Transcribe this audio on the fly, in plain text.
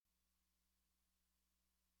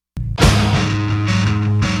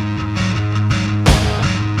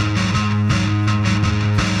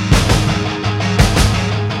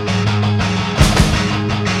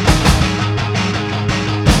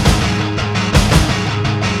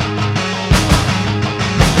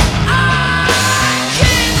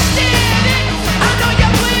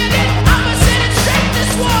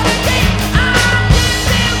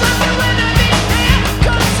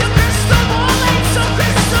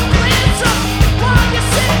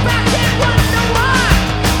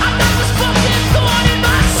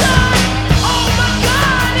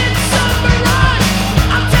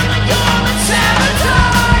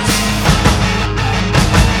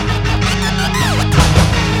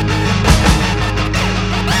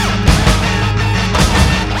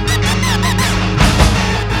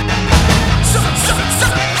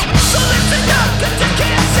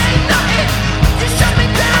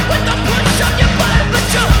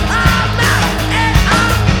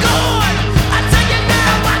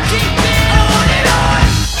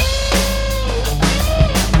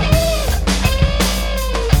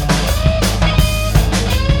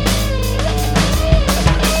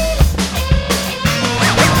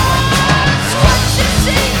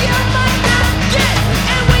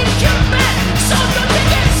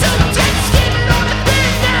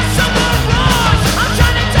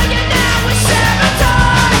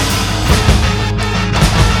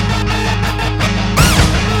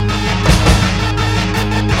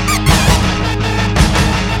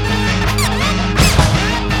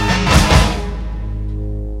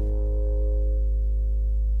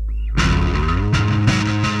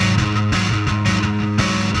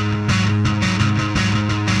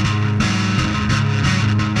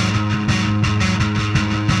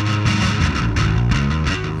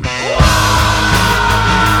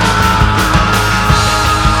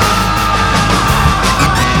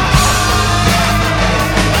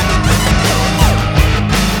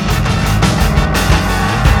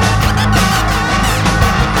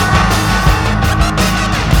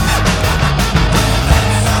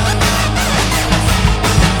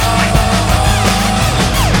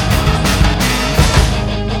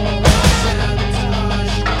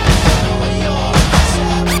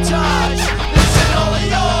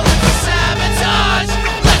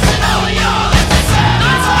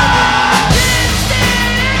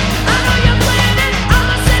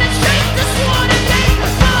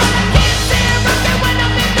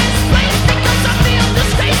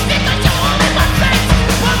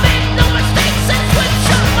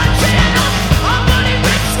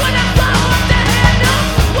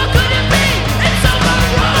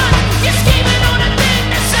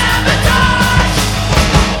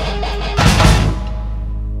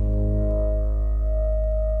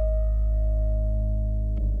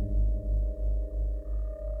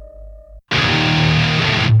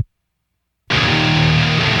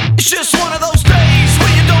It's just one of those days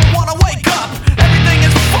where you don't wanna wake up. Everything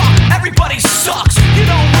is fucked, everybody sucks. You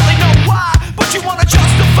don't really know why, but you wanna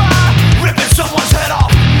justify ripping someone's head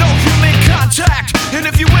off. No human contact, and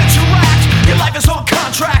if you interact, your life is on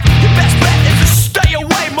contract. Your best bet is to stay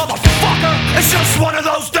away, motherfucker. It's just one of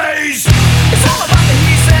those days. It's all about the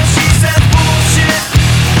he says, she says bullshit.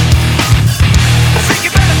 I think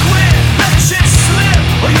you better quit, let the shit slip,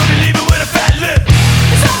 or you'll be leaving with a fat lip.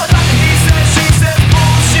 It's all about the he says, she says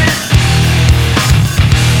bullshit.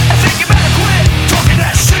 I think you better quit talking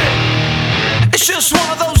that shit. It's just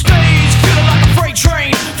one of those days, feeling like a freight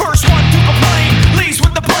train. First one to complain, leaves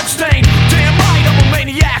with the bloodstain. Damn right, I'm a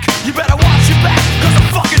maniac. You better watch your back, cause I'm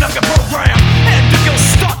fucking up your program. And if you're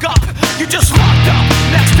stuck up, you just locked up.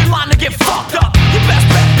 Next in line to get fucked up. Your best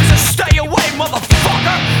bet is to stay away,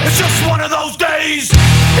 motherfucker. It's just one of those days.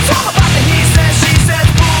 It's all about the he says, she says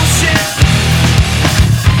bullshit.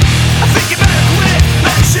 I think you better quit,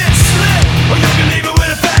 let shit slip, or you can leave it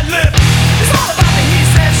with a fat lip. It's all about the he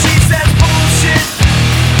says, she says bullshit.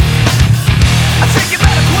 I think you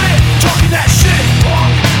better quit talking that shit,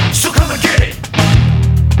 punk. So come and get it.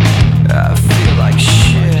 I feel like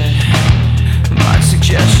shit. My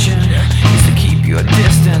suggestion is to keep your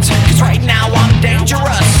distance, cause right now I'm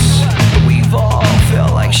dangerous. We've all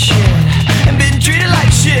felt like shit and been treated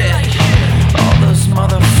like shit. All those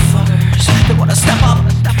motherfuckers that wanna step up,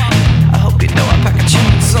 I hope you know I pack a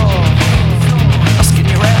chainsaw. I'll skin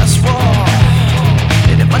your ass raw.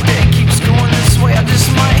 And if my day keeps going this way, I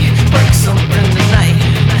just might break something tonight.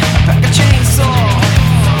 I pack a chainsaw.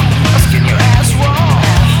 I'll skin your ass raw.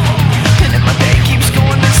 And if my day keeps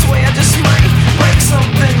going this way, I just might break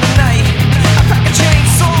something tonight. I pack a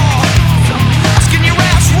chainsaw. I'll skin your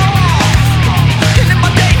ass raw. And if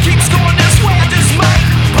my day keeps going this way, I just might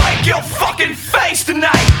break your fucking face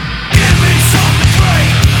tonight. Give me something to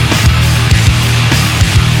break.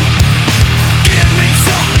 Give me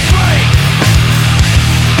something to break.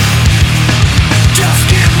 Just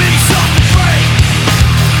give me something to break.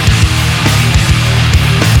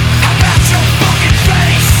 How about your fucking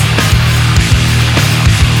face?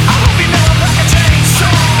 I hope you know I'm like a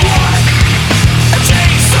chainsaw. What? A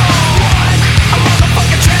chainsaw. What? A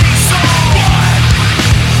motherfucking chainsaw. What?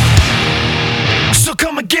 So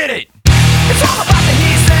come and get it. It's all about the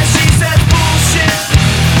he says, she says bullshit.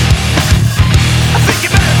 I think you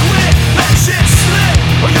better quit, let shit slip,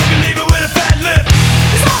 or you can leave it with a fat lip.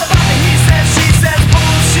 It's all about the he says, she says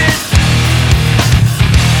bullshit.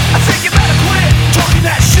 I think you better quit talking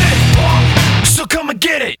that shit, punk. So come and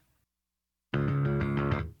get it.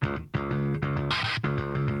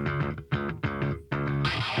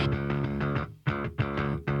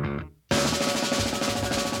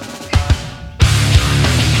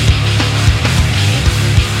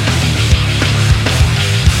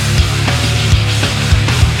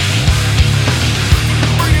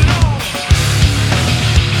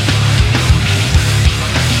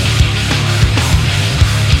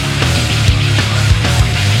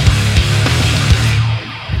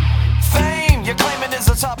 Fame, you're claiming is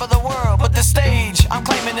the top of the world, but the stage I'm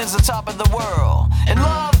claiming is the top of the world. And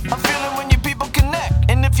love, I'm feeling when you people connect.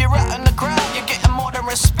 And if you're out in the crowd, you're getting more than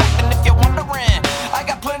respect. And if you're wondering, I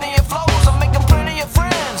got plenty of flows, I'm making plenty of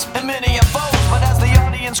friends and many of foes. But as the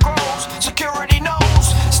audience grows, security knows.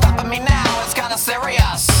 Stopping me now, it's kinda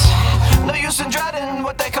serious. No use in dreading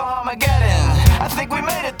what they call Armageddon. I think we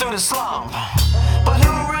made it through the slump, but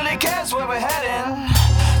who really cares where we're heading?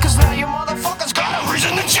 Cause now you motherfuckers got a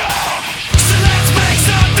reason to jump. So let's make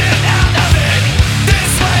something out of it.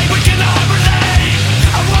 This way we can all relate.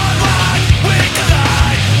 A worldwide we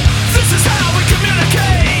collide. This is how we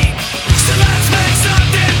communicate. So let's make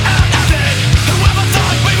something out of it. Whoever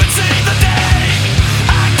thought we would see the day?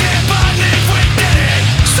 I can't believe we did it.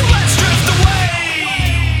 So let's drift away.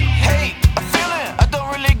 Hate, a feeling I don't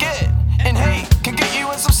really get. And hate can get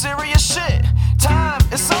you in some serious shit. Time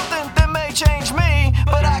is something that may change me,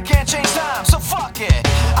 but I can't change time, so fuck it.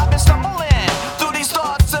 I've been stumbling through these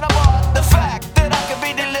thoughts and I bought the fact that I could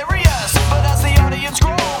be delirious. But as the audience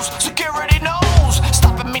grows, security knows.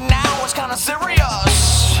 Stopping me now is kinda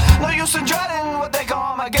serious. No use in dreading what they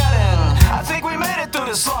call Armageddon. I think we made it through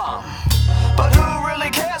the slump, but who really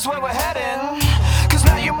cares where we're heading? Cause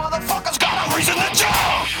now you motherfuckers got a reason to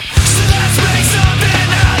jump. So let's make something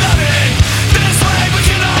out of it. This way we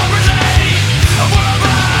can all relate. A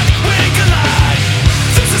worldwide we collide.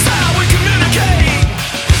 This is how we communicate.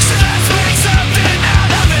 So let's make something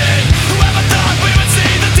out of it. Whoever thought we would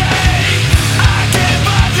see the day? I can't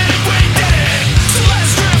believe we did it. So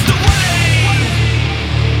let's drift away.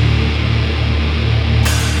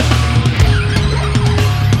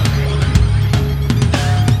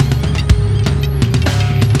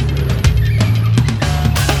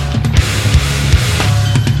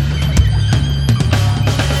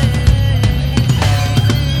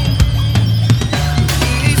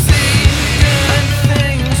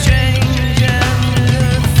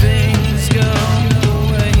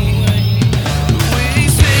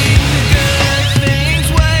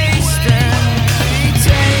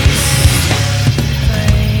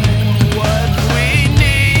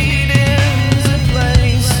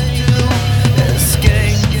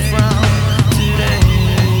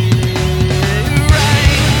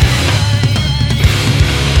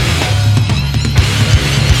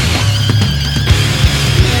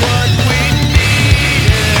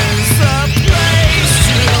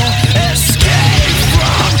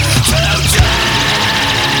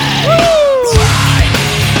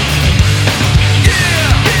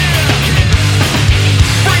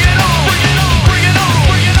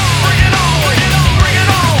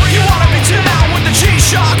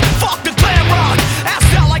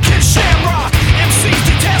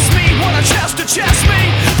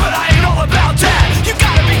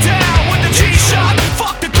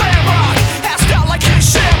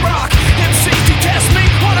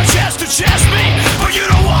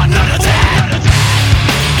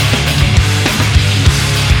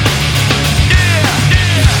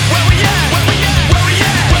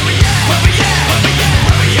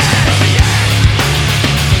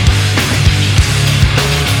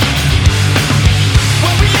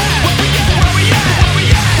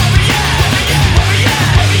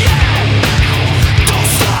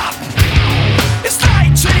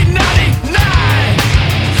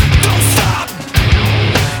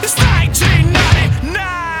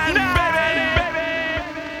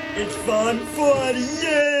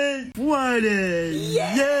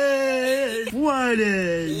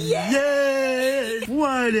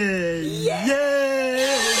 You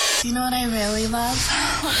know what I really love?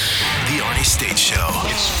 The Arnie State Show.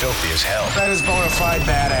 It's filthy as hell. That is bona fide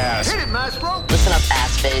badass. Hit it, Maestro. Listen up,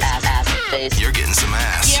 ass face. You're getting some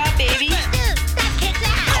ass. Yeah, baby.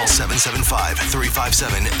 Call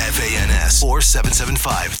 775-357-FANS or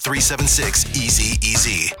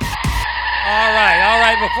 775-376-EASY-EASY. All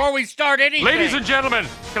right. Before we start anything. Ladies and gentlemen,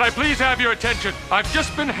 can I please have your attention? I've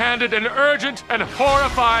just been handed an urgent and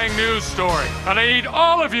horrifying news story, and I need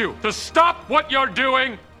all of you to stop what you're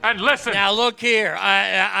doing and listen. Now, look here.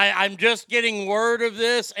 I'm just getting word of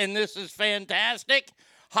this, and this is fantastic.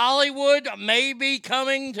 Hollywood may be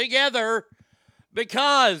coming together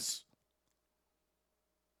because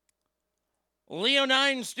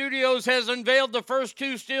Leonine Studios has unveiled the first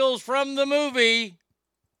two stills from the movie.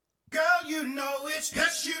 Girl, you know it's,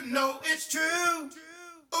 yes, you know it's true.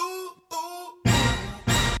 Ooh, ooh.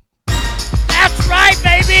 That's right,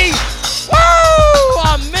 baby! Woo!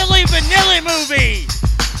 A Milli Vanilli movie!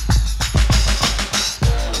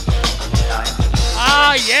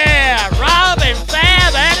 Ah, yeah! Rob and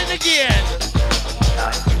Fab at it again!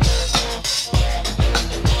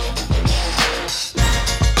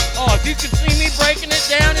 Oh, if you could see me breaking it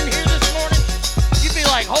down in here this morning, you'd be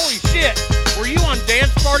like, holy shit, were you on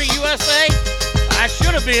Dance Party USA? I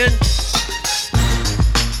should have been.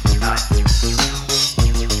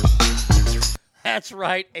 That's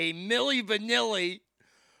right, a Milli Vanilli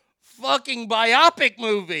fucking biopic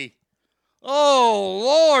movie. Oh,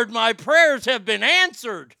 Lord, my prayers have been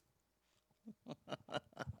answered.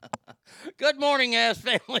 Good morning, ass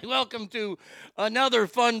family. Welcome to another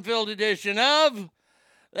fun-filled edition of,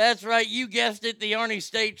 that's right, you guessed it, the Arnie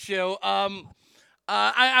State Show. I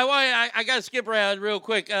got to skip around real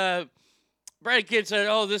quick. Brad Kidd said,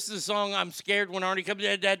 oh, this is a song I'm scared when Arnie comes.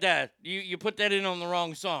 You put that in on the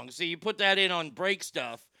wrong song. See, you put that in on Break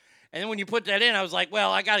Stuff. And then when you put that in, I was like,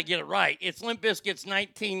 well, I got to get it right. It's Limp Bizkit's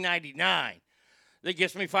 1999 that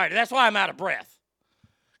gets me fired. That's why I'm out of breath.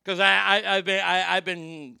 Because I've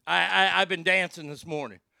been dancing this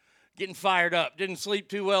morning, getting fired up. Didn't sleep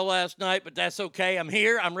too well last night, but that's okay. I'm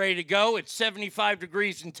here. I'm ready to go. It's 75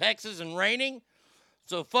 degrees in Texas and raining.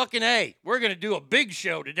 So fucking A, we're going to do a big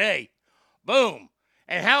show today. Boom.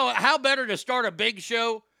 And how better to start a big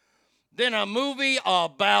show than a movie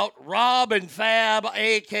about Rob and Fab,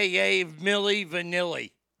 a.k.a. Milli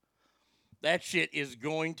Vanilli. That shit is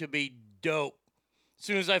going to be dope. As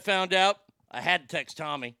soon as I found out, I had to text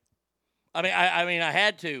Tommy. I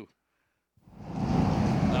had to.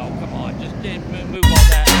 Oh, come on. Just move all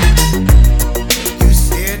that. You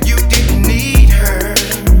said you didn't need her.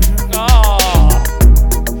 Oh.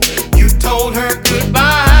 You told her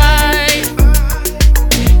goodbye.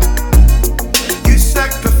 You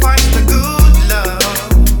sacrificed the good love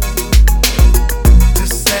to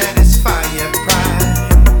satisfy your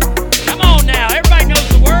pride. Come on now. Everybody knows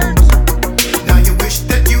the words. Now you wish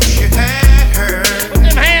that you should have her. Put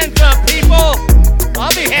them hands up, people.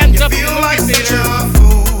 I'll be hands You up in feel the like movie such theater. a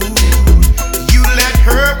fool. You let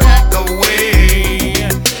her walk away.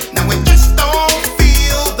 Now it just don't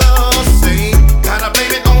feel the same. Gotta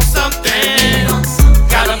blame it on something.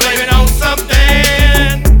 Gotta blame it on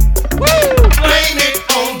something. Woo! Blame it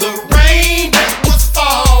on the rain that was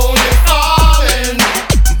falling.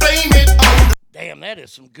 Blame it on the Damn, that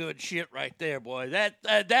is some good shit right there, boy. That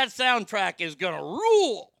soundtrack is gonna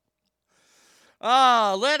rule.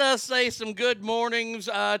 Let us say some good mornings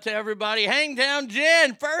to everybody. Hangtown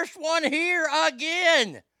Jen, first one here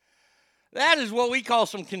again. That is what we call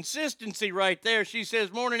some consistency right there. She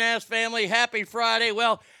says, morning ass family, happy Friday.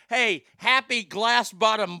 Well, hey, happy glass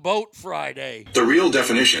bottom boat Friday. The real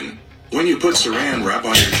definition: when you put saran wrap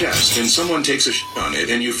on your chest and someone takes a shit on it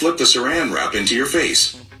and you flip the saran wrap into your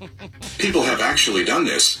face. People have actually done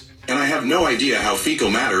this, and I have no idea how fecal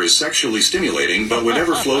matter is sexually stimulating, but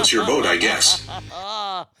whatever floats your boat, I guess.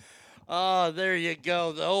 There you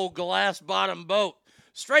go. The old glass bottom boat.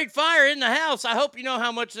 Straight Fire in the house. I hope you know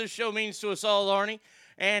how much this show means to us all, Arnie,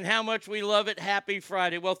 and how much we love it. Happy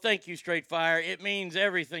Friday. Well, thank you, Straight Fire. It means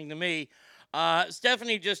everything to me.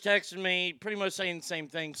 Stephanie just texted me pretty much saying the same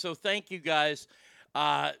thing. So thank you guys.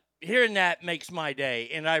 Hearing that makes my day,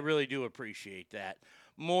 and I really do appreciate that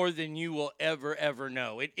more than you will ever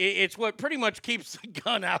know. It's what pretty much keeps the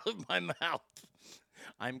gun out of my mouth.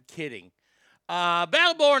 I'm kidding.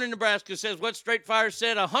 Battleborn in Nebraska says, what Straight Fire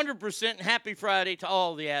said, 100% happy Friday to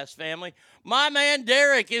all the ass family. My man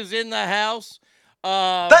Derek is in the house.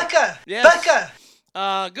 Becca! Yes. Becca!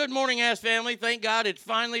 Good morning, ass family. Thank God it's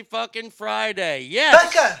finally fucking Friday.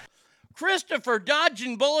 Yes. Becca! Christopher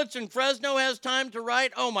dodging bullets in Fresno has time to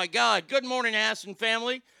write. Oh, my God. Good morning, ass and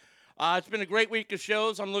family. It's been a great week of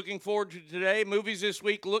shows. I'm looking forward to today. Movies this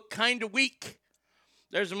week look kind of weak.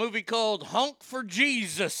 There's a movie called Honk for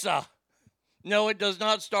Jesus. No, it does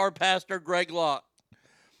not star Pastor Greg Locke.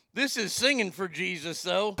 This is Singing for Jesus,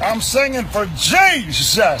 though. I'm singing for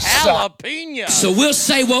Jesus. Jalapeno. So we'll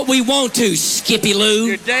say what we want to, Skippy Lou.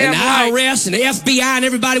 You're damn and the right. IRS and the FBI and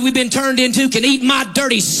everybody we've been turned into can eat my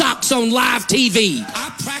dirty socks on live TV.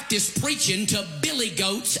 I practiced preaching to billy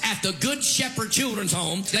goats at the Good Shepherd Children's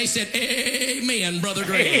Home. They said, amen, Brother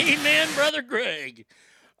Greg. Amen, Brother Greg.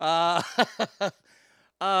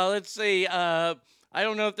 Let's see. I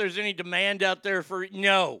don't know if there's any demand out there for...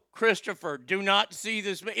 No, Christopher, do not see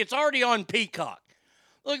this. It's already on Peacock.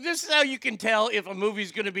 Look, this is how you can tell if a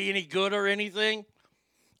movie's going to be any good or anything.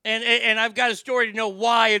 And I've got a story to know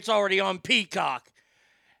why it's already on Peacock.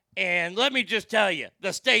 And let me just tell you,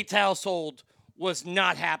 the States household was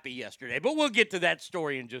not happy yesterday. But we'll get to that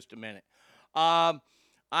story in just a minute. I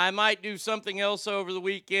might do something else over the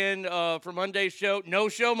weekend for Monday's show. No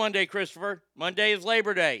show Monday, Christopher. Monday is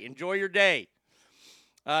Labor Day. Enjoy your day.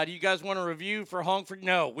 Do you guys want a review for Honk for...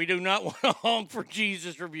 No, we do not want a Honk for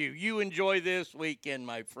Jesus review. You enjoy this weekend,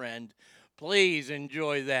 my friend. Please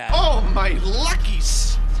enjoy that. Oh, my lucky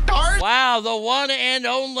stars! Wow, the one and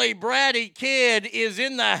only Bratty Kid is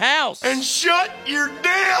in the house. And shut your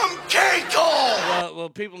damn cake hole! Well,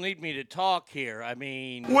 people need me to talk here. I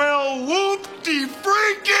mean... Well,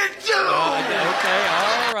 whoop-de-freaking do! Okay,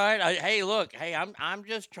 all right. Hey, look. Hey, I'm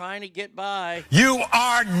just trying to get by. You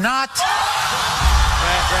are not.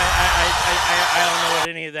 I don't know what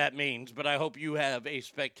any of that means, but I hope you have a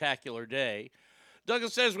spectacular day.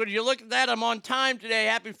 Douglas says, when you look at that, I'm on time today.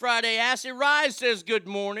 Happy Friday. Acid Rise says, good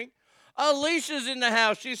morning. Alicia's in the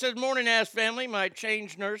house. She says, morning, ass family. My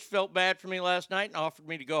change nurse felt bad for me last night and offered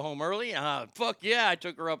me to go home early. Fuck yeah, I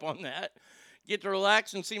took her up on that. Get to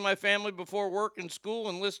relax and see my family before work and school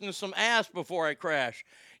and listen to some ass before I crash.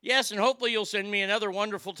 Yes, and hopefully you'll send me another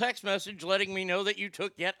wonderful text message letting me know that you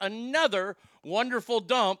took yet another wonderful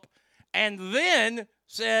dump, and then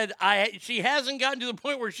said she hasn't gotten to the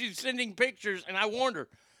point where she's sending pictures, and I warned her.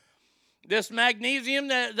 This magnesium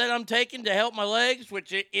that I'm taking to help my legs,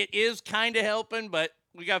 which it is kind of helping, but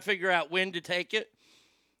we got to figure out when to take it.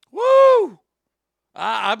 Woo!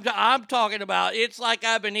 I'm talking about, it's like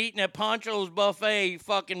I've been eating at Pancho's buffet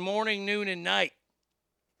fucking morning, noon, and night.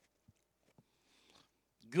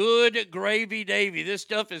 Good gravy, Davy. This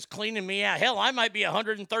stuff is cleaning me out. Hell, I might be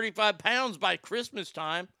 135 pounds by Christmas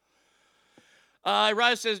time.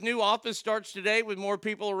 Rise says, new office starts today with more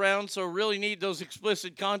people around, so really need those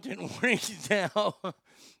explicit content warnings now.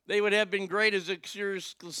 They would have been great as exterior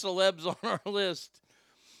celebs on our list.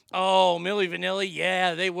 Oh, Milli Vanilli,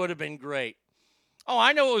 yeah, they would have been great. Oh,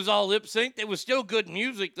 I know it was all lip-synced. It was still good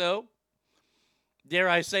music, though. Dare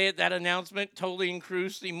I say it, that announcement totally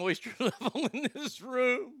increased the moisture level in this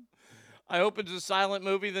room. I hope it's a silent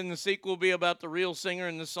movie, then the sequel will be about the real singer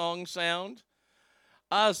and the song sound.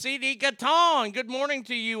 CD Gaton, good morning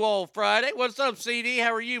to you all Friday. What's up, CD?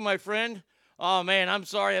 How are you, my friend? Oh, man, I'm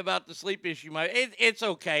sorry about the sleep issue. It's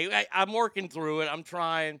okay. I'm working through it. I'm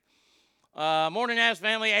trying. Morning Ass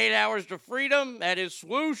Family, 8 hours to freedom. That is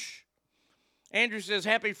swoosh. Andrew says,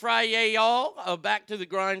 happy Friday, y'all. Back to the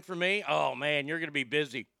grind for me. Oh, man, you're going to be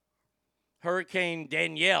busy. Hurricane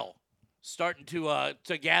Danielle starting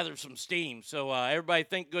to gather some steam. So everybody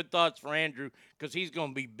think good thoughts for Andrew because he's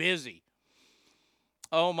going to be busy.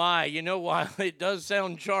 Oh, my. You know, while it does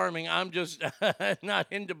sound charming, I'm just not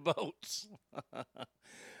into boats.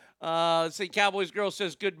 Let's see. Cowboys Girl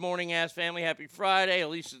says, good morning, Ass Family. Happy Friday.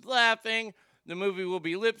 Alicia's laughing. The movie will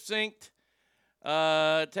be lip-synced.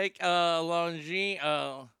 Take Longine,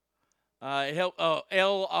 it help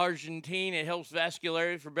L-arginine. It helps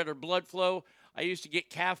vascularity for better blood flow. I used to get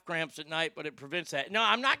calf cramps at night, but it prevents that. No,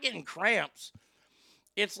 I'm not getting cramps.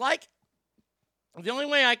 It's like, the only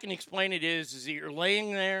way I can explain it is that you're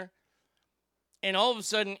laying there, and all of a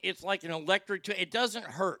sudden, it's like an electric, it doesn't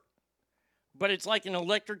hurt, but it's like an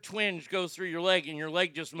electric twinge goes through your leg, and your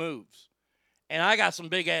leg just moves. And I got some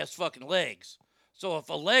big-ass fucking legs. So if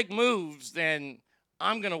a leg moves, then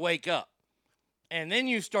I'm going to wake up. And then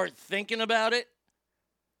you start thinking about it.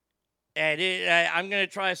 And I'm going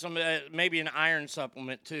to try some, maybe an iron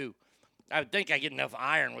supplement too. I would think I get enough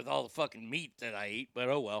iron with all the fucking meat that I eat, but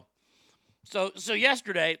oh well. So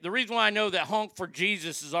yesterday, the reason why I know that Honk for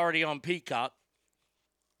Jesus is already on Peacock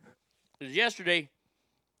is yesterday,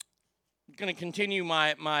 I'm going to continue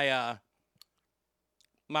my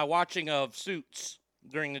watching of Suits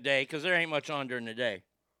during the day, because there ain't much on during the day.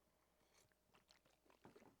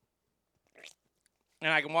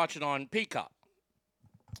 And I can watch it on Peacock.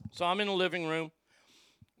 So I'm in the living room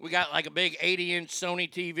We got like a big 80-inch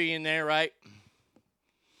Sony TV in there, right?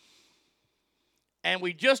 And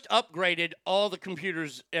we just upgraded all the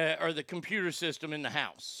computers, or the computer system in the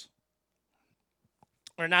house.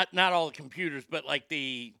 Or not all the computers, but like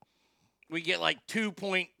we get like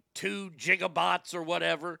 2.2 gigabytes or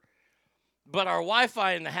whatever. But our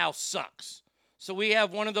Wi-Fi in the house sucks. So we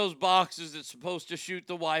have one of those boxes that's supposed to shoot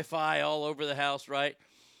the Wi-Fi all over the house, right?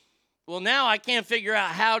 Well, now I can't figure out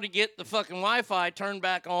how to get the fucking Wi-Fi turned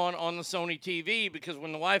back on the Sony TV, because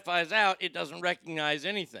when the Wi-Fi is out, it doesn't recognize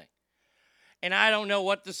anything. And I don't know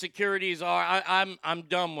what the securities are. I'm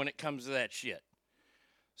dumb when it comes to that shit.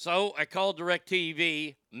 So I called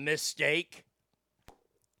DirecTV. Mistake.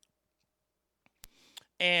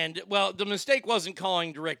 And, well, the mistake wasn't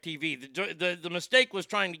calling DirecTV. The mistake was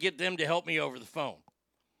trying to get them to help me over the phone.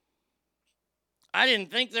 I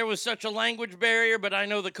didn't think there was such a language barrier, but I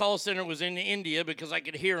know the call center was in India because I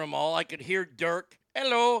could hear them all. I could hear Dirk.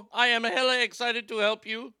 Hello, I am hella excited to help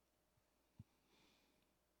you.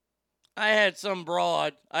 I had some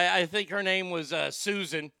broad. I think her name was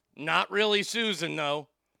Susan. Not really Susan, though.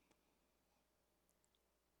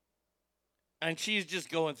 And she's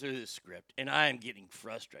just going through this script, and I am getting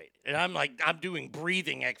frustrated. And I'm doing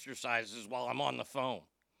breathing exercises while I'm on the phone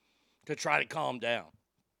to try to calm down.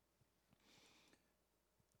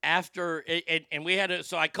 After, and we had to,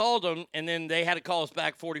 so I called them, and then they had to call us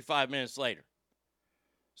back 45 minutes later.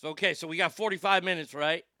 So, okay, so we got 45 minutes,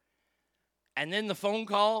 right? And then the phone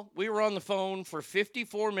call, we were on the phone for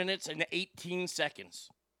 54 minutes and 18 seconds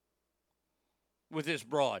with this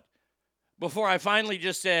broad. Before I finally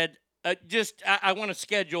just said, I want to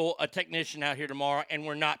schedule a technician out here tomorrow, and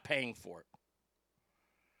we're not paying for it.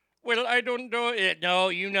 Well, I don't know it. No,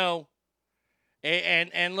 you know.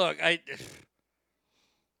 And look,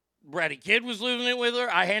 Bratty Kid was losing it with her.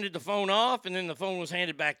 I handed the phone off, and then the phone was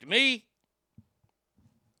handed back to me.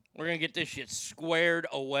 We're going to get this shit squared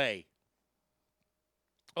away.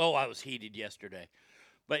 Oh, I was heated yesterday.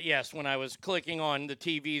 But yes, when I was clicking on the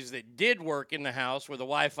TVs that did work in the house where the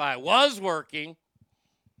Wi-Fi was working,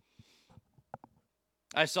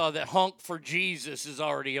 I saw that Honk for Jesus is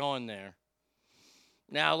already on there.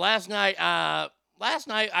 Now, last night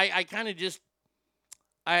I kind of just,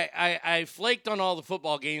 I flaked on all the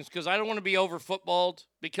football games because I don't want to be over footballed,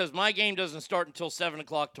 because my game doesn't start until 7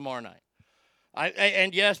 o'clock tomorrow night.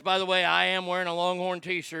 And yes, by the way, I am wearing a Longhorn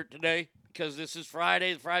t-shirt today because this is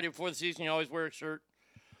Friday. The Friday before the season, you always wear a shirt.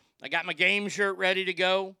 I got my game shirt ready to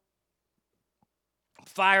go.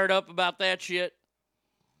 Fired up about that shit.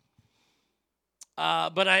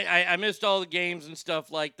 But I missed all the games and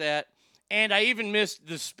stuff like that. And I even missed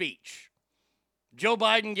the speech. Joe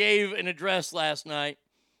Biden gave an address last night.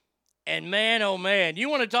 And man, oh man, you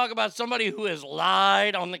want to talk about somebody who has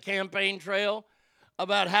lied on the campaign trail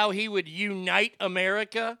about how he would unite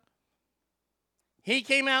America? He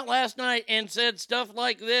came out last night and said stuff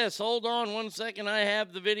like this. Hold on 1 second. I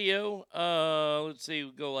have the video. Let's see.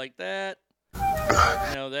 We'll go like that.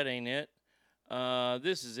 No, that ain't it.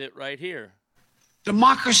 This is it right here.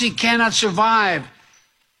 Democracy cannot survive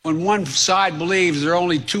when one side believes there are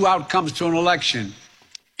only two outcomes to an election.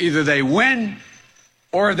 Either they win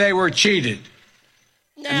or they were cheated.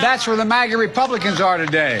 Now, and that's where the MAGA Republicans are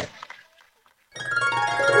today.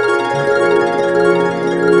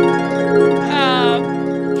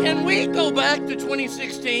 Can we go back to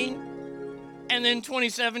 2016 and then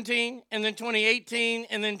 2017 and then 2018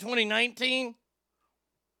 and then 2019?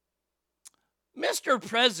 Mr.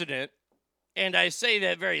 President, and I say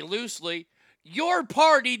that very loosely, your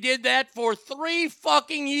party did that for 3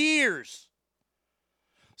 fucking years,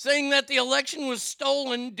 saying that the election was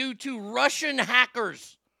stolen due to Russian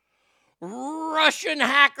hackers. Russian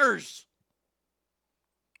hackers.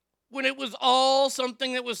 When it was all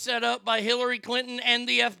something that was set up by Hillary Clinton and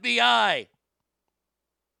the FBI.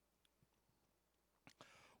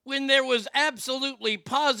 When there was absolutely,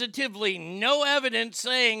 positively no evidence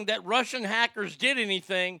saying that Russian hackers did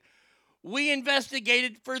anything, we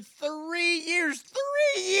investigated for 3 years.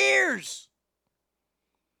 3 years!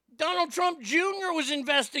 Donald Trump Jr. was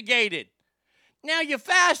investigated. Now you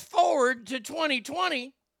fast forward to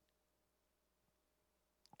 2020,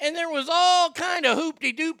 and there was all kind of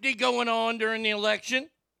hoopty-doopty going on during the election.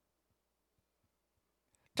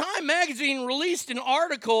 Time Magazine released an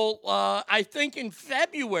article, I think in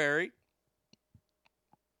February,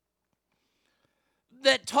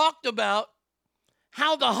 that talked about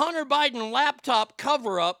how the Hunter Biden laptop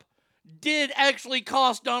cover-up did actually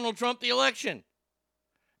cost Donald Trump the election.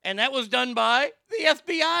 And that was done by the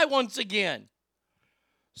FBI once again.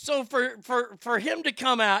 So for him to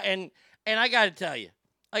come out, and I got to tell you,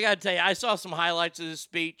 I saw some highlights of this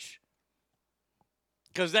speech.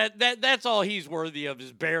 Because that's all he's worthy of,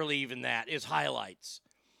 is barely even that, is highlights.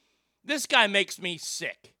 This guy makes me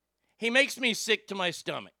sick. He makes me sick to my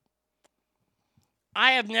stomach.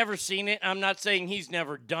 I have never seen it. I'm not saying he's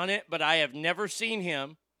never done it, but I have never seen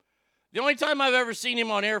him. The only time I've ever seen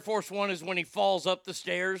him on Air Force One is when he falls up the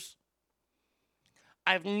stairs.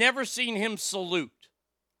 I've never seen him salute.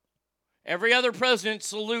 Every other president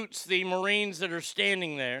salutes the Marines that are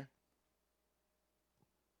standing there.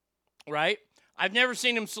 Right? I've never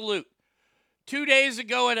seen him salute. 2 days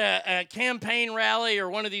ago at a campaign rally or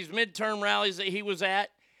one of these midterm rallies that he was at,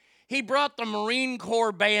 he brought the Marine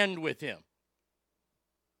Corps band with him.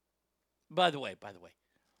 By the way,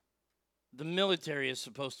 the military is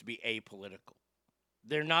supposed to be apolitical.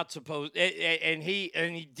 They're not supposed, and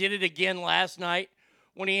he did it again last night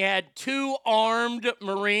when he had 2 armed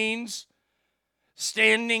Marines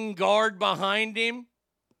standing guard behind him.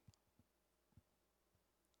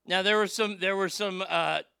 Now there were some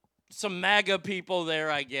MAGA people there,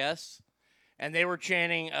 I guess, and they were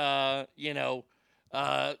chanting,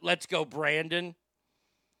 let's go Brandon.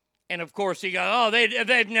 And of course he goes,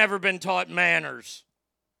 they've never been taught manners.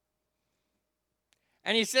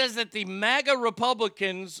 And he says that the MAGA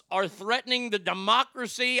Republicans are threatening the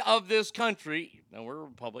democracy of this country. Now, we're a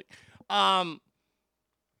republic.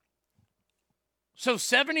 So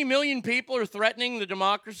 70 million people are threatening the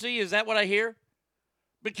democracy? Is that what I hear?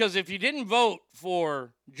 Because if you didn't vote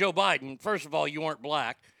for Joe Biden, first of all, you weren't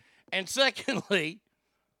black. And secondly,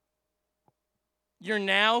 you're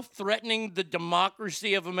now threatening the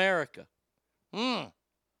democracy of America. That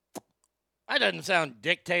doesn't sound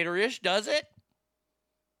dictatorish, does it?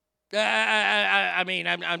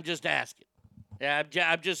 I'm just asking.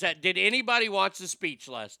 Did anybody watch the speech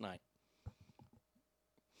last night?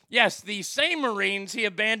 Yes, the same Marines he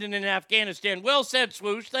abandoned in Afghanistan. Well said,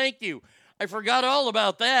 Swoosh. Thank you. I forgot all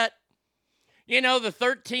about that. You know, the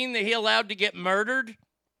 13 that he allowed to get murdered.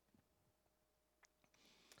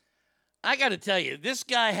 I got to tell you, this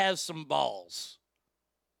guy has some balls.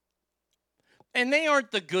 And they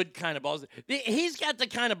aren't the good kind of balls. He's got the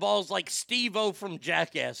kind of balls like Steve-O from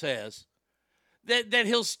Jackass has. That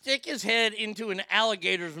he'll stick his head into an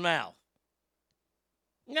alligator's mouth.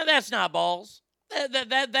 Now, that's not balls.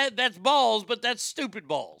 That's balls, but that's stupid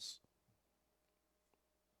balls.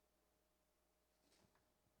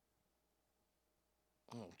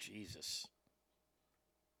 Oh, Jesus.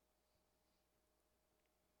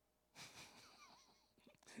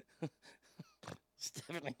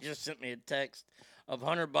 Stephanie just sent me a text of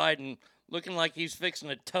Hunter Biden looking like he's fixing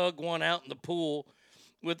to tug one out in the pool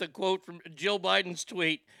with a quote from Jill Biden's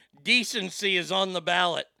tweet, "Decency is on the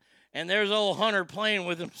ballot." And there's old Hunter playing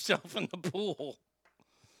with himself in the pool.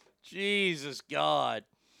 Jesus God.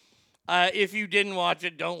 If you didn't watch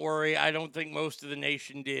it, don't worry. I don't think most of the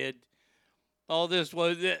nation did. All this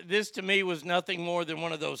to me was nothing more than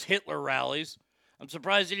one of those Hitler rallies. I'm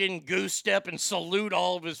surprised he didn't goose step and salute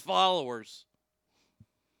all of his followers.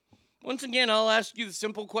 Once again, I'll ask you the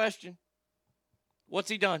simple question. What's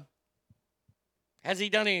he done? Has he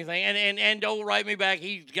done anything? And don't write me back.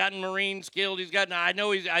 He's gotten Marines killed.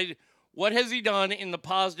 What has he done in the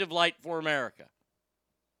positive light for America?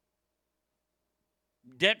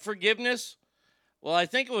 Debt forgiveness? Well, I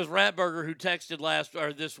think it was Ratburger who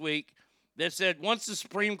texted this week that said once the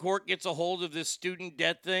Supreme Court gets a hold of this student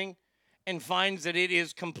debt thing and finds that it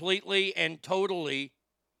is completely and totally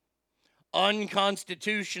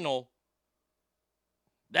unconstitutional,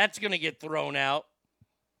 that's going to get thrown out.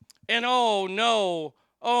 And oh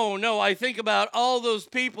no, I think about all those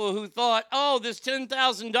people who thought, this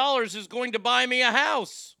 $10,000 is going to buy me a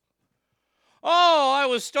house. I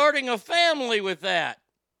was starting a family with that.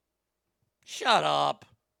 Shut up.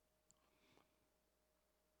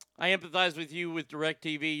 I empathize with you with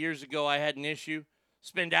DirecTV. Years ago, I had an issue.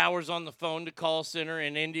 Spend hours on the phone to call center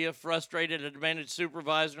in India, frustrated, a demanded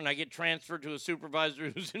supervisor, and I get transferred to a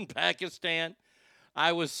supervisor who's in Pakistan.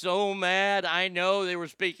 I was so mad. I know they were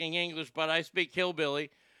speaking English, but I speak hillbilly.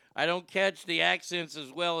 I don't catch the accents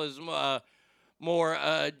as well as more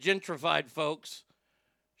gentrified folks.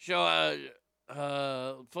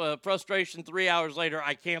 Frustration 3 hours later,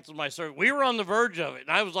 I canceled my service. We were on the verge of it, and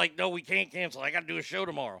I was like, no, we can't cancel. I got to do a show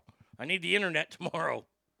tomorrow. I need the internet tomorrow.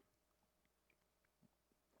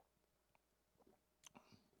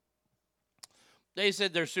 They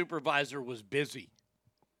said their supervisor was busy.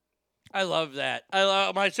 I love that.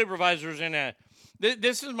 My supervisor's in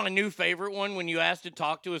this is my new favorite one when you ask to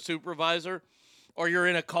talk to a supervisor or you're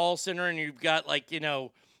in a call center and you've got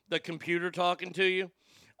the computer talking to you.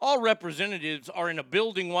 All representatives are in a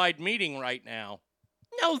building-wide meeting right now.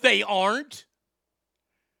 No, they aren't.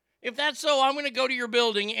 If that's so, I'm going to go to your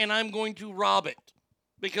building and I'm going to rob it.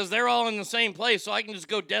 because they're all in the same place, so I can just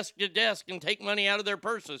go desk to desk and take money out of their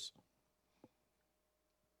purses.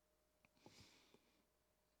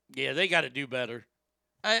 Yeah, they got to do better.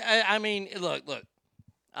 I mean, look.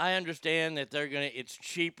 I understand that it's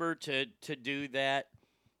cheaper to do that,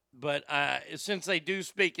 but since they do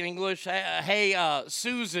speak English, hey,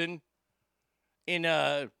 Susan, in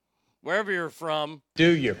wherever you're from,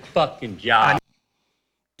 do your fucking job.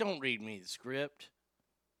 Don't read me the script.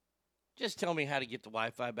 Just tell me how to get the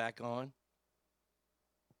Wi-Fi back on.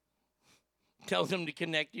 Tell them to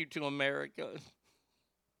connect you to America.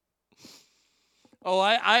 Oh,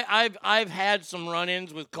 I've had some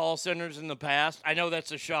run-ins with call centers in the past. I know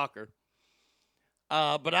that's a shocker.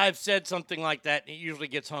 But I've said something like that, and it usually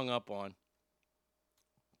gets hung up on.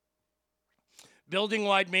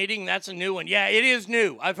 Building-wide meeting, that's a new one. Yeah, it is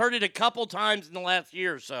new. I've heard it a couple times in the last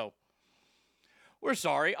year or so. We're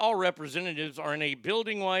sorry. All representatives are in a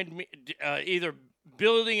building-wide, either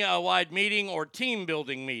building-wide meeting or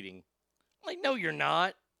team-building meeting. Like, no, you're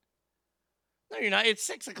not. No, you're not. It's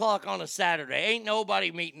 6 o'clock on a Saturday. Ain't nobody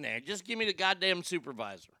meeting there. Just give me the goddamn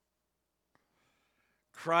supervisor.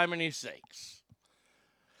 Criminy sakes.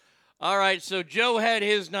 All right, so Joe had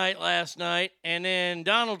his night last night, and then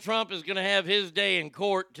Donald Trump is going to have his day in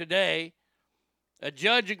court today. A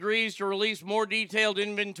judge agrees to release more detailed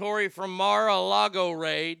inventory from Mar-a-Lago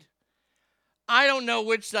raid. I don't know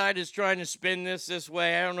which side is trying to spin this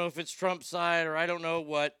way. I don't know if it's Trump's side or I don't know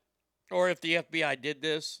what, or if the FBI did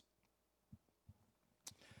this.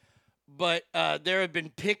 But there have been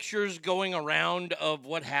pictures going around of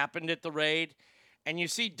what happened at the raid, and you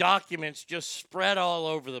see documents just spread all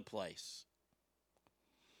over the place.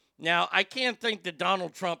 Now, I can't think that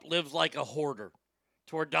Donald Trump lives like a hoarder,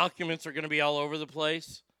 to where documents are going to be all over the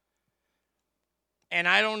place. And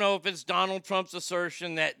I don't know if it's Donald Trump's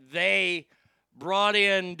assertion that they brought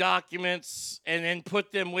in documents and then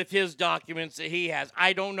put them with his documents that he has.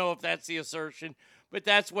 I don't know if that's the assertion, but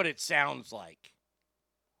that's what it sounds like.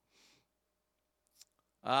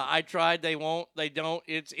 I tried. They won't. They don't.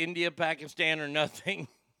 It's India, Pakistan, or nothing.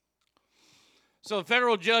 So a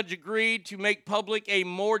federal judge agreed to make public a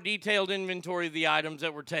more detailed inventory of the items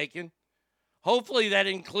that were taken. Hopefully that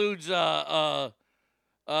includes,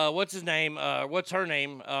 what's his name? What's her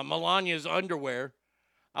name? Melania's underwear.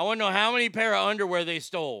 I want to know how many pair of underwear they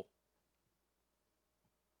stole.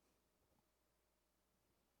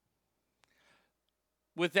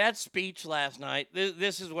 With that speech last night,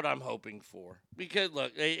 this is what I'm hoping for. Because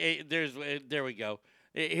look, there we go.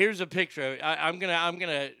 Here's a picture. I'm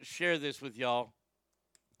gonna share this with y'all.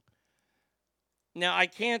 Now I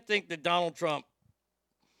can't think that Donald Trump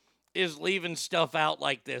is leaving stuff out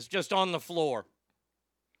like this, just on the floor.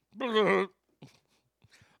 Oh,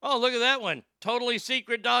 look at that one. Totally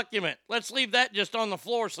secret document. Let's leave that just on the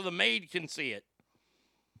floor so the maid can see it.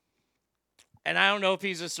 And I don't know if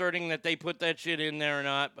he's asserting that they put that shit in there or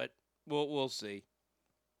not, but we'll see.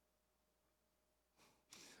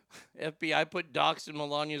 FBI put Docs in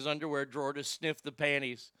Melania's underwear drawer to sniff the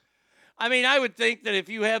panties. I mean, I would think that if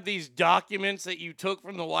you have these documents that you took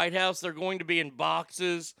from the White House, they're going to be in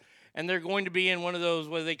boxes, and they're going to be in one of those,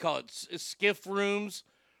 what do they call it, skiff rooms,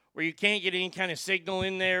 where you can't get any kind of signal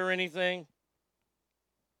in there or anything.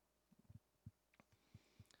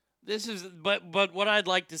 But what I'd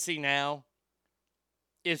like to see now,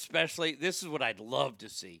 especially, this is what I'd love to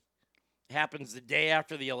see. It happens the day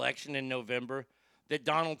after the election in November, that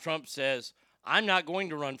Donald Trump says, I'm not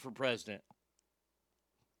going to run for president.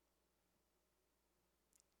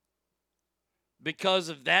 Because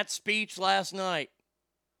of that speech last night,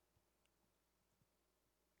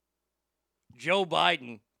 Joe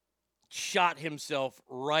Biden shot himself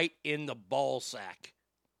right in the ball sack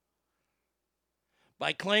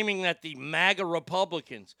by claiming that the MAGA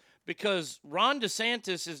Republicans, because Ron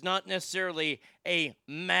DeSantis is not necessarily a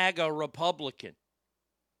MAGA Republican.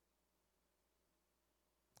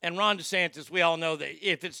 And Ron DeSantis, we all know that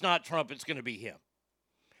if it's not Trump, it's going to be him.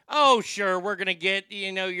 Oh, sure, we're going to get,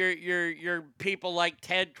 your people like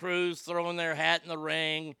Ted Cruz throwing their hat in the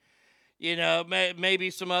ring. Maybe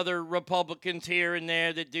some other Republicans here and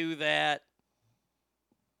there that do that.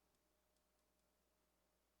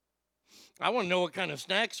 I want to know what kind of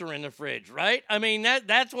snacks are in the fridge, right? I mean,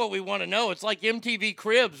 that's what we want to know. It's like MTV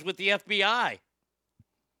Cribs with the FBI.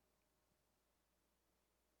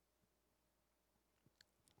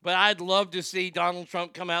 But I'd love to see Donald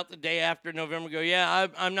Trump come out the day after November and go, yeah,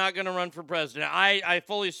 I'm not going to run for president. I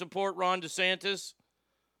fully support Ron DeSantis.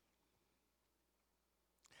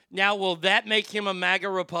 Now, will that make him a MAGA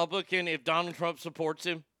Republican if Donald Trump supports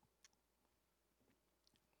him?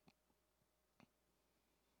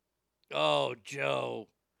 Oh, Joe.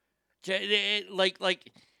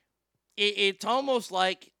 It's almost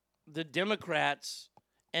like the Democrats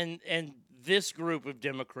and this group of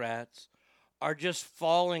Democrats are just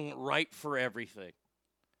falling right for everything.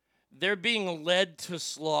 They're being led to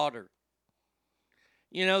slaughter.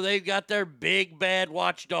 You know, they've got their big bad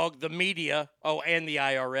watchdog, the media, and the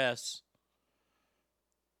IRS.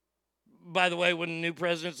 By the way, when the new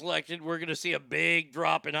president's elected, we're going to see a big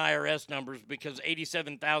drop in IRS numbers because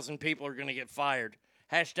 87,000 people are going to get fired.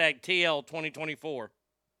 Hashtag TL 2024.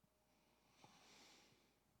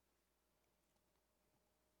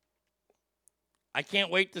 I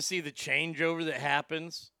can't wait to see the changeover that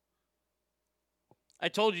happens. I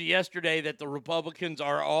told you yesterday that the Republicans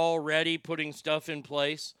are already putting stuff in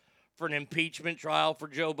place for an impeachment trial for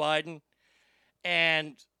Joe Biden.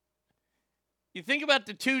 And you think about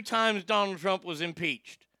the 2 times Donald Trump was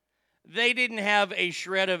impeached. They didn't have a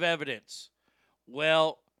shred of evidence.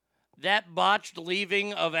 Well, that botched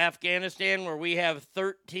leaving of Afghanistan where we have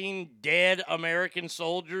 13 dead American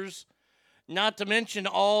soldiers, not to mention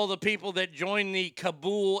all the people that joined the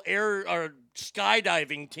Kabul air or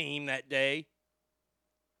skydiving team that day.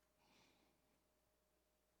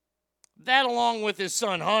 That along with his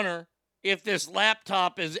son Hunter, if this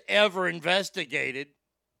laptop is ever investigated.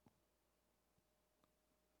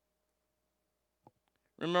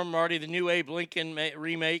 Remember, Marty, the new Abe Lincoln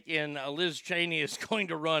remake and Liz Cheney is going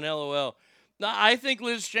to run, LOL. Now, I think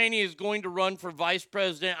Liz Cheney is going to run for vice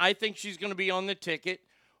president. I think she's going to be on the ticket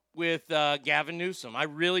with Gavin Newsom. I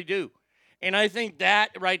really do. And I think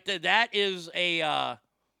that right there, that is that's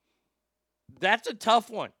a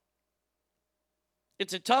tough one.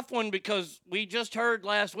 It's a tough one because we just heard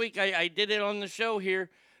last week, I did it on the show here,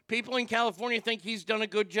 people in California think he's done a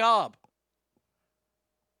good job.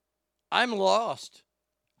 I'm lost.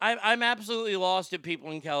 I'm absolutely lost at people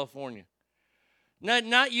in California.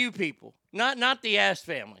 Not you people. Not the Ass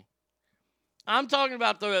family. I'm talking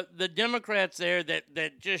about the Democrats there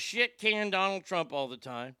that just shit can Donald Trump all the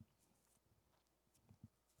time.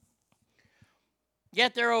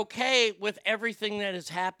 Yet they're okay with everything that has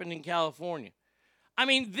happened in California. I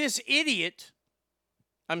mean, this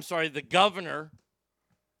governor,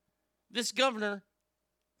 this governor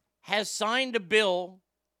has signed a bill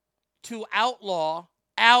to outlaw,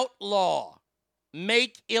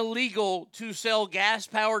 make illegal to sell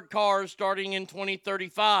gas-powered cars starting in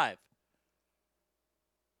 2035.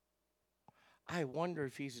 I wonder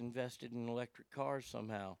if he's invested in electric cars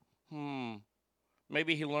somehow.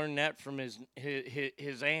 Maybe he learned that from his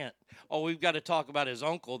aunt. Oh, we've got to talk about his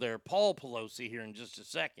uncle there, Paul Pelosi, here in just a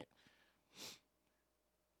second.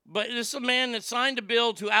 But this is a man that signed a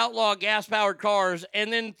bill to outlaw gas-powered cars,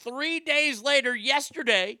 and then 3 days later,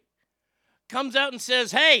 yesterday, comes out and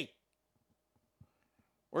says, hey,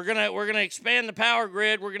 we're gonna expand the power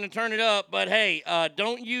grid, we're gonna turn it up, but hey,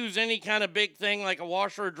 don't use any kind of big thing like a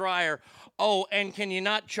washer or dryer. Oh, and can you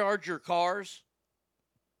not charge your cars?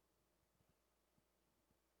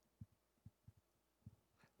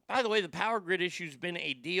 By the way, the power grid issue's been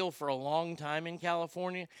a deal for a long time in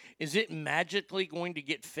California. Is it magically going to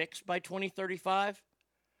get fixed by 2035?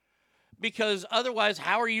 Because otherwise,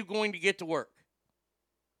 how are you going to get to work?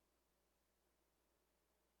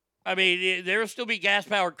 I mean, there'll still be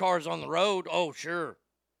gas-powered cars on the road. Oh, sure.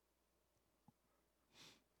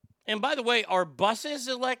 And by the way, are buses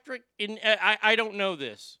electric? I don't know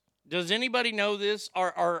this. Does anybody know this?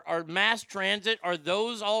 Are mass transit, are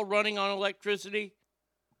those all running on electricity?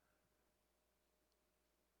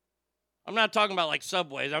 I'm not talking about like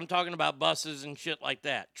subways. I'm talking about buses and shit like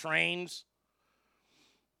that. Trains.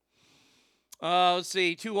 Let's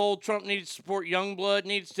see. Too old. Trump needs to support young blood.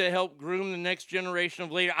 Needs to help groom the next generation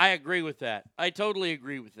of leaders. I agree with that. I totally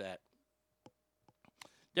agree with that.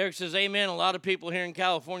 Derek says, amen. A lot of people here in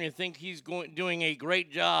California think he's doing a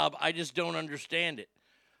great job. I just don't understand it.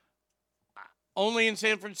 Only in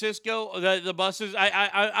San Francisco, the buses.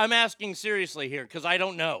 I'm asking seriously here because I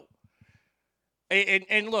don't know.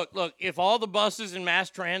 And look, if all the buses and mass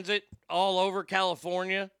transit all over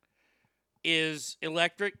California is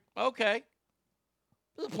electric, okay.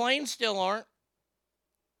 But the planes still aren't.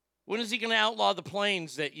 When is he going to outlaw the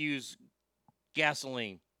planes that use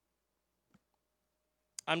gasoline?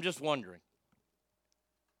 I'm just wondering.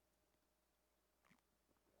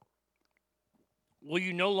 Will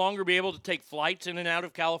you no longer be able to take flights in and out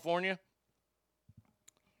of California?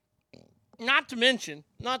 Not to mention,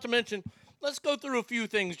 let's go through a few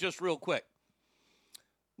things just real quick.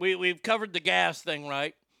 We've covered the gas thing,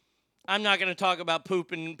 right? I'm not going to talk about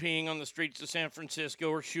pooping and peeing on the streets of San Francisco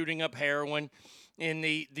or shooting up heroin in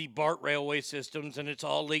the BART railway systems, and it's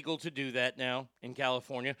all legal to do that now in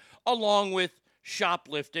California, along with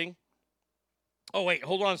shoplifting. Oh, wait,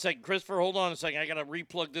 hold on a second. Christopher, hold on a second. I got to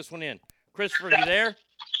replug this one in. Christopher, you there?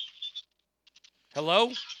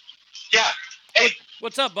 Hello? Yeah. Hey.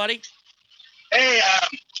 What's up, buddy? Hey,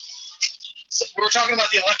 so we were talking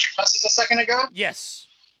about the electric buses a second ago. Yes.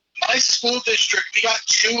 My school district, we got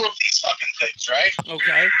 2 of these fucking things, right?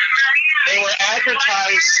 Okay. They were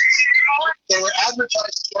advertised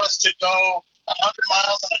for us to go 100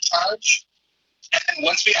 miles on a charge. And then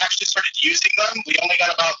once we actually started using them, we only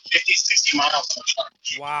got about 50, 60 miles on a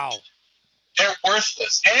charge. Wow. They're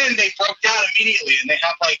worthless. And they broke down immediately. And they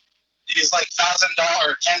have these $1,000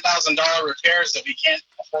 or $10,000 repairs that we can't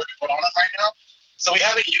afford to put on them right now. So we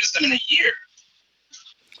haven't used them in a year.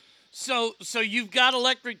 So you've got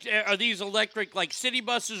electric, are these electric like city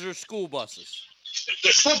buses or school buses?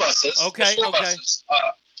 They're school buses. Okay, They're school okay. buses.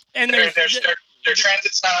 And they're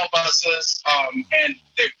transit style buses, and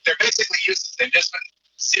they're basically useless. They've just been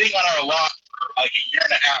sitting on our lot for like a year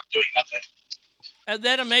and a half doing nothing. And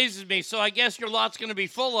that amazes me. So I guess your lot's going to be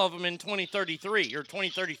full of them in 2033 or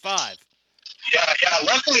 2035. Yeah.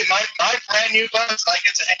 Luckily, my brand new bus I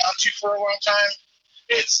get to hang on to for a long time.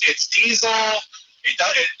 It's diesel.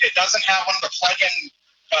 It doesn't have one of the plug-in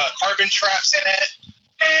carbon traps in it,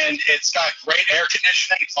 and it's got great air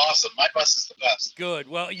conditioning. It's awesome. My bus is the best. Good.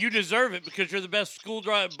 Well, you deserve it because you're the best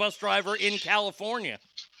bus driver in California.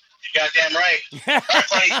 You goddamn right. All right,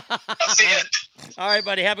 buddy. I'll see you. All right,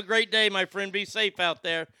 buddy. Have a great day, my friend. Be safe out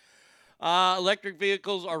there. Electric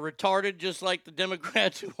vehicles are retarded just like the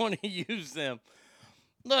Democrats who want to use them.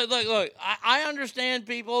 Look. I understand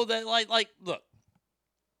people that look.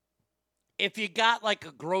 If you got like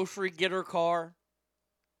a grocery getter car,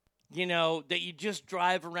 that you just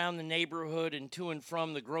drive around the neighborhood and to and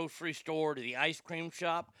from the grocery store to the ice cream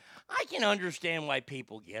shop, I can understand why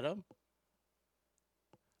people get them.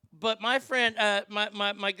 But my friend,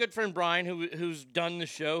 my good friend Brian, who's done the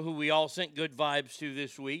show, who we all sent good vibes to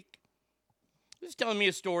this week, was telling me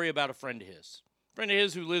a story about a friend of his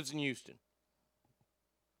who lives in Houston,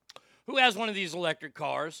 who has one of these electric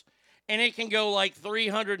cars, and it can go like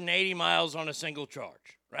 380 miles on a single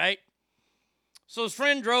charge, right? So his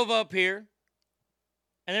friend drove up here,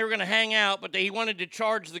 and they were going to hang out, but he wanted to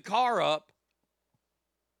charge the car up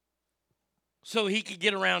so he could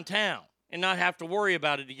get around town and not have to worry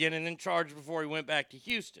about it again and then charge before he went back to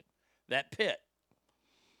Houston, that pit.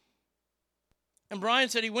 And Brian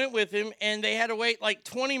said he went with him, and they had to wait like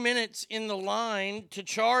 20 minutes in the line to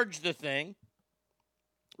charge the thing,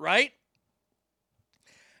 right?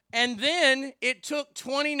 And then it took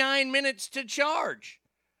 29 minutes to charge.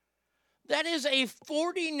 That is a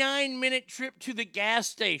 49-minute trip to the gas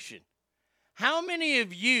station. How many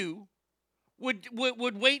of you would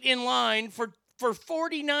wait in line for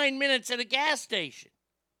 49 minutes at a gas station?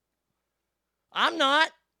 I'm not.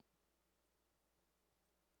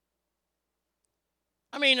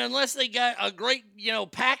 I mean, unless they got a great,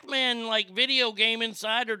 Pac-Man like video game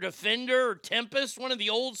inside, or Defender or Tempest, one of the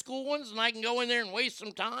old school ones, and I can go in there and waste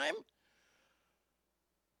some time.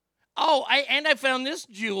 Oh, I found this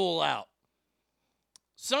jewel out.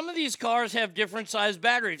 Some of these cars have different size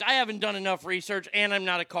batteries. I haven't done enough research, and I'm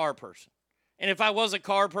not a car person. And if I was a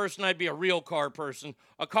car person, I'd be a real car person.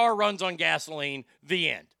 A car runs on gasoline,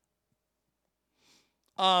 the end.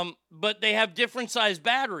 But they have different size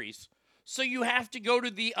batteries. So you have to go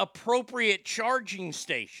to the appropriate charging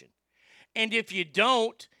station. And if you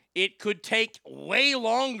don't, it could take way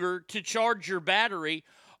longer to charge your battery.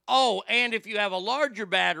 Oh, and if you have a larger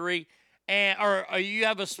battery, or you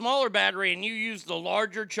have a smaller battery and you use the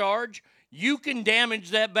larger charge, you can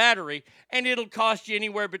damage that battery, and it'll cost you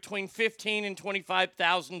anywhere between $15,000 and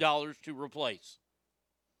 $25,000 to replace.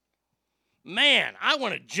 Man, I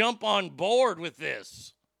want to jump on board with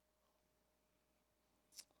this.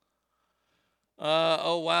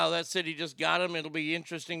 Oh, wow, that city just got them. It'll be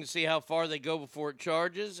interesting to see how far they go before it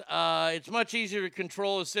charges. It's much easier to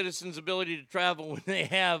control a citizen's ability to travel when they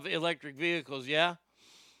have electric vehicles, yeah?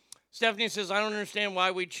 Stephanie says, I don't understand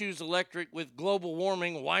why we choose electric with global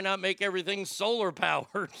warming. Why not make everything solar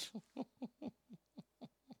powered?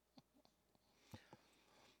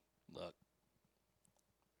 Look,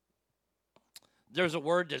 there's a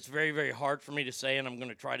word that's very, very hard for me to say, and I'm going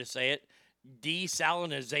to try to say it.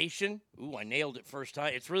 Desalinization. Ooh, I nailed it first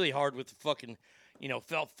time. It's really hard with the fucking,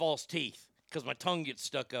 false teeth because my tongue gets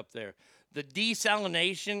stuck up there. The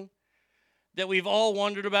desalination that we've all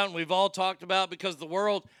wondered about and we've all talked about because the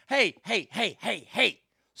world, hey,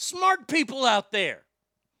 smart people out there,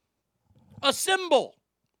 assemble.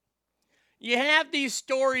 You have these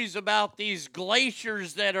stories about these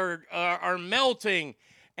glaciers that are melting,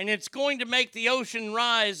 and it's going to make the ocean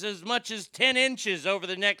rise as much as 10 inches over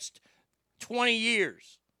the next 20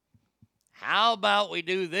 years. How about we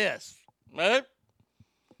do this? Right?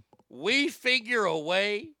 We figure a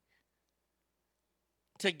way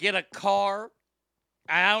to get a car.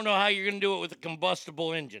 I don't know how you're going to do it with a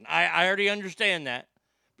combustible engine. I already understand that.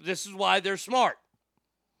 But this is why they're smart.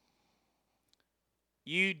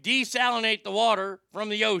 You desalinate the water from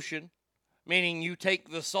the ocean, meaning you take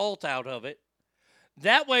the salt out of it.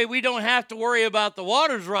 That way we don't have to worry about the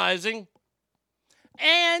waters rising.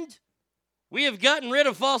 And we have gotten rid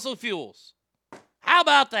of fossil fuels. How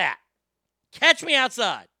about that? Catch me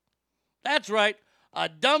outside. That's right. A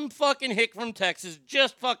dumb fucking hick from Texas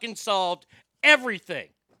just fucking solved everything.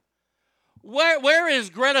 Where is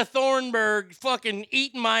Greta Thunberg fucking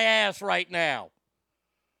eating my ass right now?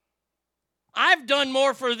 I've done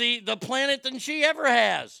more for the planet than she ever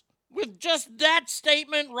has. With just that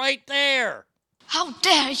statement right there. How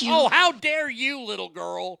dare you? Oh, how dare you, little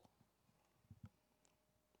girl.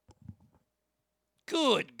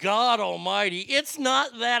 Good God almighty. It's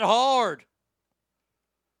not that hard.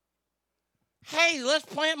 Hey, let's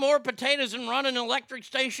plant more potatoes and run an electric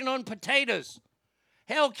station on potatoes.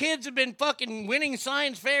 Hell, kids have been fucking winning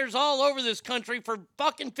science fairs all over this country for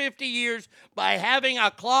fucking 50 years by having a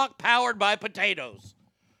clock powered by potatoes.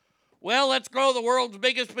 Well, let's grow the world's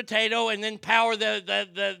biggest potato and then power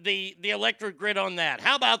the electric grid on that.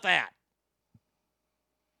 How about that?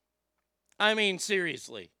 I mean,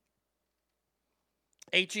 seriously.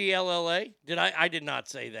 H-E-L-L-A? I did not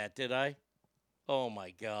say that, did I? Oh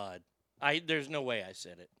my God. There's no way I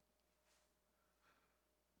said it.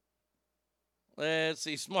 Let's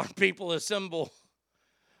see. Smart people assemble.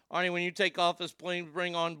 Arnie, when you take off this plane,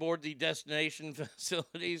 bring on board the destination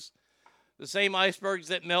facilities. The same icebergs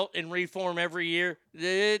that melt and reform every year.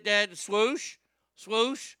 That swoosh,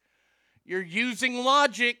 swoosh. You're using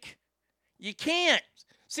logic. You can't.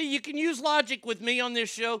 See, you can use logic with me on this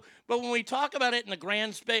show, but when we talk about it in the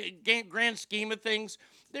grand scheme of things,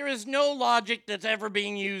 there is no logic that's ever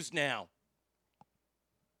being used now.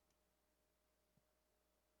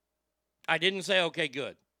 I didn't say, okay,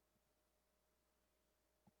 good.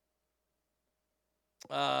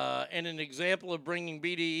 And an example of bringing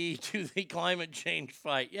BDE to the climate change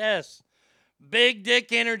fight. Yes, big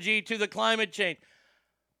dick energy to the climate change.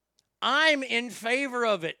 I'm in favor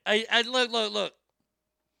of it. Look.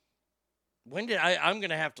 When did I'm going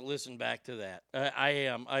to have to listen back to that. I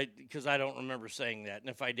am. Because I don't remember saying that. And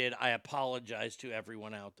if I did, I apologize to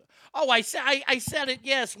everyone out there. Oh, I said it,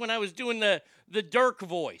 yes, when I was doing the Dirk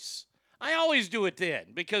voice. I always do it then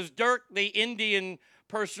because Dirk, the Indian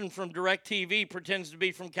person from DirecTV, pretends to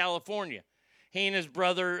be from California. He and his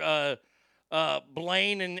brother,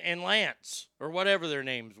 Blaine and Lance, or whatever their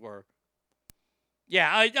names were. Yeah,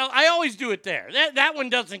 I always do it there. That one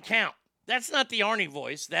doesn't count. That's not the Arnie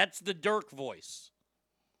voice. That's the Dirk voice.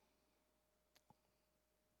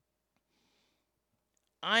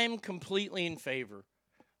 I'm completely in favor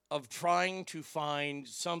of trying to find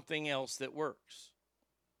something else that works.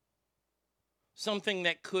 Something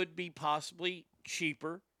that could be possibly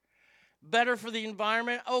cheaper, better for the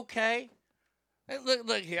environment. Okay.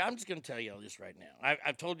 Look here. I'm just going to tell you all this right now.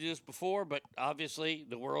 I've told you this before, but obviously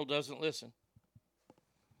the world doesn't listen.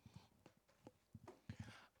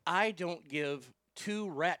 I don't give two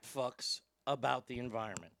rat fucks about the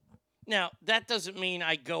environment. Now, that doesn't mean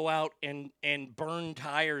I go out and burn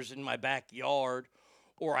tires in my backyard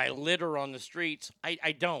or I litter on the streets.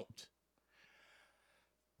 I don't.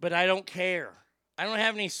 But I don't care. I don't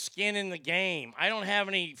have any skin in the game. I don't have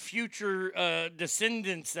any future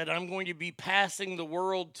descendants that I'm going to be passing the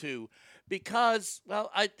world to because,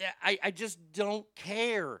 well, I just don't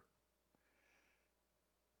care.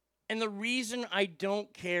 And the reason I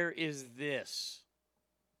don't care is this.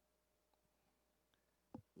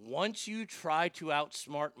 Once you try to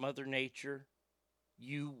outsmart Mother Nature,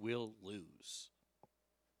 you will lose.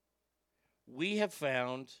 We have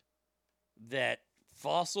found that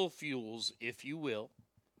fossil fuels, if you will,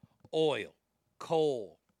 oil,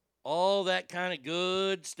 coal, all that kind of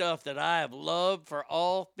good stuff that I have loved for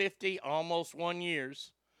all 50, almost 1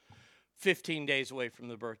 years, 15 days away from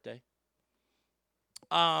the birthday.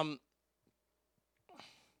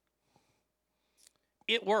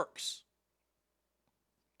 It works.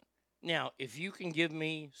 Now, if you can give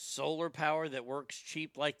me solar power that works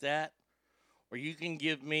cheap like that, or you can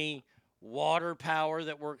give me water power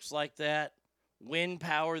that works like that, wind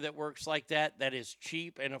power that works like that, that is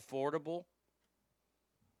cheap and affordable.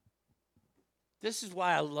 This is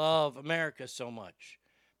why I love America so much,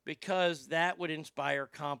 because that would inspire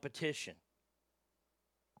competition.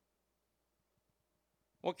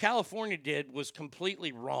 What California did was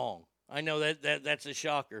completely wrong. I know that's a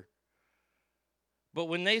shocker. But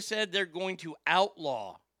when they said they're going to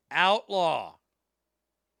outlaw outlaw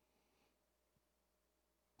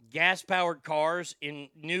gas-powered cars in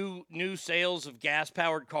new sales of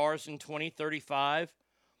gas-powered cars in 2035.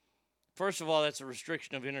 First of all, that's a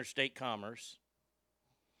restriction of interstate commerce.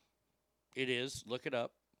 It is. Look it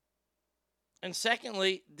up. And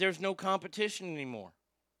secondly, there's no competition anymore.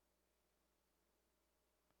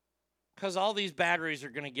 Because all these batteries are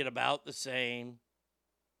going to get about the same.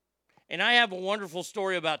 And I have a wonderful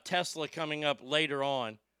story about Tesla coming up later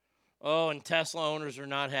on. Oh, and Tesla owners are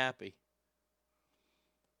not happy.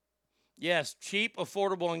 Yes, cheap,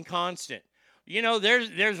 affordable, and constant. You know,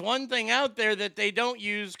 there's one thing out there that they don't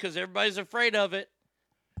use because everybody's afraid of it.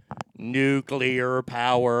 Nuclear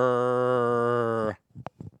power.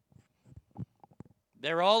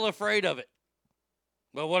 They're all afraid of it.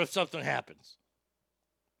 Well, what if something happens?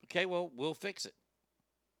 Okay, well, we'll fix it.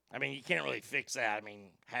 I mean, you can't really fix that. I mean,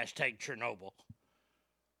 hashtag Chernobyl.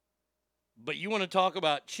 But you want to talk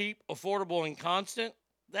about cheap, affordable, and constant?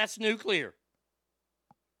 That's nuclear.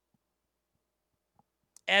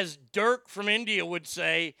 As Dirk from India would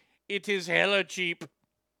say, it is hella cheap.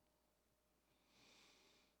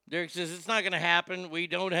 Dirk says, it's not going to happen. We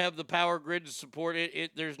don't have the power grid to support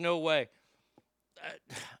it. There's no way.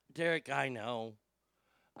 Derek, I know.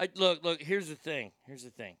 Look, here's the thing.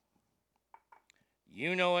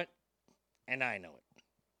 You know it, and I know it.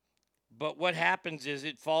 But what happens is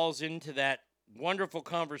it falls into that wonderful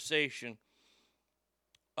conversation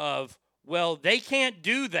of, well, they can't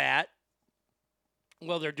do that.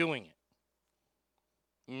 Well, they're doing it.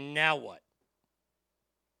 Now what?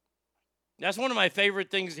 That's one of my favorite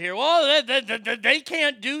things to hear. Oh, they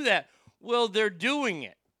can't do that. Well, they're doing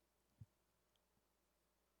it.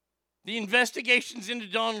 The investigations into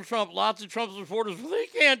Donald Trump, lots of Trump's reporters, well, they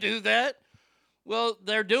can't do that. Well,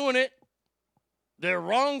 they're doing it. They're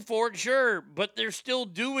wrong for it, sure, but they're still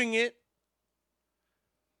doing it.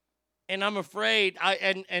 And I'm afraid,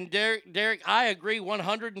 Derek, I agree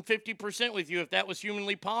 150% with you, if that was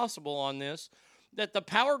humanly possible on this, that the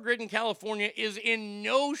power grid in California is in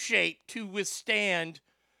no shape to withstand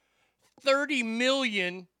 30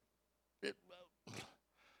 million,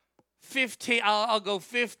 15, I'll go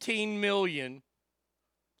 15 million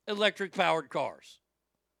electric-powered cars.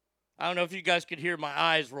 I don't know if you guys could hear my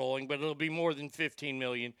eyes rolling, but it'll be more than 15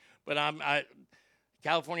 million. But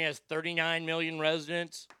California has 39 million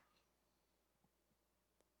residents.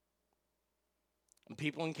 And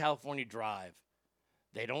people in California drive.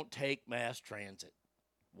 They don't take mass transit.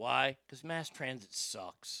 Why? Because mass transit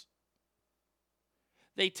sucks.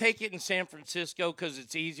 They take it in San Francisco because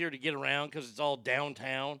it's easier to get around because it's all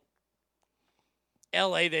downtown.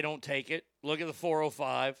 LA, they don't take it. Look at the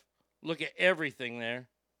 405. Look at everything there.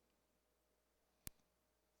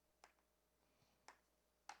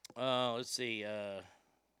 Let's see.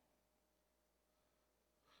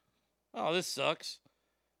 Oh, this sucks.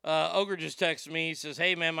 Ogre just texted me. He says,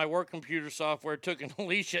 hey, man, my work computer software took an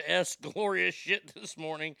Alicia S. glorious shit this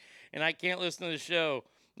morning, and I can't listen to the show.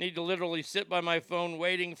 Need to literally sit by my phone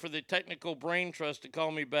waiting for the technical brain trust to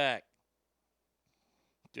call me back.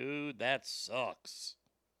 Dude, that sucks.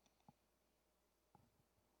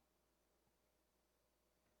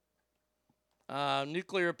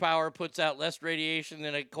 Nuclear power puts out less radiation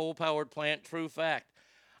than a coal-powered plant. True fact.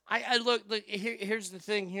 Look, here's the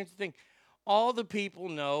thing. All the people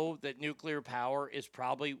know that nuclear power is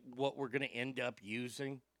probably what we're going to end up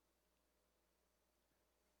using.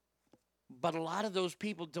 But a lot of those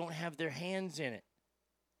people don't have their hands in it.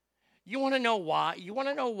 You want to know why? You want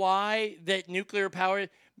to know why that nuclear power?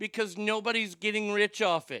 Because nobody's getting rich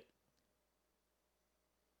off it.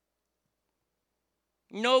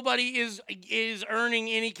 Nobody is earning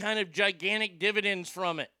any kind of gigantic dividends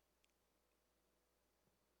from it.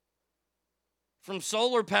 From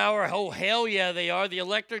solar power, oh, hell yeah, they are. The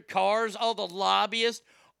electric cars, all the lobbyists.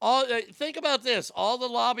 Think about this. All the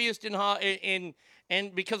lobbyists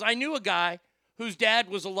and because I knew a guy whose dad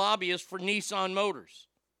was a lobbyist for Nissan Motors.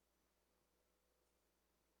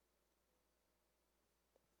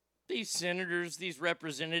 These senators, these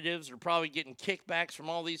representatives are probably getting kickbacks from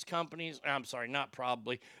all these companies. I'm sorry, not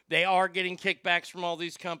probably. They are getting kickbacks from all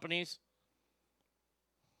these companies.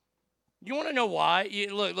 You want to know why?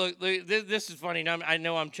 Look, this is funny. I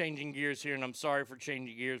know I'm changing gears here, and I'm sorry for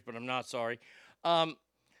changing gears, but I'm not sorry.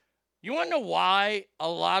 You want to know why a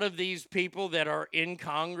lot of these people that are in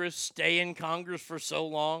Congress stay in Congress for so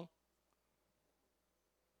long?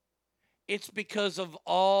 It's because of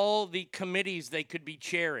all the committees they could be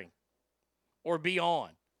chairing or be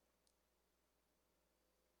on.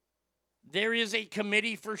 There is a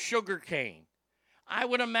committee for sugarcane. I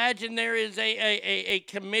would imagine there is a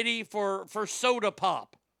committee for soda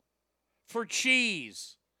pop, for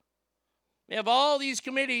cheese, They have all these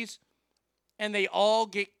committees, and they all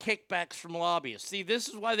get kickbacks from lobbyists. See, this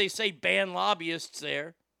is why they say ban lobbyists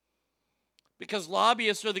there, because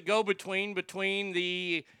lobbyists are the go-between between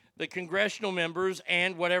the congressional members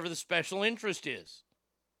and whatever the special interest is.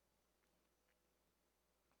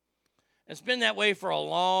 It's been that way for a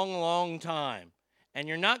long, long time. And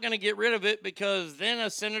you're not going to get rid of it because then a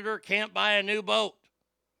senator can't buy a new boat.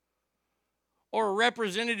 Or a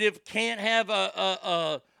representative can't have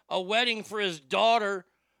a wedding for his daughter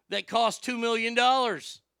that costs $2 million.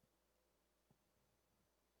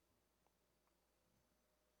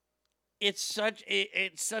 It's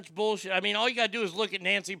such bullshit. I mean, all you got to do is look at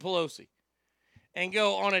Nancy Pelosi and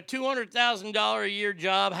go, on a $200,000 a year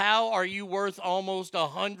job, how are you worth almost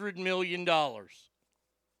 $100 million?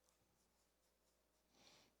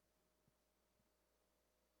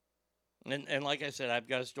 And like I said, I've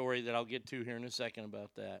got a story that I'll get to here in a second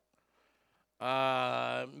about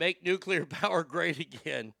that. Make nuclear power great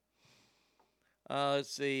again.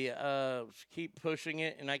 Let's see. Keep pushing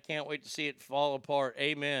it, and I can't wait to see it fall apart.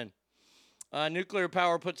 Amen. Nuclear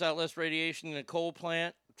power puts out less radiation than a coal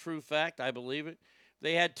plant. True fact. I believe it.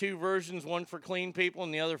 They had two versions, one for clean people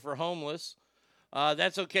and the other for homeless.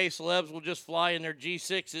 That's okay. Celebs will just fly in their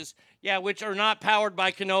G6s. Yeah, which are not powered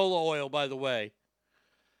by canola oil, by the way.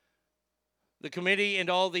 The committee and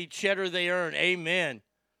all the cheddar they earn. Amen.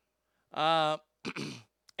 And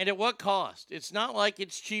at what cost? It's not like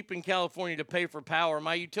it's cheap in California to pay for power.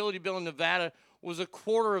 My utility bill in Nevada was a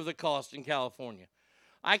quarter of the cost in California.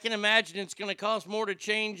 I can imagine it's going to cost more to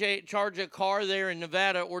charge a car there in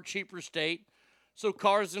Nevada or cheaper state. So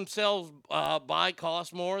cars themselves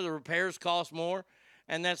cost more. The repairs cost more.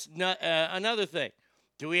 And that's not, another thing.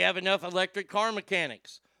 Do we have enough electric car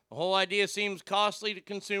mechanics? The whole idea seems costly to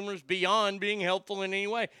consumers beyond being helpful in any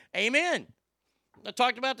way. Amen. I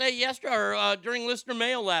talked about that yesterday or during listener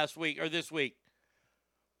mail last week or this week.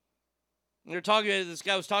 This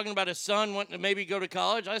guy was talking about his son wanting to maybe go to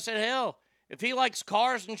college. I said, hell, if he likes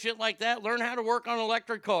cars and shit like that, learn how to work on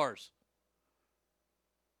electric cars.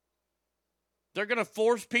 They're going to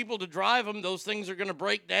force people to drive them. Those things are going to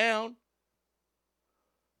break down.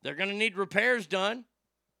 They're going to need repairs done.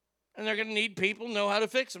 And they're going to need people to know how to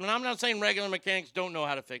fix them. And I'm not saying regular mechanics don't know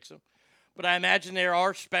how to fix them. But I imagine there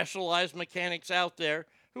are specialized mechanics out there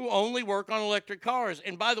who only work on electric cars.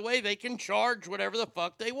 And by the way, they can charge whatever the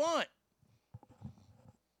fuck they want.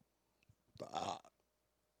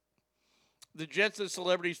 The jets that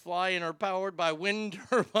celebrities fly in are powered by wind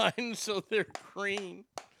turbines, so they're green.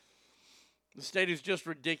 The state is just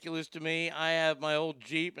ridiculous to me. I have my old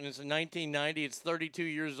Jeep, and it's a 1990. It's 32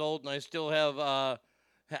 years old, and I still have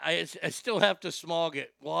I still have to smog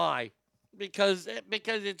it. Why? Because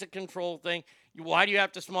it's a control thing. Why do you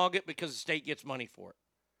have to smog it? Because the state gets money for it.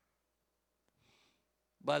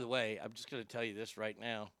 By the way, I'm just going to tell you this right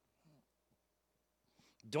now.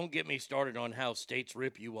 Don't get me started on how states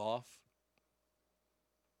rip you off.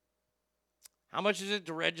 How much is it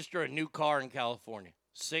to register a new car in California?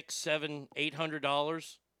 $600, $700,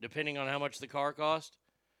 $800, depending on how much the car cost.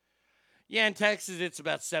 Yeah, in Texas, it's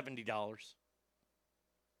about $70.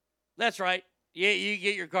 That's right. Yeah, you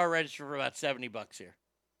get your car registered for about $70 here.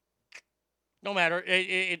 No matter,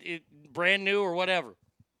 it brand new or whatever,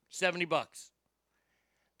 $70.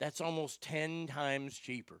 That's almost 10 times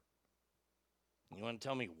cheaper. You want to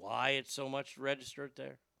tell me why it's so much to register it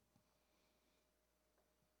there?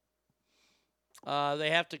 They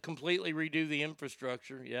have to completely redo the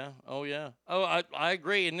infrastructure. Yeah. Oh, yeah. Oh, I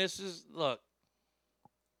agree. And this is, look,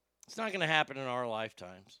 it's not going to happen in our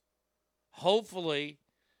lifetimes. Hopefully,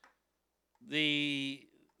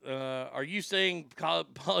 are you saying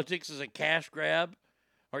politics is a cash grab?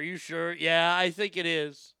 Are you sure? Yeah, I think it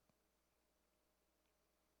is.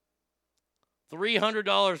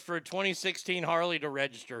 $300 for a 2016 Harley to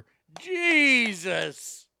register.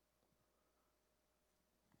 Jesus.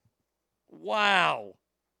 Wow.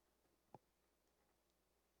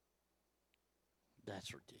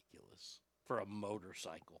 That's ridiculous for a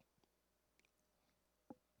motorcycle.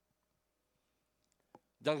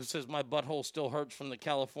 Douglas says, my butthole still hurts from the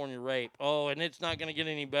California rape. Oh, and it's not going to get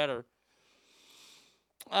any better.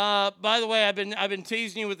 By the way, I've been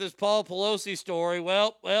teasing you with this Paul Pelosi story.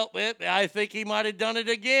 Well, I think he might have done it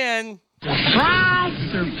again.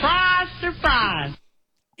 Surprise, surprise, surprise.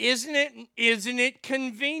 Isn't it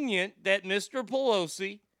convenient that Mr.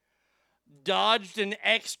 Pelosi dodged an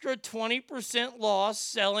extra 20% loss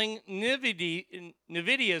selling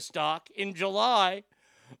NVIDIA stock in July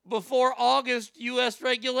before August U.S.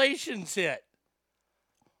 regulations hit?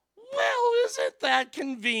 Well, isn't that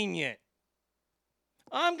convenient?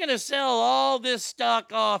 I'm going to sell all this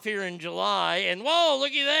stock off here in July, and whoa,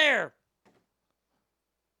 looky there.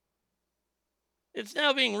 It's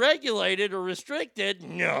now being regulated or restricted.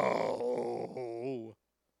 No.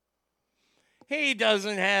 He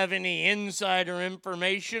doesn't have any insider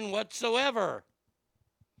information whatsoever.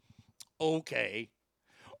 Okay,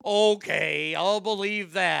 I'll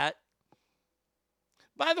believe that.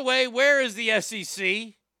 By the way, where is the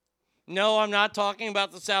SEC? No, I'm not talking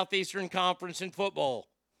about the Southeastern Conference in football.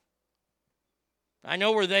 I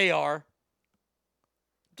know where they are.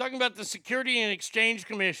 I'm talking about the Security and Exchange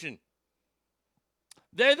Commission.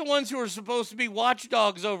 They're the ones who are supposed to be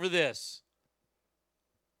watchdogs over this.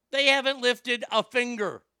 They haven't lifted a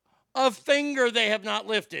finger. A finger they have not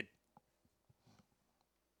lifted.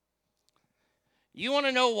 You want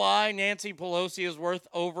to know why Nancy Pelosi is worth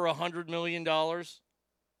over $100 million?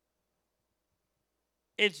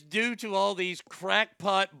 It's due to all these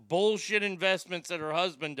crackpot bullshit investments that her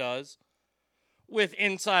husband does with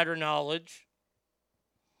insider knowledge.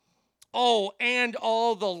 Oh, and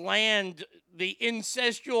all the land, the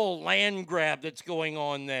incestual land grab that's going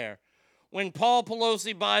on there. When Paul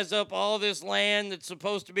Pelosi buys up all this land that's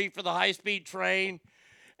supposed to be for the high-speed train,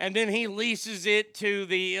 and then he leases it to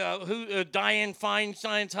the Dianne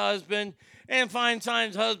Feinstein's husband, and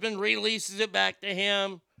Feinstein's husband releases it back to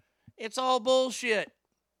him. It's all bullshit.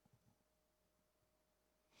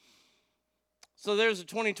 So there's a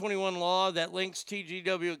 2021 law that links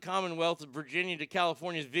TGW Commonwealth of Virginia to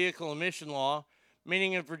California's vehicle emission law,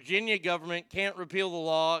 meaning if Virginia government can't repeal the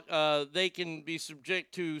law, they can be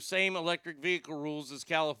subject to same electric vehicle rules as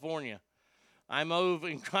California. I move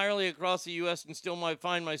entirely across the U.S. and still might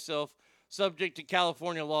find myself subject to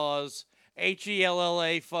California laws.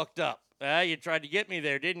 HELLA fucked up. You tried to get me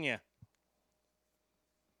there, didn't you?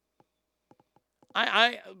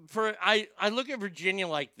 I look at Virginia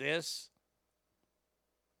like this.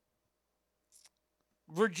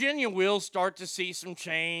 Virginia will start to see some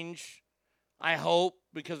change, I hope,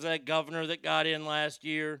 because of that governor that got in last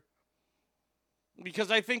year.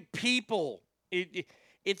 Because I think people,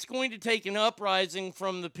 it's going to take an uprising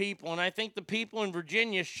from the people. And I think the people in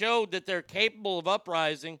Virginia showed that they're capable of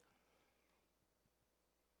uprising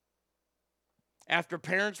after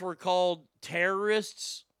parents were called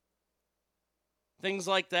terrorists, things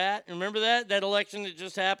like that. Remember that election that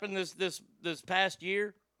just happened this past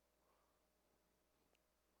year?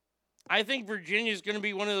 I think Virginia is going to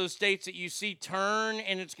be one of those states that you see turn,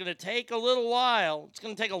 and it's going to take a little while. It's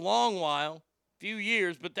going to take a long while, a few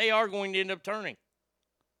years, but they are going to end up turning.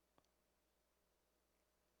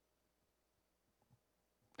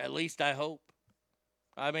 At least I hope.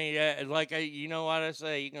 I mean, you know what I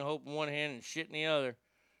say, you can hope in one hand and shit in the other.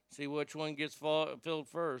 See which one gets filled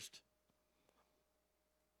first.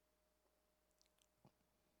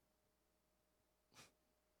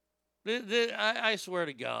 I swear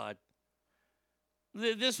to God.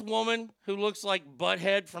 This woman who looks like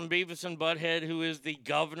Butthead from Beavis and Butthead, who is the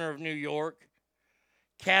governor of New York,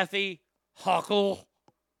 Kathy Hochul.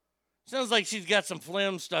 Sounds like she's got some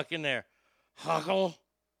phlegm stuck in there. Hochul.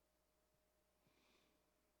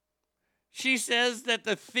 She says that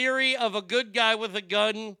the theory of a good guy with a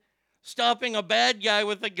gun stopping a bad guy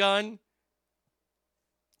with a gun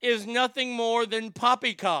is nothing more than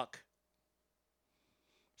poppycock.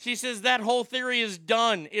 She says that whole theory is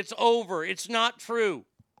done. It's over. It's not true.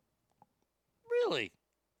 Really?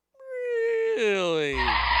 Really?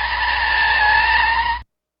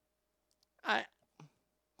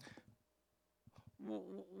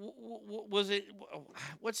 Was it,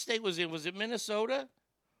 what state was it? Was it Minnesota?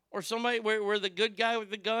 Or somebody where the good guy with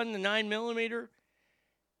the gun, the 9mm,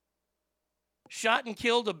 shot and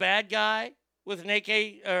killed a bad guy with an AK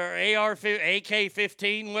or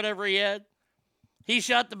AK-15, whatever he had? He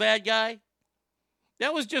shot the bad guy.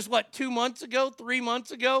 That was just, 2 months ago, 3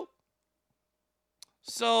 months ago?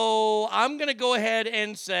 So I'm going to go ahead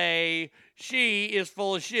and say she is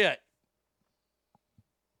full of shit.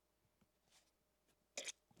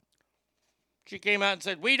 She came out and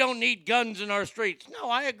said, we don't need guns in our streets. No,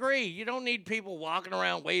 I agree. You don't need people walking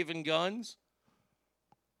around waving guns.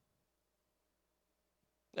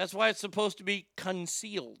 That's why it's supposed to be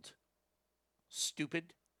concealed.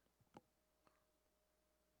 Stupid.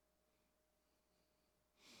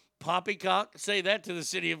 Poppycock? Say that to the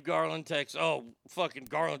city of Garland, Texas. Oh, fucking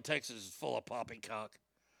Garland, Texas is full of poppycock.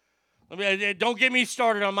 Don't get me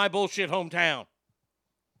started on my bullshit hometown.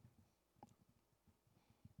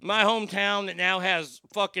 My hometown that now has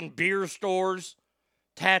fucking beer stores,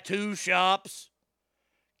 tattoo shops.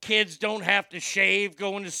 Kids don't have to shave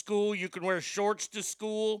going to school. You can wear shorts to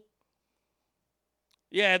school.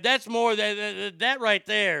 Yeah, that's more, that right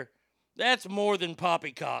there, that's more than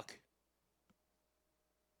poppycock.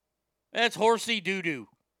 That's horsey doo-doo.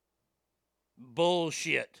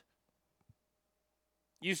 Bullshit.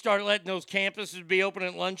 You start letting those campuses be open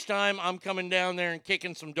at lunchtime, I'm coming down there and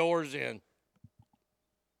kicking some doors in.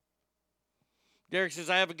 Derek says,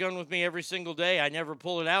 I have a gun with me every single day. I never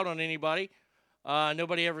pull it out on anybody.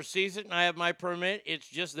 Nobody ever sees it, and I have my permit. It's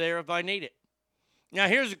just there if I need it. Now,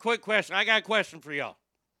 here's a quick question. I got a question for y'all.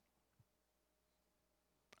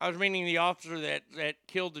 I was meaning the officer that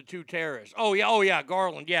killed the 2 terrorists. Oh, yeah,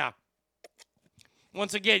 Garland, yeah.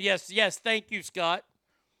 Once again, yes, thank you, Scott.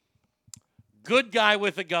 Good guy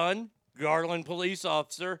with a gun, Garland police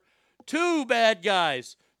officer. 2 bad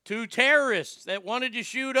guys, 2 terrorists that wanted to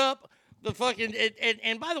shoot up the fucking...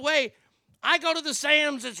 And by the way, I go to the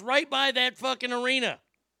Sam's that's right by that fucking arena.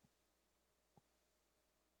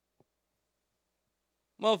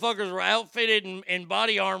 Motherfuckers were outfitted in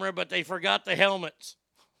body armor, but they forgot the helmets.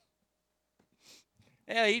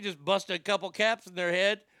 Yeah, he just busted a couple caps in their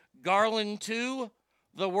head. Garland 2,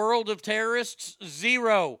 the world of terrorists,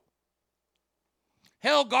 0.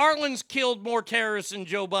 Hell, Garland's killed more terrorists than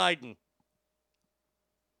Joe Biden.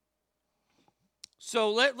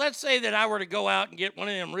 So let's say that I were to go out and get one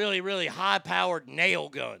of them really, really high-powered nail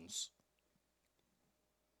guns.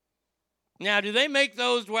 Now, do they make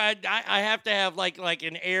those where I have to have like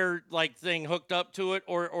an air thing hooked up to it,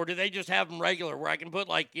 or do they just have them regular where I can put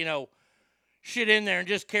shit in there and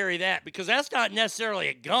just carry that? Because that's not necessarily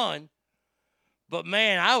a gun. But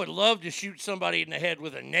man, I would love to shoot somebody in the head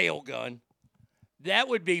with a nail gun. That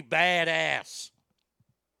would be badass.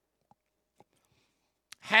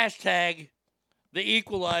 Hashtag the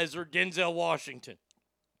Equalizer, Denzel Washington.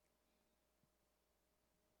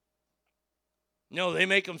 No, they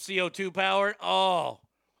make them CO2 powered. Oh,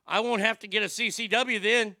 I won't have to get a CCW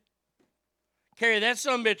then. Carry that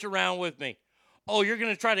sumbitch around with me. Oh, you're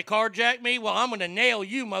going to try to carjack me? Well, I'm going to nail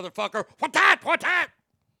you, motherfucker. What that?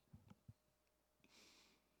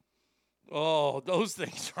 Oh, those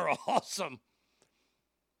things are awesome.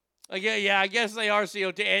 Yeah, I guess they are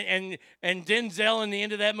CO2. And Denzel in the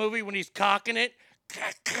end of that movie when he's cocking it,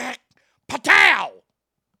 patow!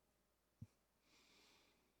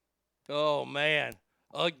 Oh, man.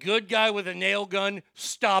 A good guy with a nail gun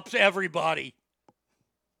stops everybody.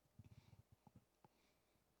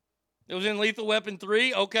 It was in Lethal Weapon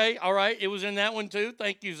 3. Okay, all right. It was in that one too.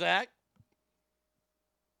 Thank you, Zach.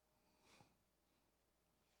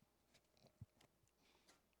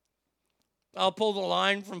 I'll pull the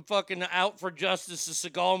line from fucking Out for Justice, the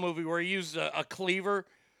Seagal movie, where he used a cleaver,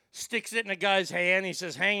 sticks it in a guy's hand. He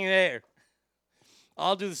says, hang there.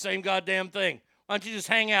 I'll do the same goddamn thing. Why don't you just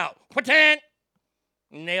hang out? Patan!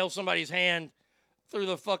 Nail somebody's hand through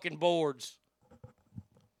the fucking boards.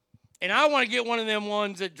 And I want to get one of them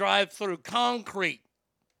ones that drive through concrete.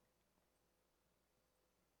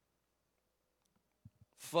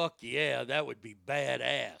 Fuck yeah, that would be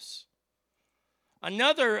badass.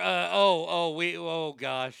 Another,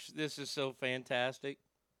 gosh, this is so fantastic.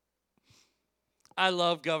 I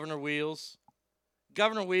love Governor Wheels.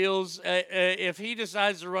 Governor Wheels, if he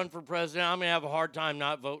decides to run for president, I'm going to have a hard time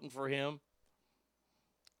not voting for him.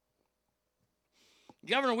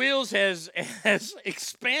 Governor Wheels has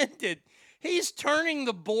expanded. He's turning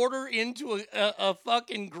the border into a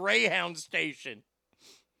fucking Greyhound station.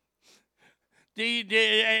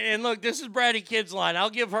 And look, this is Bratty Kid's line. I'll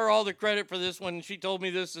give her all the credit for this one. She told me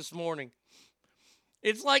this morning.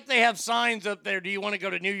 It's like they have signs up there. Do you want to go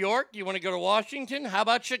to New York? Do you want to go to Washington? How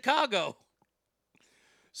about Chicago?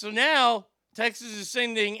 So now Texas is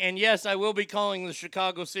sending, and yes, I will be calling the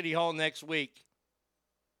Chicago City Hall next week.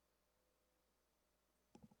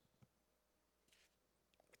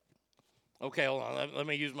 Okay, hold on. Let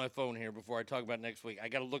me use my phone here before I talk about next week. I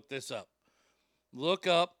got to look this up. Look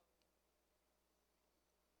up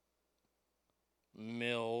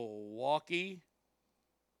Milwaukee.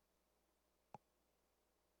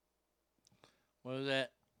 What is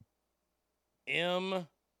that? M12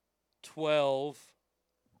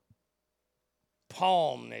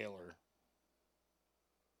 palm nailer.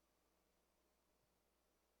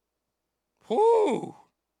 Whoo!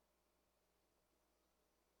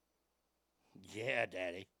 Yeah,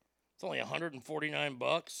 Daddy. It's only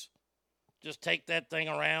 $149. Just take that thing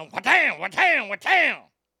around. What-tam, what-tam, what-tam.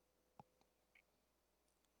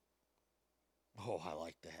 Oh, I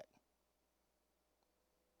like that.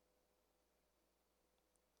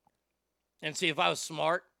 And see, if I was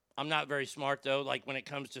smart, I'm not very smart, though, like when it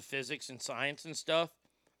comes to physics and science and stuff.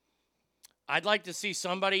 I'd like to see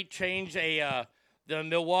somebody change the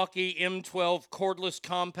Milwaukee M12 cordless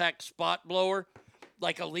compact spot blower,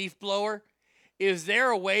 like a leaf blower. Is there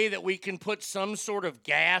a way that we can put some sort of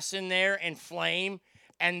gas in there and flame,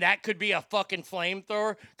 and that could be a fucking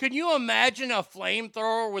flamethrower? Could you imagine a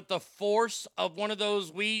flamethrower with the force of one of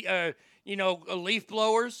those leaf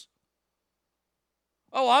blowers.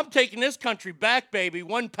 Oh, I'm taking this country back, baby,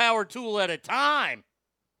 one power tool at a time.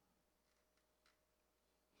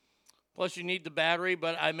 Plus, you need the battery,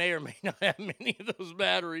 but I may or may not have many of those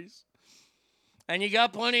batteries. And you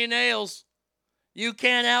got plenty of nails. You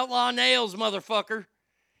can't outlaw nails, motherfucker.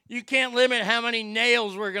 You can't limit how many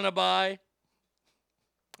nails we're going to buy.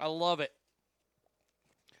 I love it.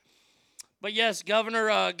 But yes,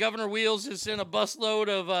 Governor Wheels has sent a busload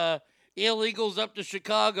of illegals up to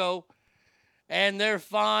Chicago, and their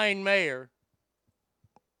fine mayor,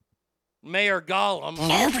 Mayor Gollum.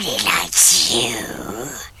 Nobody likes you.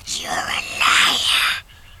 You're a liar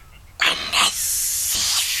and a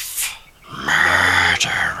thief.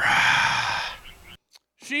 Murderer.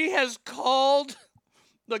 She has called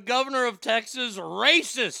the governor of Texas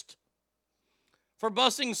racist for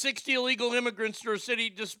busing 60 illegal immigrants to her city,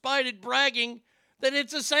 despite it bragging that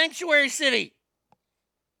it's a sanctuary city.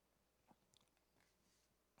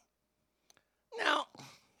 Now,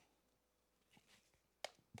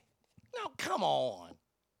 come on.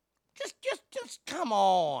 Just come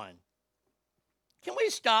on. Can we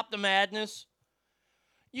stop the madness?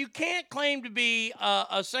 You can't claim to be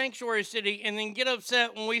a sanctuary city and then get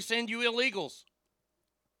upset when we send you illegals.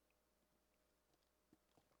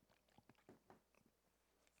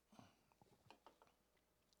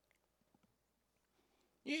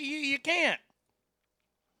 You can't.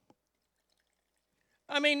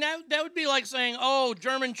 I mean, that would be like saying, oh,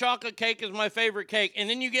 German chocolate cake is my favorite cake. And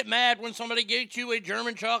then you get mad when somebody gets you a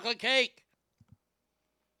German chocolate cake.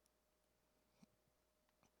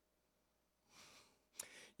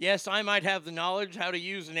 Yes, I might have the knowledge how to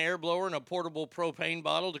use an air blower and a portable propane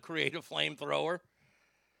bottle to create a flamethrower.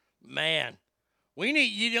 Man, we need,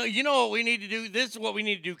 you know what we need to do? This is what we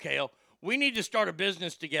need to do, Kale. We need to start a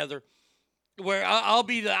business together where I'll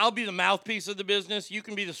be the mouthpiece of the business. You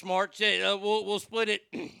can be the smart. We'll split it.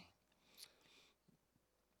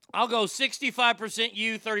 I'll go 65%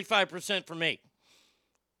 you, 35% for me.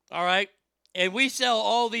 All right? And we sell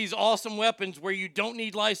all these awesome weapons where you don't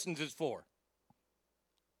need licenses for.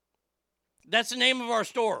 That's the name of our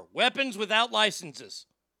store. Weapons without licenses.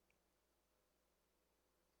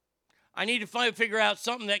 I need to figure out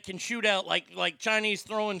something that can shoot out like Chinese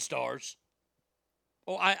throwing stars.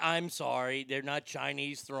 Oh, I'm sorry. They're not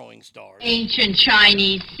Chinese throwing stars. Ancient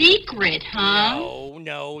Chinese secret, huh?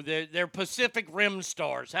 No. They're Pacific Rim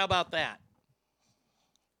stars. How about that?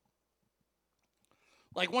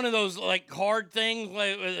 Like one of those card things.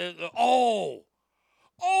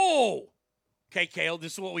 Okay, Kale,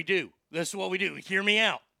 this is what we do. Hear me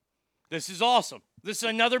out. This is awesome. This is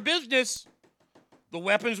another business. The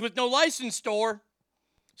weapons with no license store.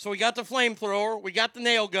 So we got the flamethrower. We got the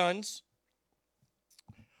nail guns.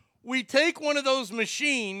 We take one of those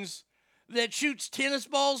machines that shoots tennis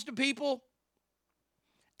balls to people,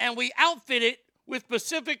 and we outfit it with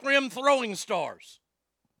Pacific Rim throwing stars.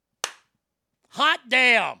 Hot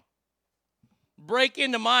damn. Break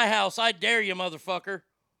into my house. I dare you, motherfucker.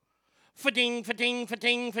 Fa-ting, fa-ting,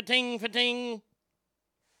 fa-ting, fa-ting, fa-ting.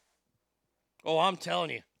 Oh, I'm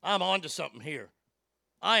telling you, I'm on to something here.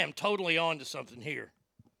 I am totally on to something here.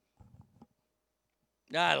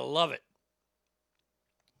 I love it.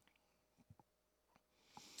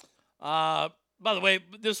 By the way,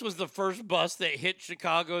 this was the first bus that hit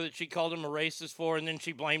Chicago that she called him a racist for, and then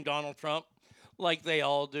she blamed Donald Trump, like they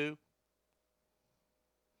all do.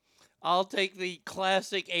 I'll take the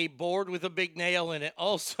classic, a board with a big nail in it.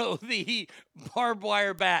 Also, the barbed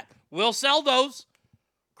wire bat. We'll sell those.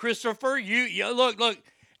 Christopher, you look.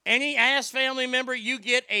 Any ass family member, you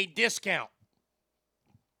get a discount.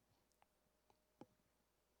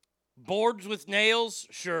 Boards with nails,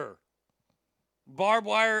 sure. Barbed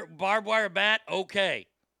wire bat, okay.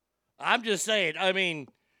 I'm just saying, I mean,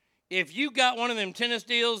 if you got one of them tennis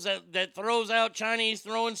deals that throws out Chinese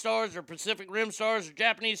throwing stars or Pacific Rim stars or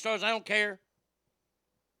Japanese stars, I don't care.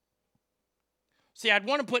 See, I'd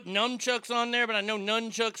want to put nunchucks on there, but I know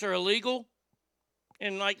nunchucks are illegal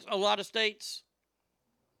in a lot of states.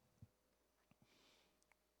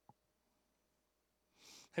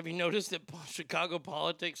 Have you noticed that Chicago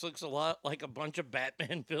politics looks a lot like a bunch of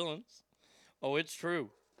Batman villains? Oh, it's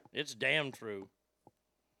true. It's damn true.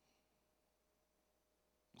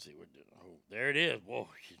 Let's see what. Oh, there it is. Whoa,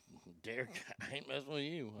 Derek, I ain't messing with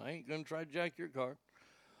you. I ain't gonna try to jack your car.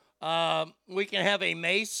 We can have a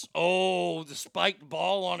mace. Oh, the spiked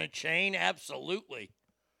ball on a chain. Absolutely.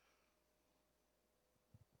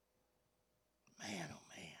 Man, oh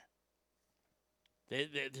man.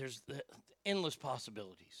 There's endless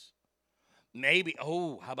possibilities. Maybe.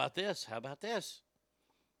 Oh, how about this?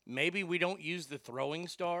 Maybe we don't use the throwing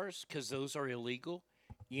stars because those are illegal,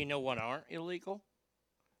 You know what aren't illegal?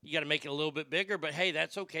 You got to make it a little bit bigger, but hey,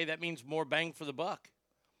 that's okay. That means more bang for the buck.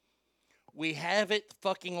 We haven't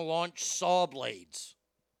fucking launched saw blades.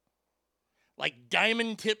 Like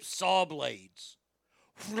diamond tip saw blades.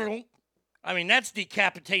 I mean, that's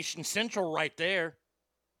decapitation central right there.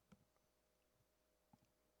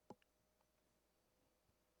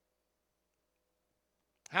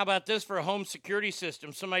 How about this for a home security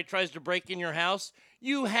system? Somebody tries to break in your house.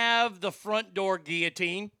 You have the front door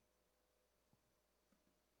guillotine.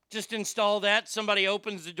 Just install that. Somebody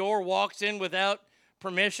opens the door, walks in without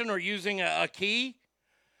permission or using a key.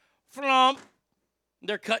 Flump.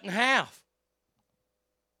 They're cut in half.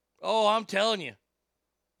 Oh, I'm telling you.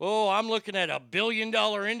 Oh, I'm looking at $1 billion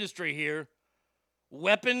industry here.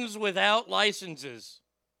 Weapons without licenses.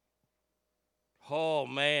 Oh,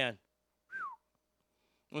 man.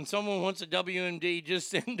 When someone wants a WMD, just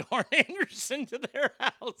send Arn Anderson to their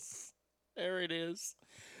house. There it is.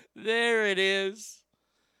 There it is.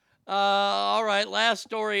 All right, last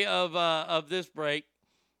story of this break.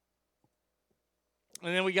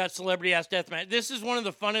 And then we got Celebrity Ass Deathmatch. This is one of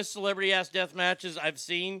the funnest Celebrity Ass Death matches I've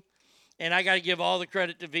seen. And I got to give all the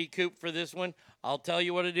credit to V. Coop for this one. I'll tell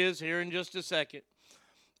you what it is here in just a second.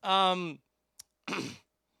 Don't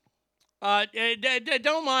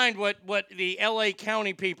mind what the L.A.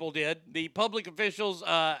 County people did. The public officials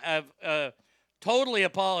have totally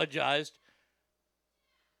apologized.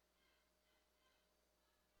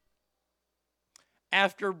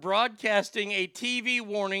 After broadcasting a TV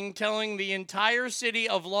warning telling the entire city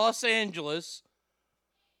of Los Angeles,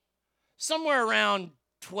 somewhere around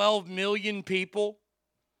 12 million people,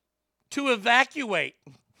 to evacuate.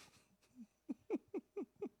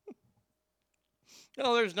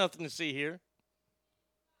 Oh, there's nothing to see here.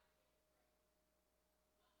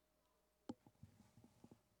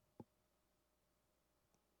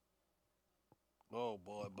 Oh,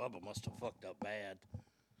 boy, Bubba must have fucked up bad.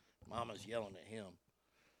 Mama's yelling at him.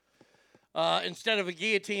 Instead of a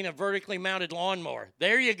guillotine, a vertically mounted lawnmower.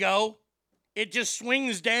 There you go. It just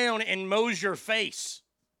swings down and mows your face.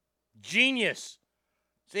 Genius.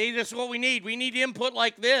 See, this is what we need. We need input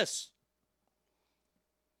like this.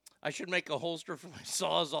 I should make a holster for my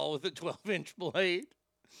Sawzall with a 12-inch blade.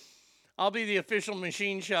 I'll be the official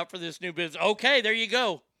machine shop for this new business. Okay, there you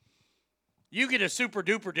go. You get a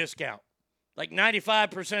super-duper discount. Like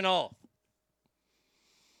 95% off.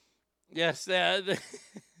 Yes,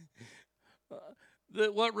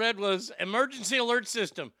 what read was emergency alert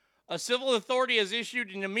system. A civil authority has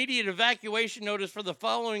issued an immediate evacuation notice for the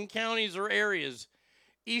following counties or areas.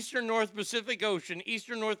 Eastern North Pacific Ocean,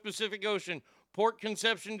 Eastern North Pacific Ocean, Port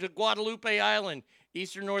Conception to Guadalupe Island,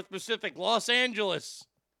 Eastern North Pacific, Los Angeles,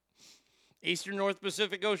 Eastern North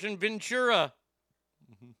Pacific Ocean, Ventura.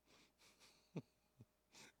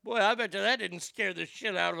 Boy, I bet you that didn't scare the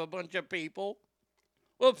shit out of a bunch of people.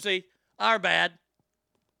 Whoopsie, our bad.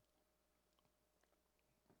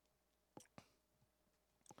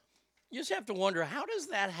 You just have to wonder, how does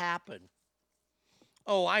that happen?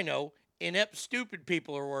 Oh, I know. Inept, stupid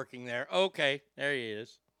people are working there. Okay, there he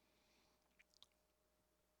is.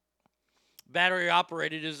 Battery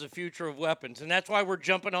operated is the future of weapons, and that's why we're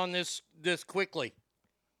jumping on this quickly.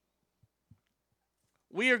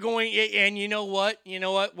 We are going, and you know what?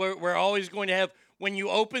 We're always going to have, when you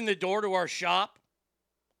open the door to our shop,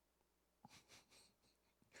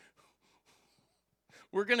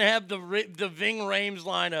 we're going to have the Ving Rhames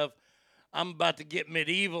line of, I'm about to get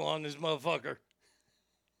medieval on this motherfucker.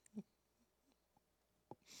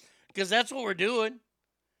 Because that's what we're doing.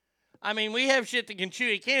 I mean, we have shit that can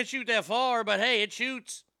shoot. It can't shoot that far, but hey, it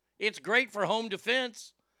shoots. It's great for home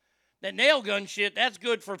defense. That nail gun shit, that's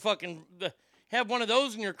good for fucking... Have one of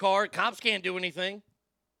those in your car. Cops can't do anything.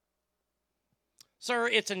 Sir,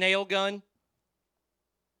 it's a nail gun.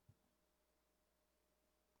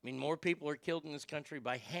 I mean, more people are killed in this country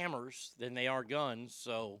by hammers than they are guns,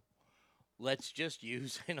 so let's just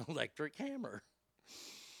use an electric hammer.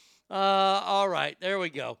 All right, there we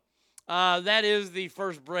go. That is the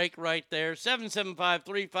first break right there.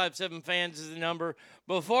 775-357-FANS is the number.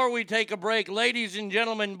 Before we take a break, ladies and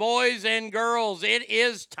gentlemen, boys and girls, it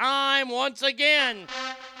is time once again.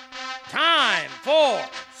 Time for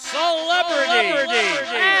Celebrity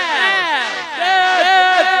Ass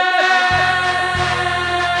Deathmatch.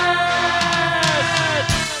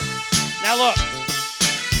 Now look,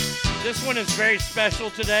 this one is very special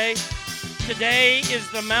today. Today is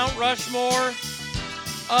the Mount Rushmore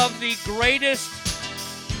of the greatest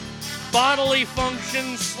bodily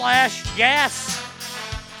functions / gas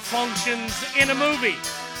functions in a movie.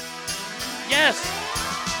 Yes,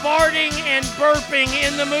 farting and burping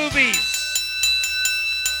in the movies.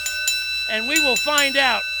 and we will find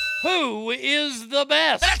out who is the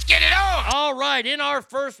best. Let's get it on! All right, in our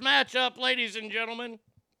first matchup, ladies and gentlemen,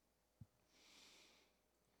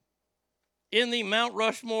 in the Mount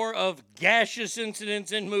Rushmore of gaseous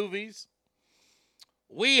incidents in movies,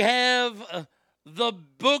 we have the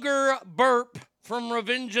Booger Burp from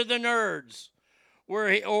Revenge of the Nerds, where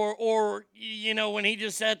he, or you know, when he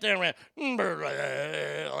just sat there and went,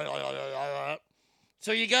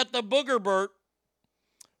 so you got the Booger Burp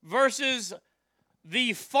versus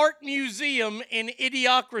the Fart Museum in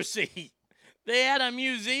Idiocracy. They had a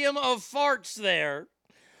museum of farts there.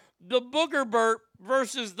 The Booger Burp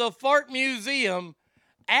versus the Fart Museum.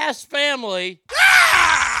 Ass Family.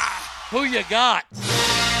 Who you got?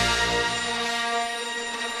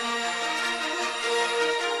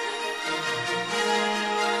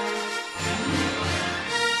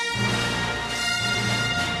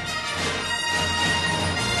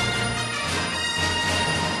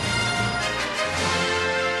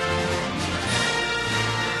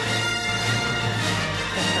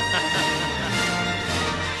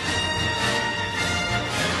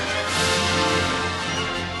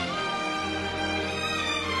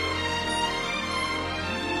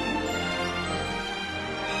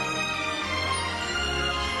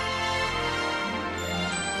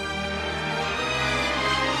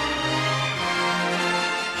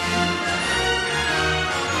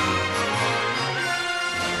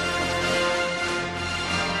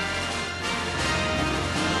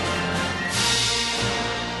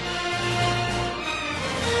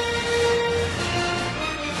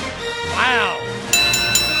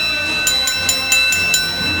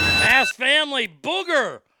 Family.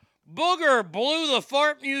 Booger blew the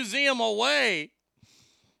Fart Museum away.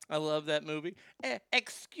 I love that movie.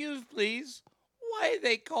 Excuse please, why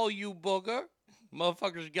they call you Booger?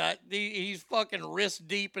 Motherfucker's got, he's fucking wrist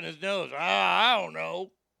deep in his nose. I don't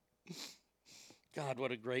know. God,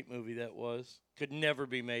 what a great movie that was. Could never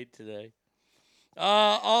be made today.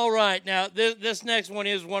 All right, now this next one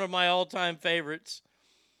is one of my all-time favorites.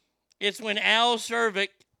 It's when Al Cervic,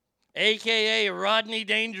 a.k.a. Rodney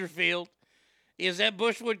Dangerfield, is at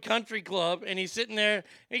Bushwood Country Club, and he's sitting there.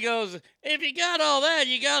 He goes, if you got all that,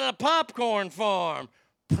 you got a popcorn farm.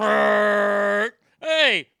 Purrt.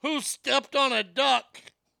 Hey, who stepped on a duck?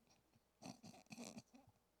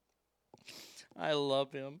 I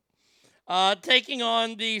love him. Taking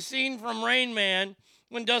on the scene from Rain Man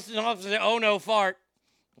when Dustin Hoffman said, oh, no, fart.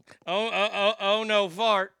 Oh, no,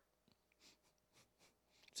 fart.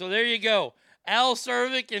 So there you go. Al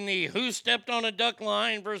Cervic in the Who Stepped on a Duck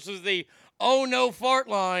line versus the Oh No Fart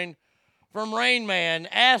line from Rain Man.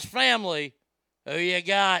 Ass Family, who you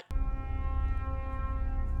got?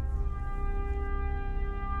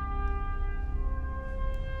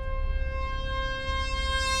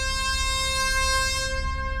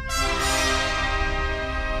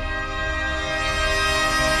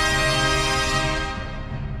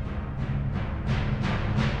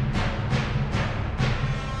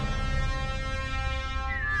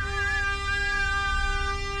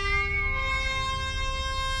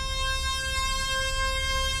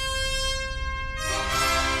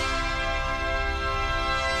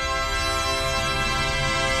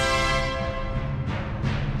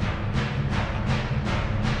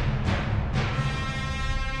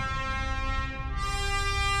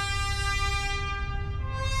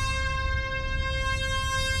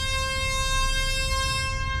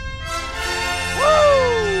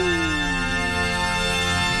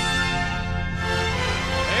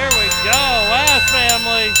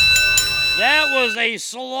 That was a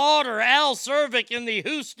slaughter. Al Cervic in the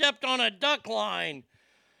Who Stepped on a Duck line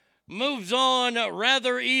moves on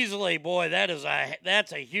rather easily. Boy,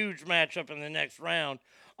 that's a huge matchup in the next round.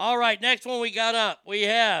 All right, next one we got up. We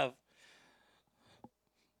have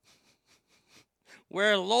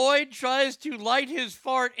where Lloyd tries to light his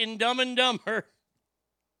fart in Dumb and Dumber,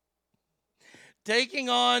 taking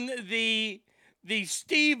on the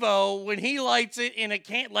Steve-O when he lights it in a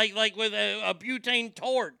can, like with a butane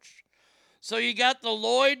torch. So you got the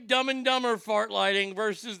Lloyd Dumb and Dumber fart lighting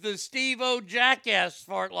versus the Steve-O Jackass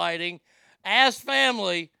fart lighting. Ass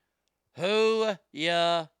Family, who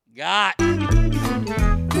ya got?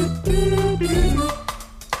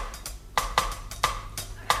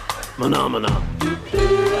 Phenomena.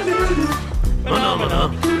 Phenomena.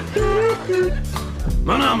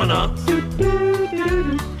 Phenomena.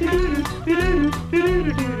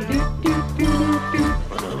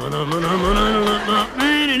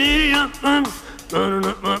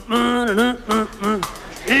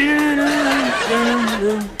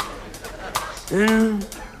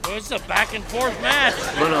 Well, it's a back and forth match.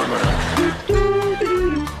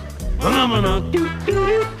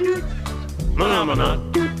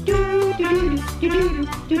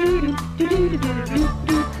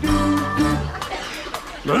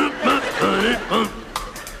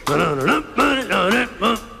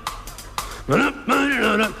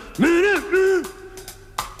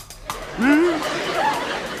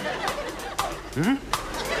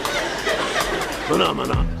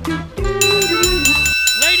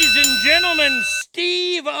 Ladies and gentlemen,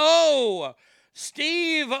 Steve O.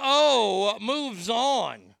 Steve O moves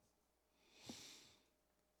on.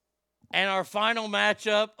 And our final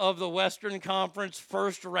matchup of the Western Conference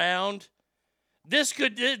first round. These two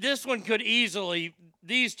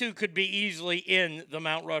could be easily in the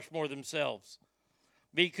Mount Rushmore themselves.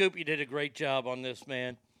 B. Coop, you did a great job on this,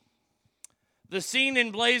 man. The scene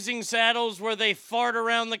in Blazing Saddles where they fart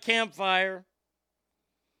around the campfire.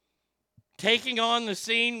 Taking on the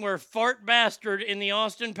scene where Fart Bastard in the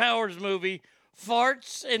Austin Powers movie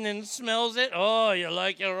farts and then smells it. Oh, you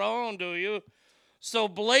like your own, do you? So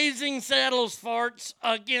Blazing Saddles farts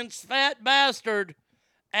against Fat Bastard,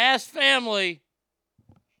 Ass Family.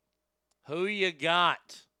 Who you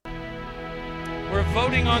got? We're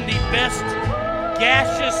voting on the best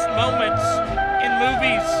gaseous moments in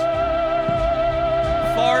movies.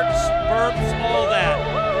 Farts, burps, all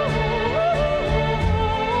that.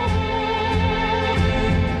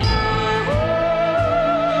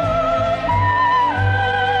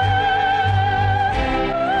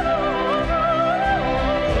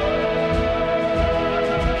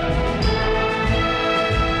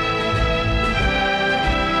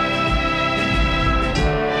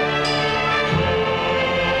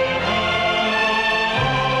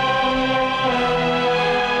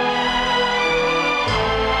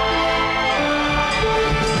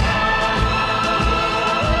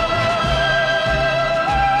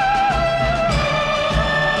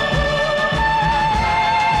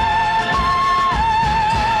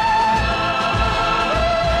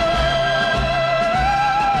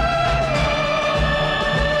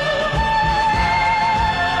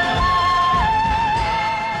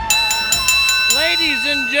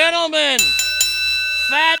 Gentlemen,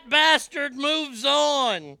 Fat Bastard moves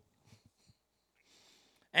on.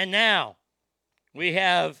 And now we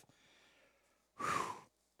have,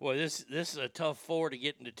 boy, this is a tough four to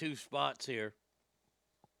get into two spots here.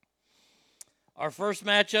 Our first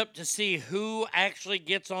matchup to see who actually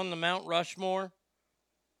gets on the Mount Rushmore.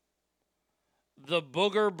 The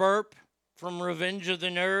Booger Burp from Revenge of the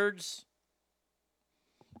Nerds,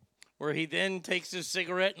 where he then takes his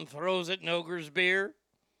cigarette and throws it in Ogre's beer.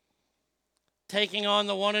 Taking on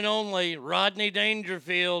the one and only Rodney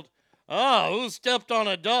Dangerfield. Who stepped on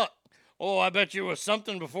a duck? Oh, I bet you was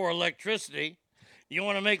something before electricity. You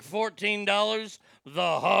want to make $14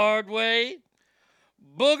 the hard way?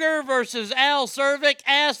 Booger versus Al Cervic,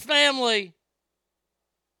 Ass Family.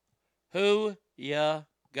 Who ya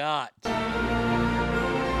got?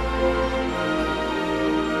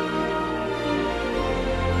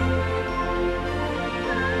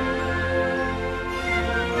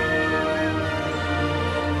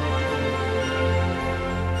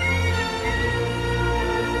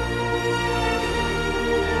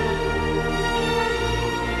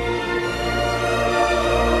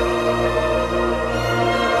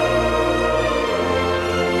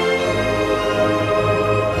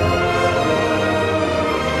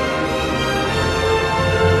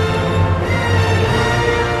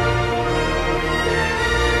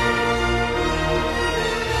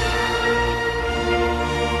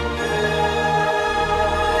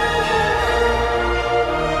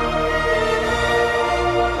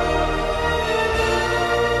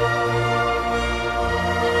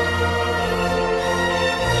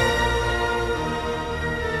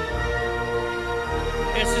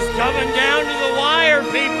 Coming down to the wire,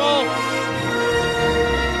 people.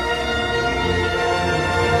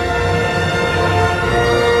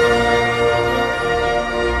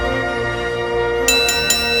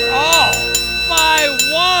 Oh, by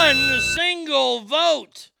one single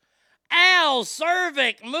vote, Al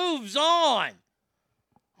Cervic moves on.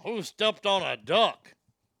 Who stepped on a duck?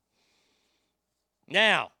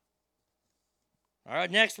 Now, all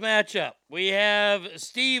right, next matchup. We have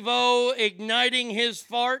Steve-O igniting his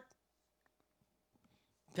fart,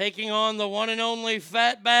 taking on the one and only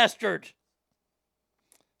Fat Bastard.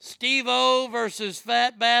 Steve-O versus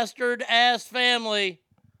Fat Bastard, Ass Family.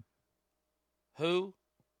 Who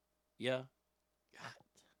ya got?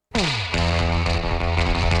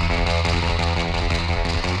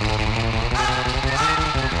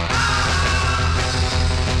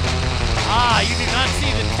 You do not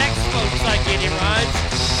see the text, folks, like Eddie Rides.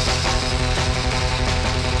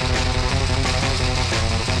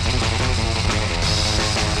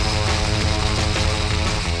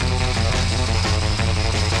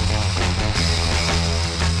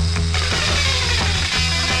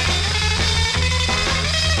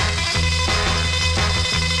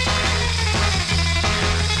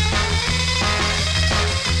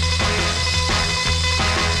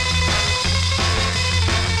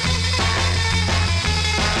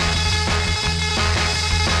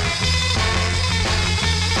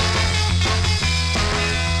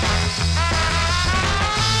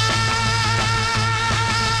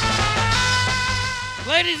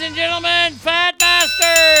 ladies and gentlemen, Fat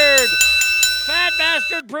Bastard! Fat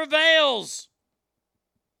Bastard prevails.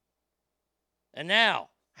 And now,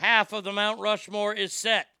 half of the Mount Rushmore is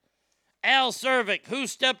set. Al Cervic, Who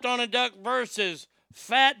Stepped on a Duck versus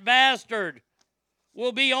Fat Bastard,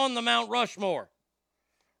 will be on the Mount Rushmore.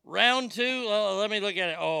 Round two, let me look at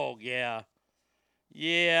it. Oh, yeah.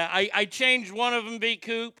 Yeah, I changed one of them, B.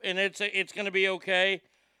 Coop, and it's going to be okay.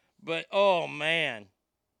 But, oh, man.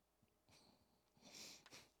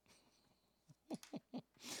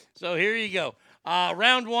 So here you go.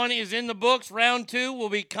 Round one is in the books. Round two will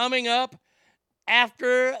be coming up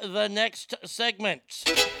after the next segment.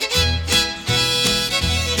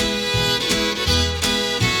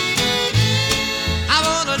 I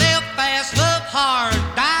wanna live fast, love hard,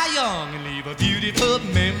 die young, and leave a beautiful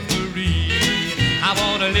memory. I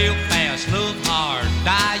wanna live fast, love hard,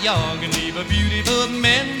 die young, and leave a beautiful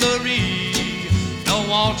memory. Don't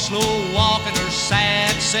want slow walking or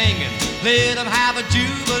sad singing, let them have a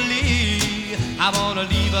jubilee. I wanna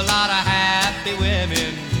leave a lot of happy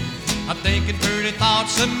women, I'm thinking pretty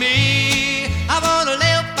thoughts of me. I wanna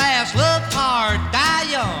live fast, love hard, die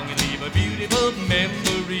young, and leave a beautiful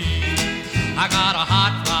memory. I got a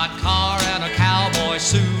hot rod car and a cowboy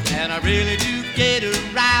suit, and I really do get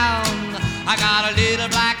around. I got a little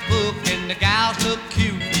black book and the gals look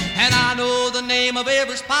cute, and I know the name of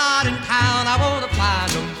every spot in town. I wanna find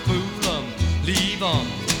them, fool them, leave them,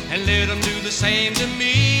 and let them do the same to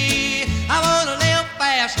me. I wanna live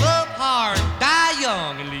fast, love hard, die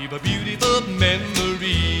young, and leave a beautiful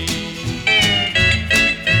memory.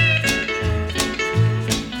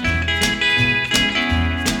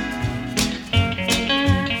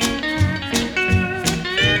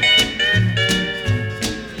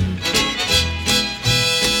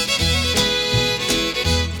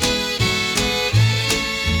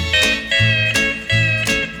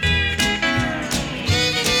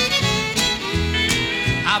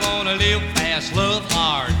 Love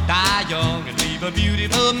hard, die young, and leave a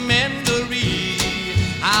beautiful memory.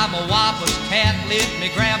 I'm a Wapa's cat, let me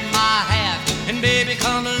grab my hat, and baby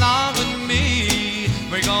come along with me.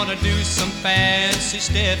 We're gonna do some fancy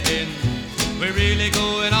stepping, we're really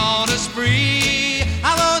going on a spree.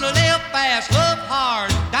 I wanna live fast, love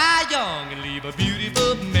hard, die young, and leave a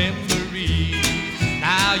beautiful memory.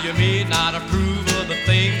 Now you may not approve of the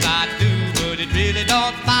things I do, but it really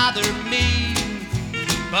don't bother me.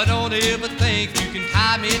 But don't ever think you can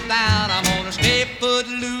tie me down. I'm gonna stay foot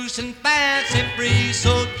loose and fancy free.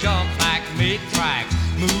 So jump back, make tracks,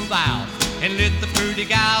 move out, and let the pretty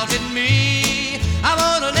gals in me. I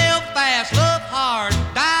wanna live fast, love hard,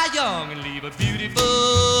 die young, and leave a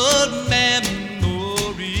beautiful memory.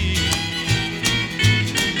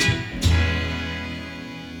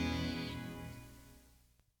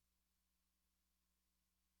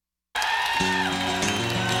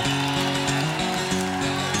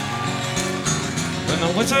 The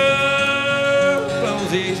whistle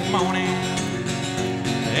blows each morning,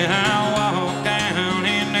 and I walk down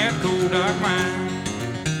in that cold dark mine.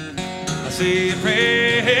 I say a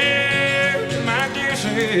prayer to my dear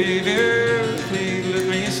Savior, please let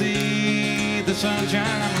me see the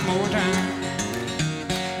sunshine one more time.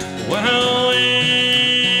 Well,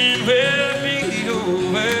 when will it be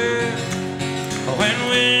over? When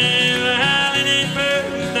will the holiday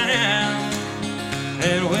burn down?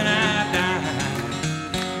 And when I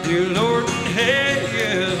dear Lord in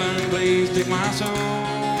heaven, please take my soul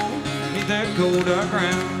beneath that cold dark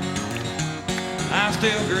ground. I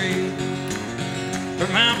still grieve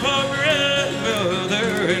for my poor brother,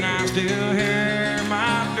 and I still hear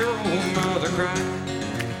my dear old mother cry.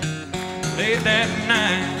 Late that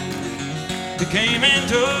night, he came and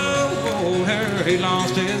told her he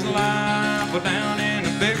lost his life down in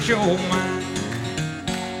a big show mine.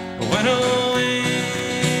 When will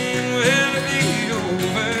it be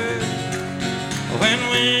over? When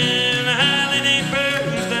the holiday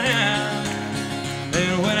burns down,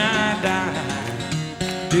 and when I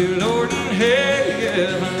die, dear Lord in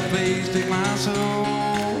heaven, please take my soul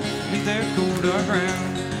beneath that cold dark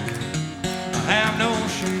ground. I have no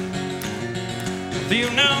shame,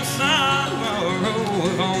 feel no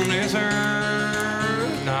sorrow on this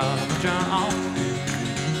earth, not much on,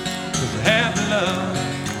 'cause I have the love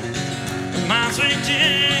of my sweet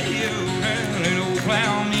children, and old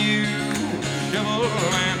clown mule, shovel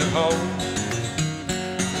and a hoe.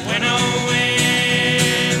 When will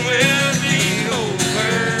it be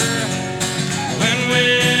over? When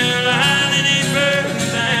will the holiday burn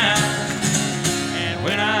down? And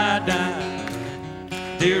when I die,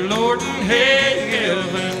 dear Lord in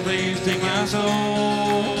heaven, please take my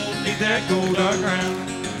soul beneath that cold dark ground.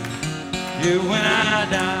 Yeah, when I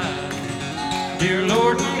die, Dear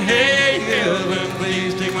Lord in heaven,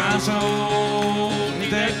 please take my soul, meet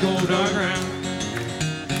that cold dark ground.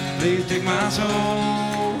 Please take my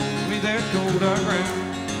soul, meet that cold dark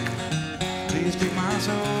ground. Please take my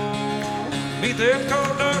soul, meet that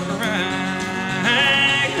cold dark ground.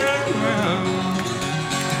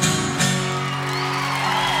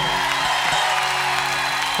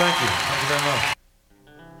 Thank you. Thank you very much.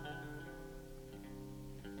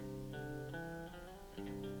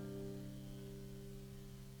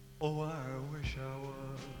 Oh, I wish I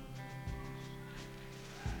was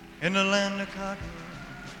in the land of cotton.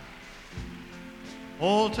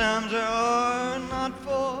 Old times there are not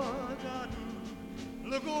forgotten.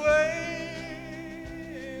 Look away,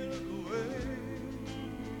 look away,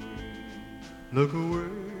 look away,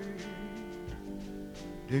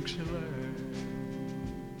 Dixieland.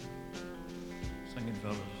 Sing it,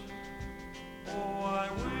 fellas. Oh, I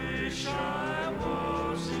wish I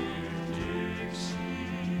was in Dixie,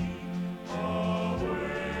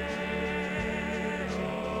 away,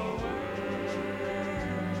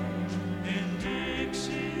 in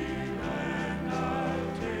Dixieland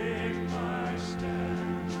I'll take my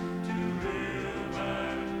stand to live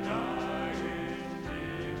and die in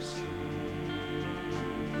Dixie.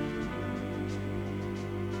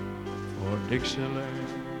 For Dixieland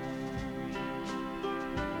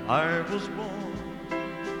I was born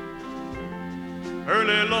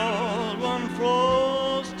early, Lord, one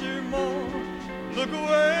frosty morn. Look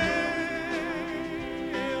away,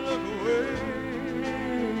 look away,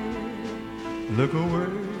 look away,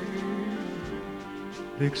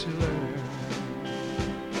 Dixieland.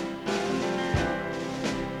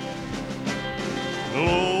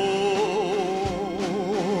 Glory,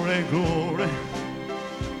 glory,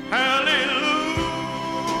 hallelujah.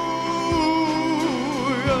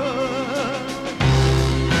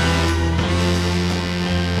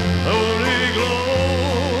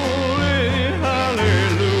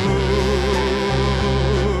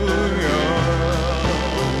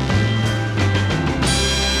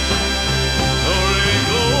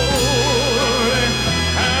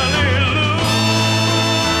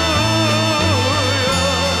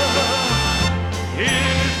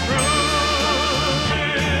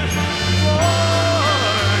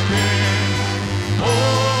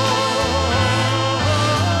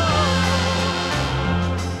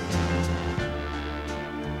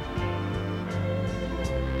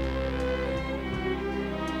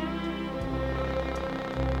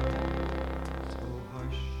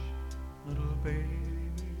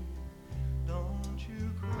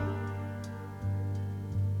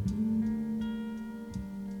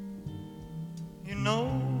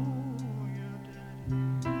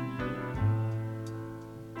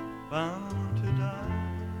 Bound to die.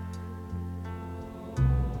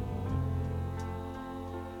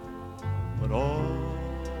 But all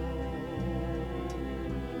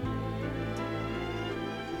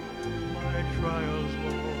my trials,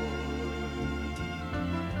 Lord,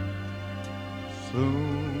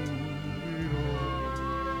 soon be o'er.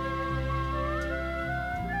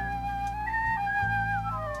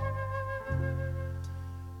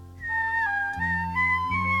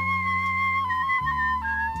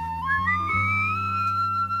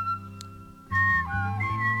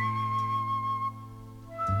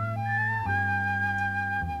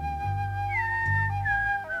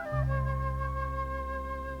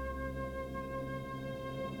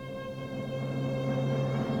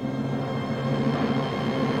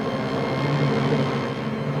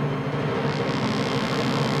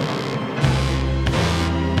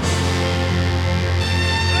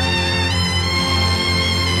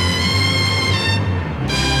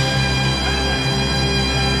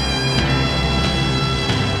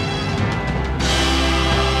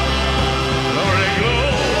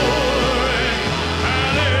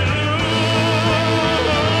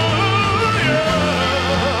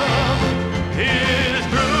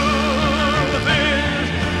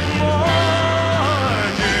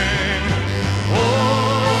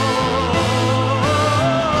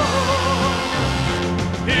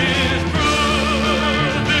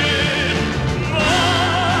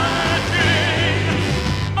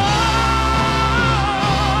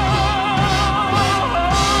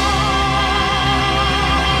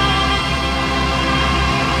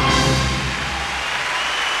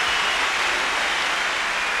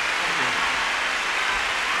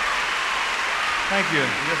 Thank you.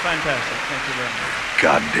 You're fantastic. Thank you very much.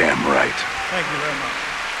 Goddamn right. Thank you very much.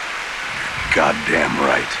 Goddamn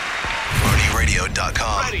right.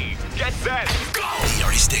 ArtieRadio.com. Ready, get set, go! The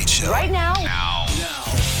Artie State Show. Right now. Now.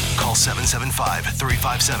 Call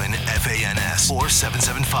 775-357-FANS or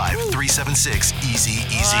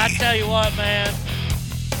 775-376-EASY-EASY. I tell you what, man.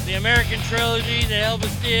 The American trilogy that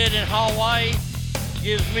Elvis did in Hawaii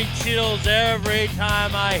gives me chills every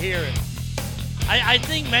time I hear it. I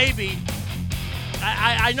think maybe,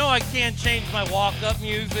 I know I can't change my walk-up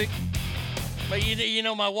music, but you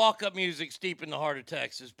know my walk-up music's deep in the heart of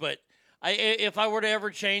Texas, but if I were to ever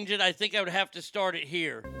change it, I think I would have to start it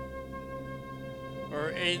here.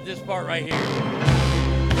 Or this part right here.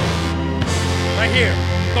 Right here.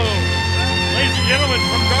 Boom. Ladies and gentlemen,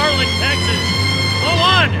 from Garland, Texas, the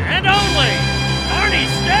one and only Arnie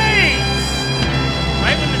Staines.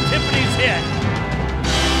 Right when the Tiffany's hit.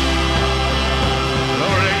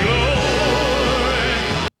 Glory,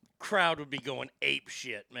 glory. Crowd would be going ape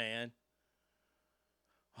shit, man.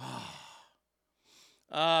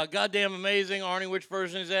 Goddamn amazing. Arnie, which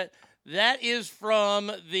version is that? That is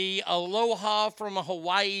from the Aloha from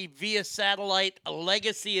Hawaii via satellite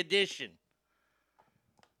Legacy Edition.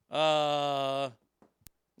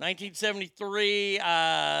 1973,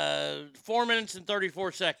 4 minutes and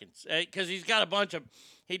 34 seconds. Because he's got a bunch of...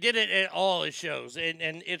 He did it at all his shows, and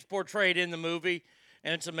it's portrayed in the movie,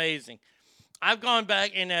 and it's amazing. I've gone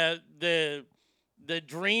back in the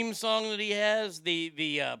Dream song that he has,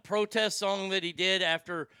 the protest song that he did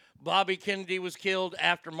after Bobby Kennedy was killed,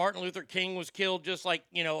 after Martin Luther King was killed, just like,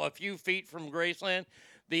 you know, a few feet from Graceland.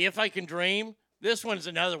 The If I Can Dream, this one's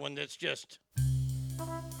another one that's just...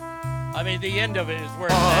 I mean, the end of it is where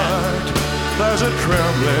it's at. There's a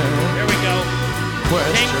trembling. Here we go.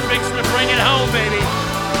 King's fixing to bring it home, baby.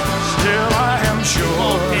 Still I am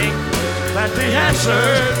sure that the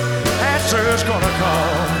answer's gonna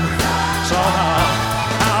come somehow.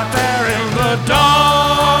 Out there in the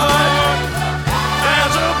dark,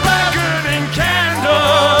 there's a blackening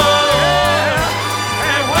candle,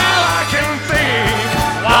 yeah. And while I can think,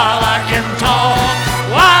 while I can talk,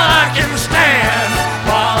 while I can stand,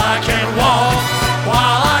 while I can walk,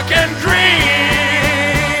 while I can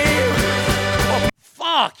dream.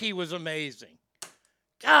 Fuck, he was amazing.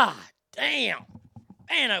 God damn.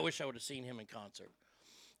 Man, I wish I would have seen him in concert.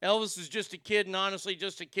 Elvis was just a kid, and honestly,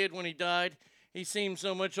 just a kid when he died. He seemed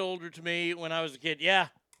so much older to me when I was a kid. Yeah.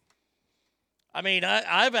 I mean,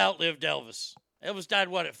 I've outlived Elvis. Elvis died,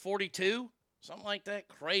 what, at 42? Something like that?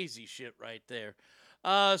 Crazy shit right there.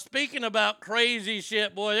 Speaking about crazy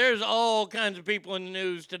shit, boy, there's all kinds of people in the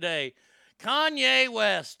news today. Kanye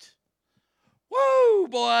West. Woo,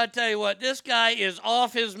 boy, I tell you what, this guy is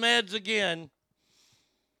off his meds again.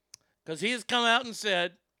 Because he has come out and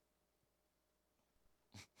said,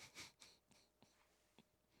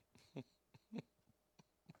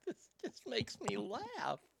 this makes me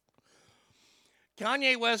laugh.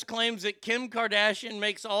 Kanye West claims that Kim Kardashian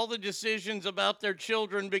makes all the decisions about their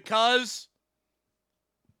children because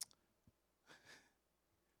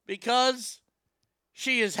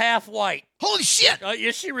she is half white. Holy shit!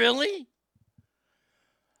 Is she really?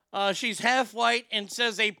 She's half white and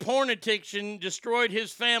says a porn addiction destroyed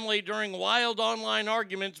his family during wild online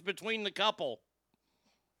arguments between the couple.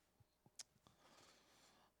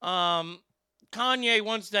 Kanye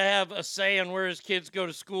wants to have a say on where his kids go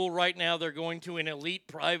to school. Right now, they're going to an elite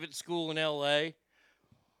private school in L.A.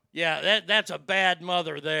 Yeah, that's a bad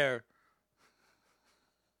mother there.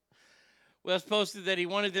 West posted that he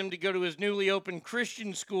wanted them to go to his newly opened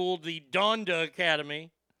Christian school, the Donda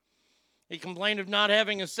Academy. He complained of not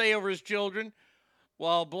having a say over his children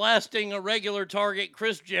while blasting a regular target,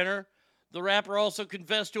 Kris Jenner. The rapper also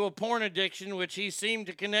confessed to a porn addiction, which he seemed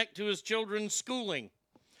to connect to his children's schooling.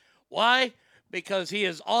 Why? Because he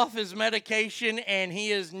is off his medication and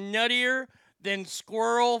he is nuttier than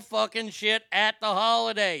squirrel fucking shit at the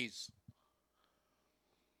holidays.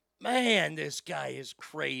 Man, this guy is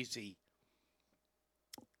crazy.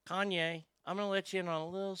 Kanye, I'm going to let you in on a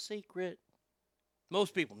little secret.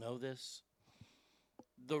 Most people know this.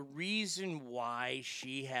 The reason why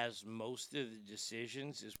she has most of the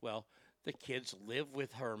decisions is, well, the kids live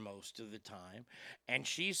with her most of the time, and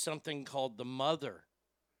she's something called the mother.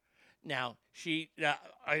 Now,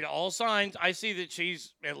 all signs, I see that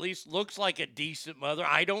she's at least looks like a decent mother.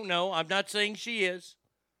 I don't know. I'm not saying she is.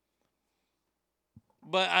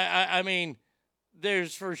 But, I mean,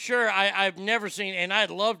 there's for sure, I've never seen, and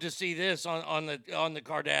I'd love to see this on the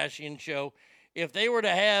Kardashian show. If they were to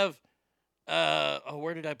have,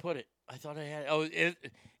 where did I put it? I thought I had,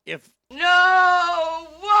 if No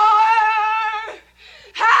more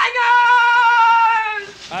hangers!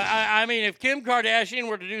 I mean, if Kim Kardashian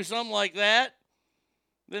were to do something like that,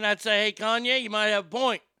 then I'd say, hey, Kanye, you might have a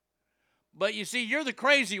point. But you see, you're the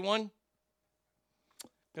crazy one.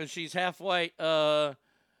 Because she's half white.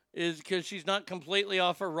 is because she's not completely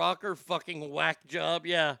off her rocker fucking whack job.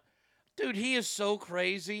 Yeah. Dude, he is so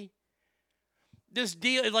crazy. This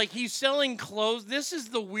deal, like he's selling clothes. This is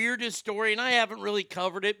the weirdest story, and I haven't really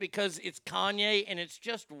covered it because it's Kanye and it's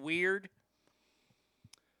just weird.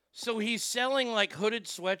 So he's selling like hooded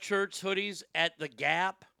sweatshirts, hoodies at the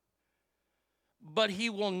Gap, but he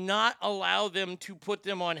will not allow them to put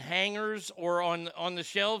them on hangers or on the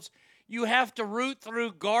shelves. You have to root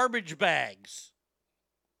through garbage bags.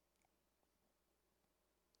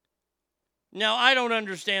 Now, I don't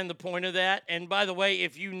understand the point of that. And by the way,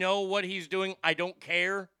 if you know what he's doing, I don't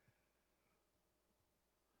care.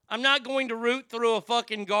 I'm not going to root through a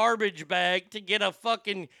fucking garbage bag to get a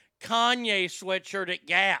fucking Kanye sweatshirt at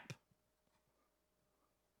Gap.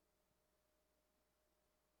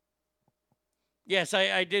 Yes,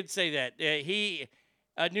 I did say that.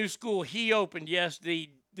 A new school he opened, yes, the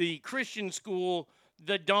Christian school,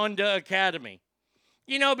 the Donda Academy.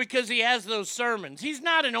 You know, because he has those sermons. He's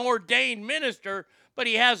not an ordained minister, but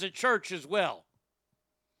he has a church as well.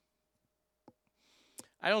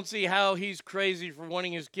 I don't see how he's crazy for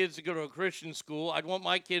wanting his kids to go to a Christian school. I'd want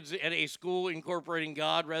my kids at a school incorporating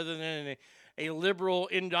God rather than a liberal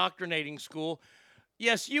indoctrinating school.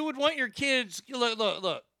 Yes, you would want your kids...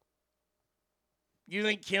 Look. You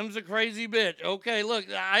think Kim's a crazy bitch. Okay, look,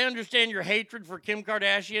 I understand your hatred for Kim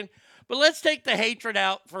Kardashian, but let's take the hatred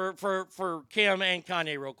out for Kim and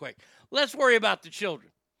Kanye real quick. Let's worry about the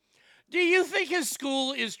children. Do you think his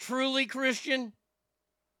school is truly Christian?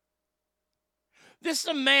 This is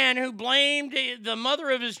a man who blamed the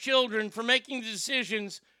mother of his children for making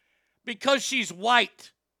decisions because she's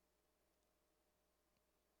white.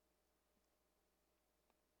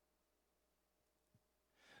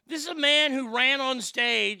 This is a man who ran on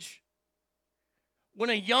stage when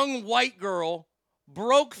a young white girl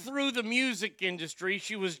broke through the music industry.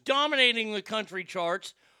 She was dominating the country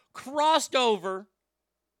charts, crossed over,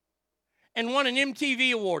 and won an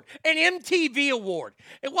MTV award. An MTV award.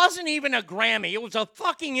 It wasn't even a Grammy. It was a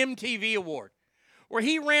fucking MTV award. Where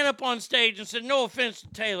he ran up on stage and said, no offense to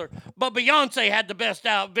Taylor, but Beyonce had the best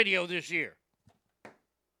out video this year.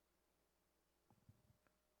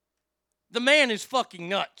 The man is fucking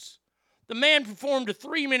nuts. The man performed a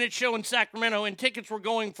 3-minute show in Sacramento and tickets were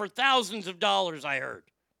going for thousands of dollars, I heard.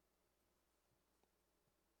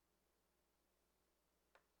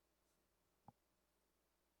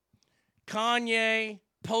 Kanye,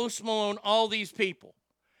 Post Malone, all these people.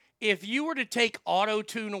 If you were to take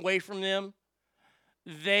auto-tune away from them,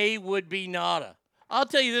 they would be nada. I'll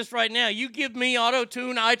tell you this right now. You give me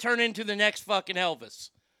auto-tune, I turn into the next fucking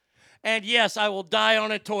Elvis. And yes, I will die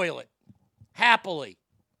on a toilet. Happily.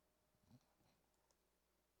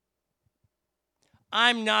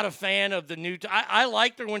 I'm not a fan of the new... I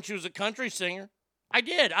liked her when she was a country singer. I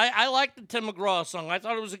did. I liked the Tim McGraw song. I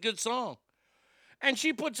thought it was a good song. And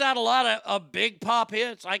she puts out a lot of big pop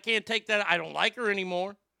hits. I can't take that. I don't like her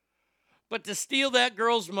anymore. But to steal that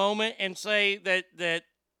girl's moment and say that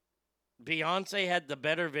Beyonce had the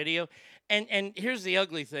better video... And here's the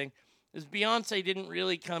ugly thing, is Beyonce didn't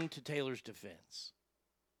really come to Taylor's defense.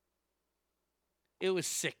 It was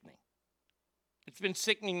sickening. It's been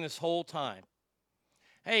sickening this whole time.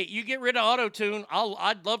 Hey, you get rid of auto-tune,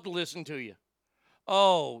 I'd love to listen to you.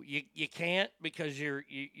 Oh, you can't because you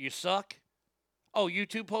suck? Oh, you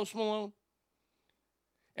too, Post Malone?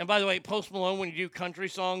 And by the way, Post Malone, when you do country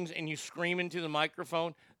songs and you scream into the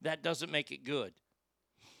microphone, that doesn't make it good.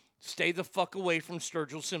 Stay the fuck away from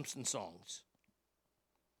Sturgill Simpson songs.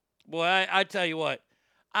 Boy, I tell you what.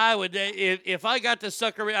 I would, if I got the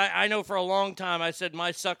sucker, I know for a long time I said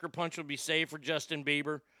my sucker punch would be saved for Justin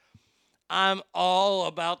Bieber. I'm all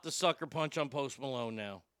about the sucker punch on Post Malone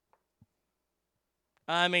now.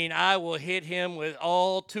 I mean, I will hit him with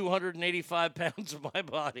all 285 pounds of my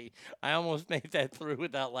body. I almost made that through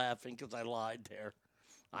without laughing because I lied there.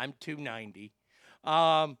 I'm 290.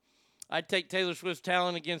 I'd take Taylor Swift's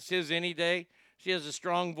talent against his any day. She has a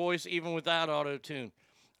strong voice even without auto-tune.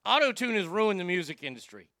 Auto-tune has ruined the music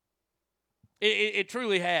industry. It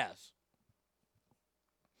truly has.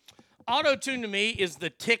 Auto-tune to me is the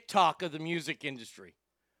TikTok of the music industry.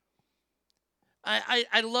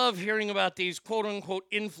 I love hearing about these quote-unquote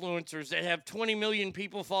influencers that have 20 million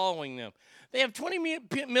people following them. They have 20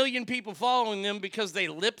 million people following them because they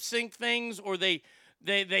lip-sync things or they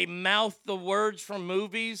mouth the words from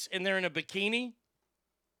movies and they're in a bikini.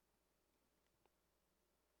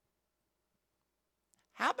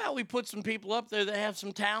 How about we put some people up there that have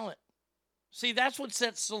some talent? See, that's what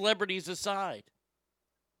sets celebrities aside.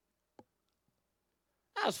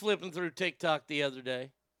 I was flipping through TikTok the other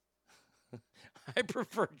day. I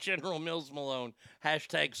prefer General Mills Malone.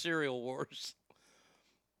 # Cereal Wars.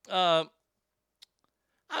 I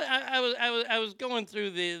was going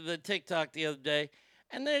through the TikTok the other day,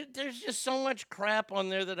 and there's just so much crap on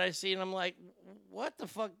there that I see, and I'm like, what the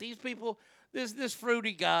fuck? These people, this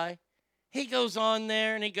fruity guy, he goes on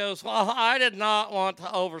there and he goes, well, I did not want to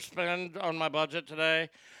overspend on my budget today,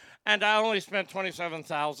 and I only spent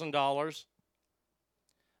 $27,000.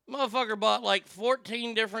 Motherfucker bought like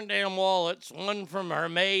 14 different damn wallets, one from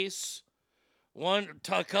Hermes,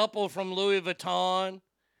 a couple from Louis Vuitton.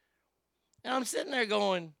 And I'm sitting there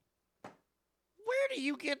going, where do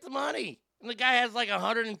you get the money? And the guy has like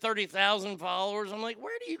 130,000 followers. I'm like,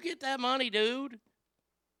 where do you get that money, dude?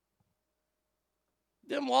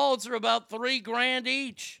 Them wallets are about $3,000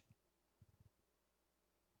 each.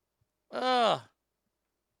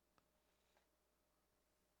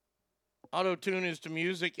 Auto-tune is to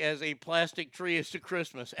music as a plastic tree is to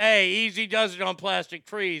Christmas. Hey, easy does it on plastic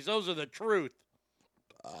trees. Those are the truth.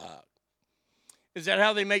 Is that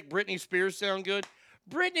how they make Britney Spears sound good?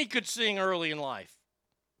 Britney could sing early in life.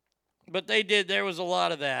 But they did. There was a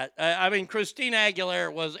lot of that. I mean, Christina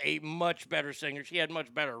Aguilera was a much better singer. She had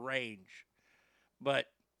much better range. But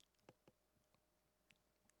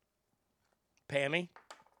Pammy,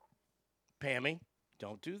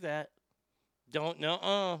 don't do that. Don't,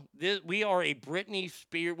 no, we are a Britney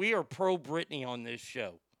Spears. We are pro Britney on this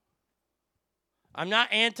show. I'm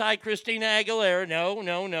not anti-Christina Aguilera.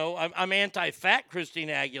 No. I'm anti-fat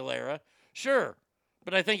Christina Aguilera. Sure.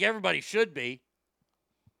 But I think everybody should be.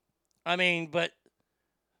 I mean, but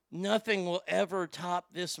nothing will ever top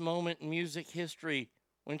this moment in music history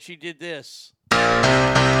when she did this.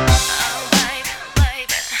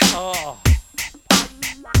 Oh.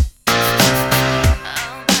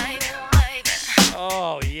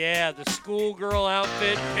 Oh, yeah. The schoolgirl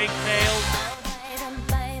outfit, pigtails.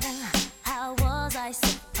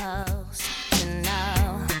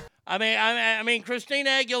 I mean, Christina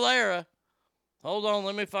Aguilera. Hold on,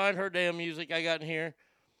 let me find her damn music I got in here.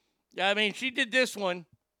 I mean, she did this one.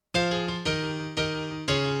 This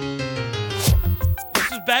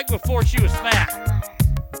is back before she was fat.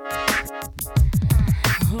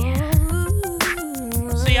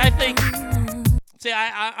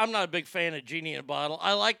 I'm not a big fan of Genie in a Bottle.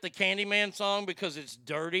 I like the Candyman song because it's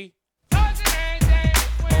dirty. Hold on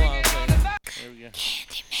a second. There we go.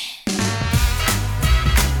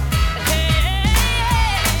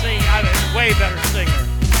 See, I'm a way better singer.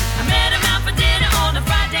 I met him out for dinner on a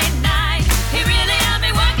Friday night. He really had me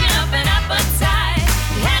working up an appetite.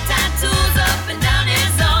 He had tattoos up and down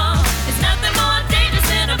his arm. There's nothing more dangerous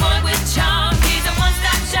than a boy with charm. He's a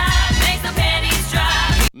one-stop shop, makes her panties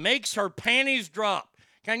drop. Makes her panties drop.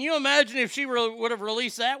 Can you imagine if she would have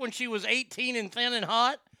released that when she was 18 and thin and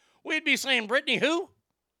hot? We'd be saying, Britney who?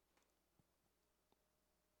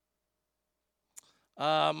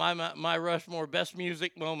 My Rushmore best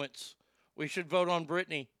music moments. We should vote on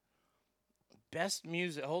Britney. Best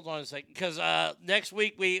music. Hold on a second, because next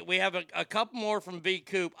week we have a couple more from V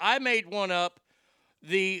Coop. I made one up.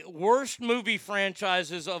 The worst movie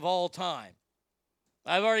franchises of all time.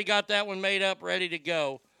 I've already got that one made up, ready to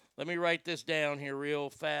go. Let me write this down here real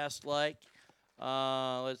fast.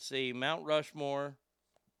 Let's see, Mount Rushmore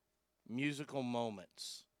musical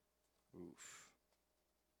moments. Oof.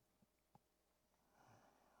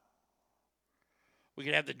 We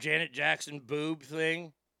could have the Janet Jackson boob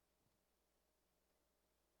thing.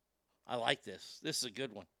 I like this. This is a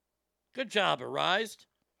good one. Good job, Arised.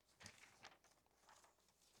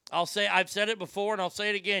 I've said it before and I'll say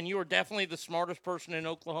it again. You are definitely the smartest person in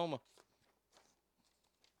Oklahoma.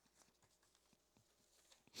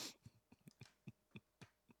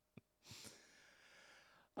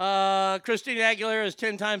 Christina Aguilera is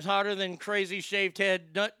 10 times hotter than crazy shaved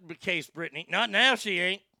head nutcase Britney. Not now, she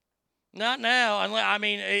ain't. Not now. I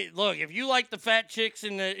mean, look, if you like the fat chicks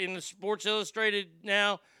in the Sports Illustrated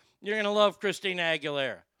now, you're gonna love Christina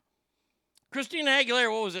Aguilera. Christina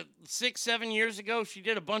Aguilera, what was it, 6-7 years ago? She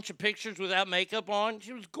did a bunch of pictures without makeup on.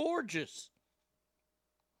 She was gorgeous.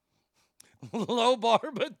 Low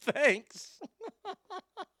bar, but thanks.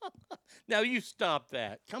 Now you stop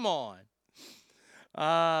that. Come on.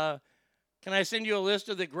 Can I send you a list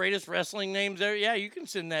of the greatest wrestling names there? Yeah, you can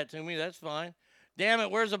send that to me. That's fine. Damn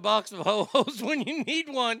it, where's a box of ho-hos when you need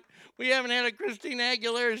one? We haven't had a Christina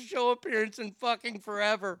Aguilera show appearance in fucking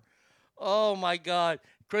forever. Oh my God.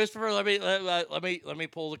 Christopher, let me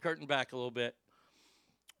pull the curtain back a little bit.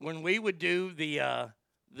 When we would do the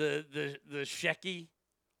Shecky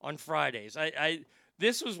on Fridays,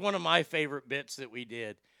 this was one of my favorite bits that we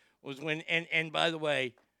did. Was when and by the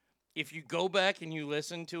way, if you go back and you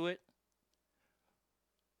listen to it,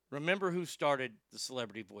 remember who started the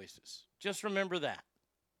Celebrity Voices. Just remember that.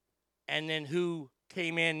 And then who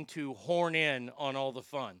came in to horn in on all the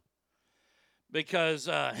fun. Because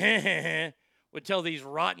would tell these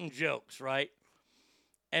rotten jokes, right?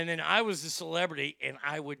 And then I was the celebrity, and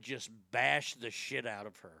I would just bash the shit out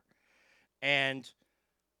of her. And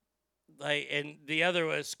the other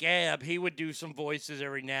was Scab. He would do some voices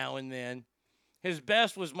every now and then. His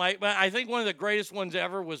best was Mike. But I think one of the greatest ones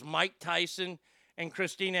ever was Mike Tyson and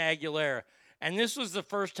Christina Aguilera. And this was the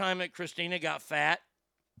first time that Christina got fat.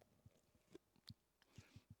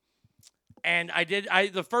 And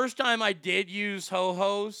the first time I did use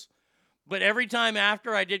ho-hos, but every time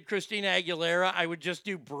after I did Christina Aguilera, I would just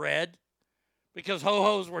do bread because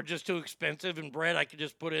ho-hos were just too expensive and bread I could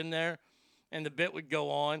just put in there and the bit would go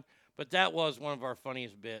on. But that was one of our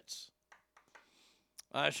funniest bits.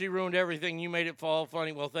 She ruined everything. You made it fall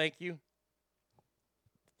funny. Well, thank you.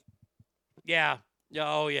 Yeah.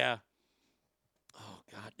 Oh, yeah. Oh,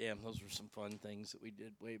 goddamn. Those were some fun things that we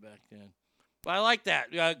did way back then. But I like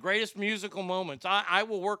that. Greatest musical moments. I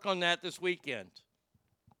will work on that this weekend.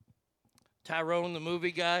 Tyrone the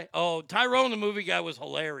movie guy. Oh, Tyrone the movie guy was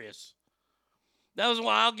hilarious. That was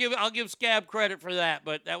why I'll give Scab credit for that,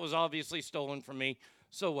 but that was obviously stolen from me.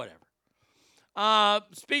 So whatever.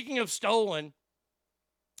 Speaking of stolen,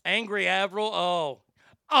 Angry Avril. Oh,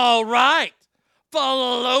 all right.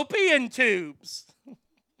 Fallopian tubes.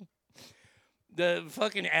 The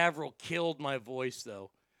fucking Avril killed my voice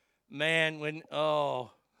though. Man,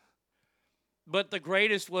 but the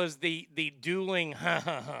greatest was the dueling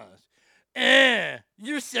ha-ha-has.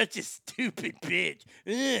 You're such a stupid bitch.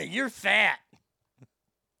 You're fat.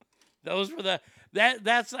 Those were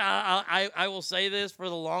I will say this for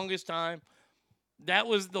the longest time. That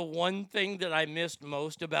was the one thing that I missed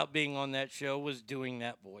most about being on that show was doing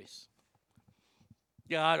that voice.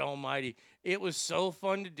 God almighty. It was so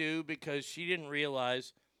fun to do because she didn't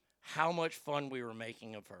realize how much fun we were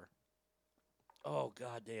making of her. Oh,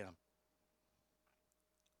 goddamn.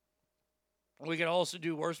 We could also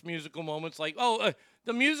do worst musical moments like,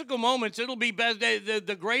 the musical moments, it'll be best,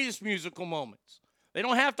 the greatest musical moments. They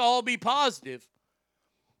don't have to all be positive.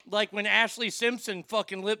 Like when Ashley Simpson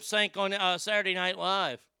fucking lip sync on Saturday Night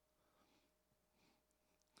Live.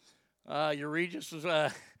 Your Regis was,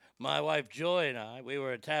 my wife Joy and I, we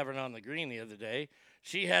were at Tavern on the Green the other day.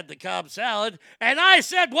 She had the Cobb salad, and I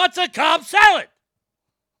said, what's a Cobb salad?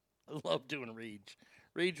 I love doing Reg.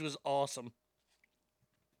 Reg was awesome.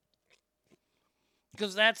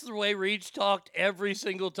 Because that's the way Reg talked every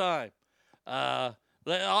single time.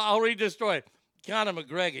 I'll read this story. Conor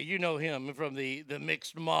McGregor, you know him from the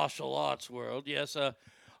mixed martial arts world. Yes,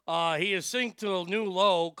 he is synced to a new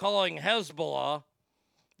low calling Hezbollah.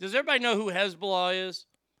 Does everybody know who Hezbollah is?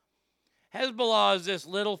 Hezbollah is this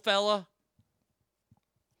little fella.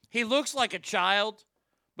 He looks like a child,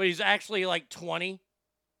 but he's actually like 20.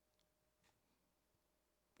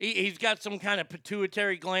 He's got some kind of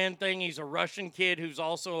pituitary gland thing. He's a Russian kid who's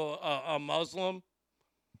also a Muslim.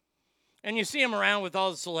 And you see him around with all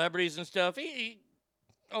the celebrities and stuff.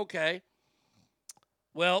 Okay.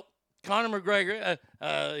 Well, Conor McGregor,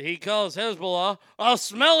 he calls Hezbollah a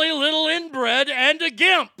smelly little inbred and a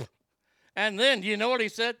gimp. And then, you know what he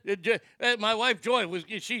said? My wife Joy,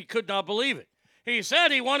 she could not believe it. He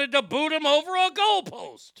said he wanted to boot him over a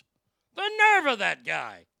goalpost. The nerve of that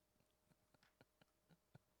guy.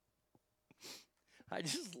 I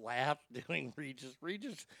just laughed doing Regis.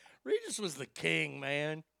 Regis was the king,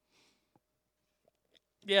 man.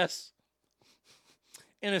 Yes.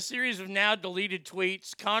 In a series of now deleted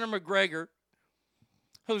tweets, Conor McGregor,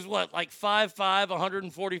 who's like 5'5",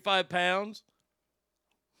 145 pounds,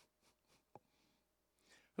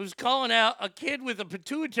 who's calling out a kid with a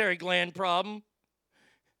pituitary gland problem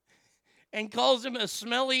and calls him a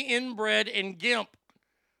smelly inbred and gimp,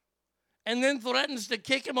 and then threatens to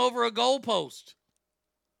kick him over a goalpost.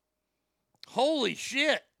 Holy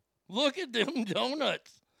shit. Look at them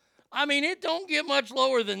donuts. I mean, it don't get much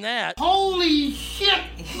lower than that. Holy shit.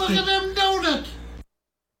 Look at them donuts.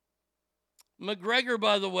 McGregor,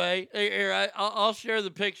 by the way, here, I'll share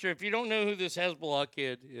the picture. If you don't know who this Hezbollah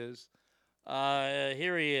kid is,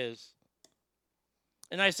 here he is.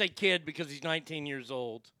 And I say kid because he's 19 years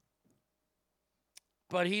old.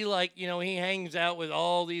 But he he hangs out with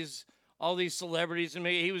all these celebrities. And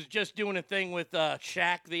he was just doing a thing with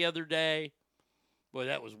Shaq the other day. Boy,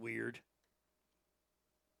 that was weird.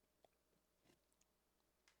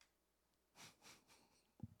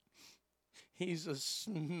 He's a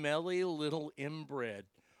smelly little inbred.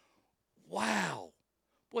 Wow.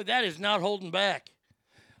 Boy, that is not holding back.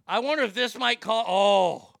 I wonder if this might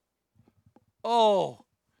call... Oh.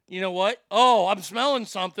 You know what? Oh, I'm smelling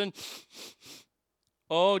something.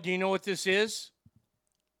 Oh, do you know what this is?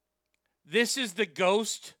 this is the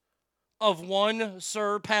ghost of one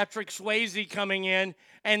Sir Patrick Swayze coming in,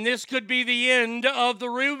 and this could be the end of the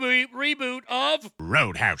reboot of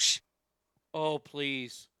Roadhouse. Oh,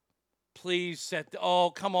 please. Please set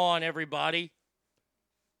oh, come on, everybody.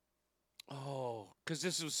 Oh, because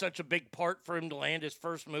this was such a big part for him to land his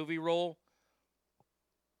first movie role.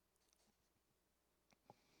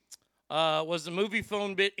 Was the movie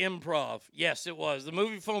phone bit improv? Yes, it was. The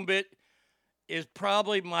movie phone bit is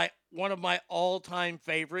probably one of my all-time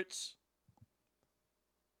favorites.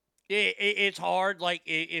 It's hard. Like,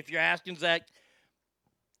 if you're asking Zach,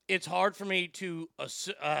 it's hard for me to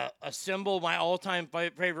assemble my all-time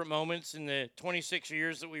favorite moments in the 26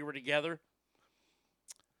 years that we were together.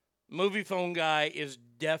 Movie phone guy is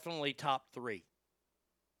definitely top 3.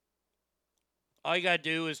 All you got to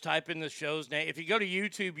do is type in the show's name. If you go to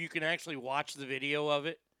YouTube, you can actually watch the video of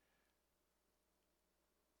it.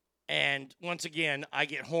 And once again, I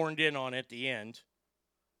get horned in on at the end.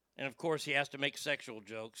 And of course, he has to make sexual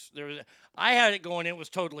jokes. I had it going, it was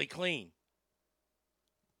totally clean.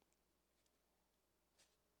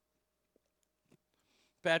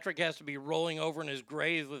 Patrick has to be rolling over in his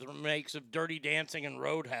grave with remakes of Dirty Dancing and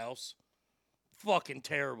Roadhouse. Fucking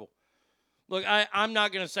terrible. Look, I'm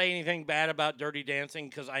not going to say anything bad about Dirty Dancing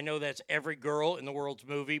because I know that's every girl in the world's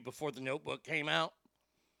movie before The Notebook came out.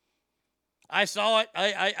 I saw it.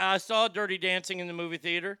 I saw Dirty Dancing in the movie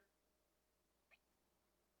theater.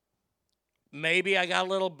 Maybe I got a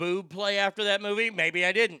little boob play after that movie. Maybe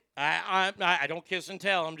I didn't. I don't kiss and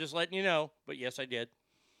tell. I'm just letting you know. But yes, I did.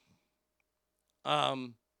 But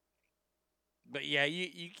yeah,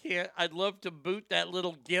 you can't. I'd love to boot that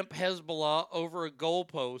little gimp Hezbollah over a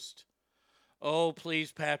goalpost. Oh,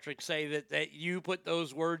 please, Patrick, say that you put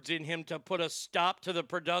those words in him to put a stop to the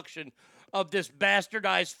production of this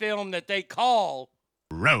bastardized film that they call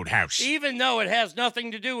Roadhouse. Even though it has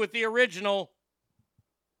nothing to do with the original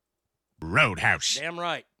Roadhouse. Damn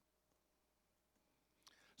right.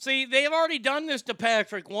 See, they've already done this to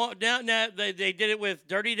Patrick. Now they did it with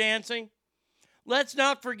Dirty Dancing. Let's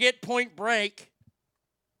not forget Point Break,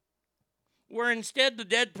 where instead the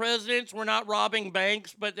dead presidents were not robbing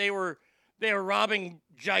banks, but they were robbing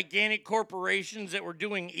gigantic corporations that were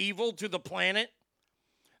doing evil to the planet.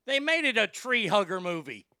 They made it a tree hugger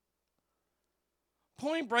movie.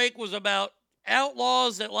 Point Break was about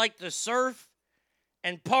outlaws that like to surf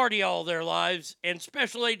and party all their lives, and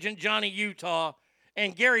Special Agent Johnny Utah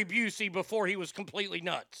and Gary Busey before he was completely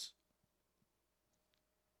nuts.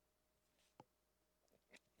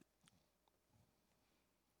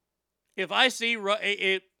 If I see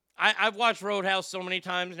it, I've watched Roadhouse so many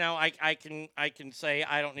times now. I can say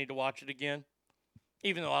I don't need to watch it again,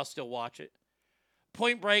 even though I'll still watch it.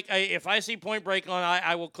 Point Break. If I see Point Break on,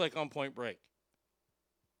 I will click on Point Break.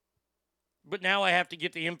 But now I have to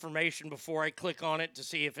get the information before I click on it to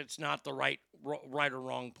see if it's not the right or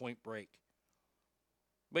wrong Point Break.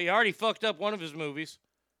 But he already fucked up one of his movies.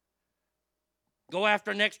 Go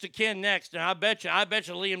after Next to Kin next, and I bet you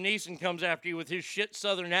Liam Neeson comes after you with his shit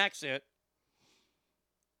Southern accent.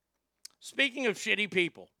 Speaking of shitty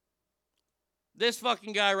people, this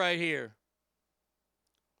fucking guy right here.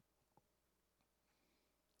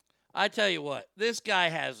 I tell you what, this guy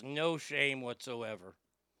has no shame whatsoever.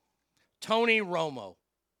 Tony Romo,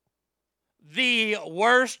 the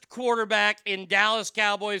worst quarterback in Dallas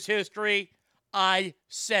Cowboys history. I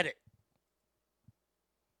said it.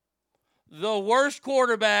 The worst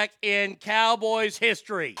quarterback in Cowboys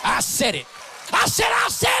history. I said it. I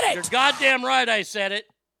said it. You're goddamn right I said it.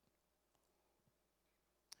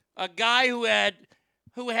 A guy who had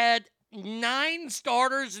 9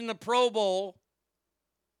 starters in the Pro Bowl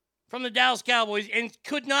from the Dallas Cowboys and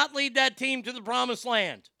could not lead that team to the promised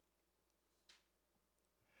land.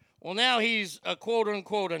 Well, now he's a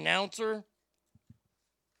quote-unquote announcer.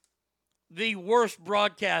 The worst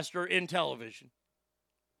broadcaster in television.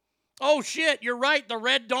 Oh, shit, you're right. The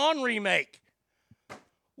Red Dawn remake.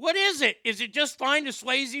 What is it? Is it just find a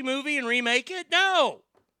Swayze movie and remake it? No.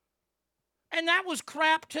 And that was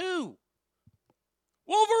crap, too.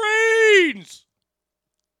 Wolverines!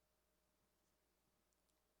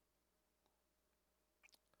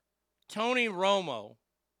 Tony Romo,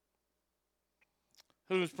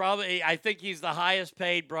 who's probably, I think he's the highest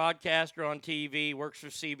paid broadcaster on TV, works for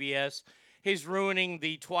CBS. He's ruining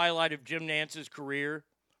the twilight of Jim Nance's career.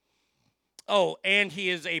 Oh, and he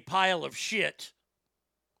is a pile of shit.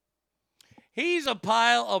 He's a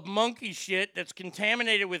pile of monkey shit that's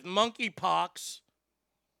contaminated with monkeypox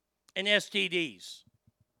and STDs.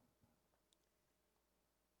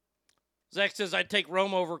 Zach says, I'd take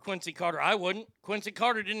Romo over Quincy Carter. I wouldn't. Quincy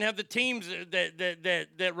Carter didn't have the teams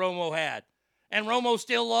that Romo had. And Romo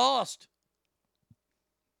still lost.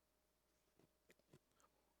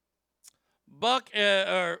 Buck,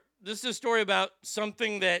 this is a story about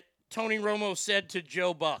something that Tony Romo said to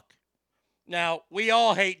Joe Buck. Now, we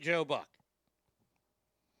all hate Joe Buck.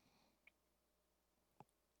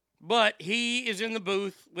 But he is in the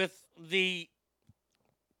booth with the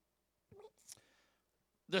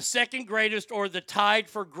second greatest or the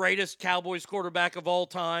tied for greatest Cowboys quarterback of all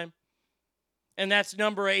time. And that's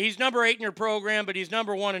number 8. He's number 8 in your program, but he's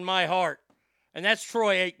number 1 in my heart. And that's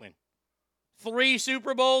Troy Aikman. 3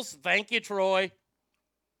 Super Bowls. Thank you, Troy.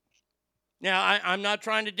 Now, I'm not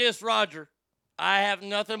trying to diss Roger. I have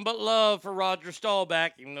nothing but love for Roger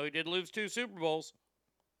Staubach, even though he did lose 2 Super Bowls.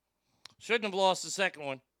 Shouldn't have lost the second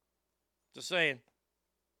one. Just saying.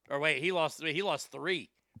 Or wait, he lost 3.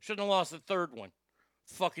 Shouldn't have lost the third one.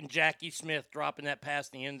 Fucking Jackie Smith dropping that pass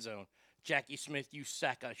in the end zone. Jackie Smith, you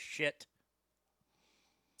sack of shit.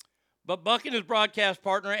 But Buck and his broadcast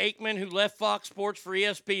partner, Aikman, who left Fox Sports for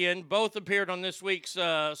ESPN, both appeared on this week's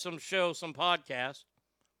some podcast.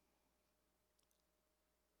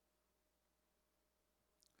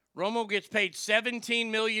 Romo gets paid $17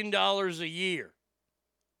 million a year.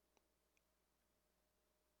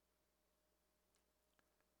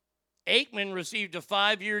 Aikman received a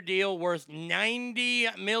 5-year deal worth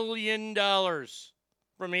 $90 million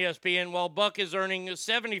from ESPN, while Buck is earning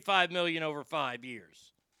 $75 million over 5 years.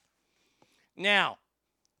 Now,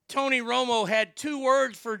 Tony Romo had 2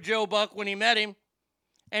 words for Joe Buck when he met him,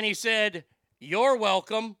 and he said, "You're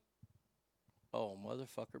welcome." Oh,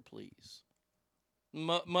 motherfucker, please.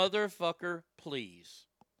 Motherfucker, please.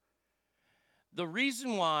 The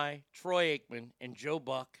reason why Troy Aikman and Joe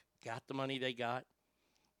Buck got the money they got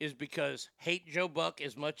is because hate Joe Buck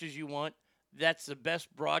as much as you want. That's the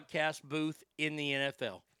best broadcast booth in the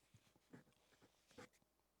NFL.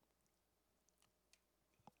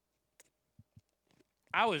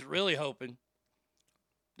 I was really hoping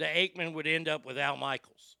that Aikman would end up with Al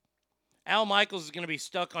Michaels. Al Michaels is going to be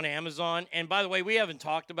stuck on Amazon. And by the way, we haven't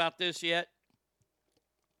talked about this yet.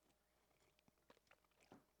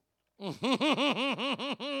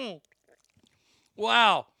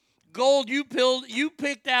 Wow. Gold, you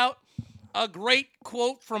picked out a great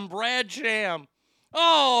quote from Brad Sham.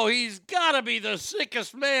 Oh, he's got to be the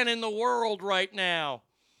sickest man in the world right now.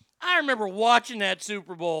 I remember watching that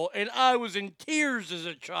Super Bowl, and I was in tears as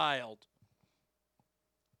a child.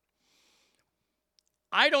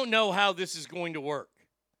 I don't know how this is going to work,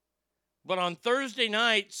 but on Thursday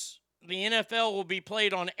nights, the NFL will be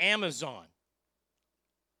played on Amazon.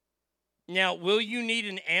 Now, will you need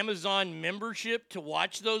an Amazon membership to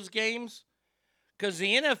watch those games? Because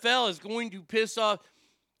the NFL is going to piss off.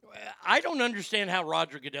 I don't understand how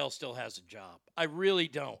Roger Goodell still has a job. I really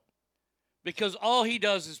don't. Because all he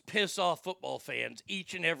does is piss off football fans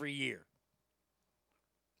each and every year.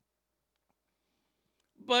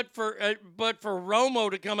 But for Romo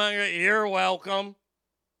to come out and go, "You're welcome."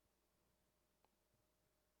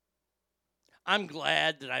 I'm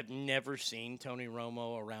glad that I've never seen Tony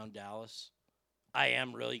Romo around Dallas. I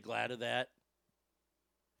am really glad of that.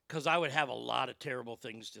 Because I would have a lot of terrible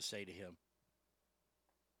things to say to him.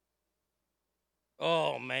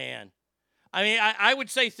 Oh, man. I mean, I would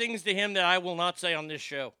say things to him that I will not say on this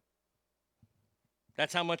show.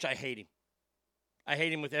 That's how much I hate him. I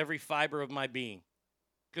hate him with every fiber of my being.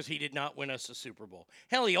 Because he did not win us a Super Bowl.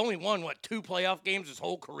 Hell, he only won, 2 playoff games his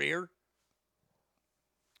whole career?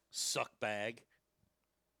 Suckbag.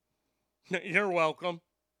 You're welcome.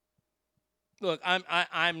 Look,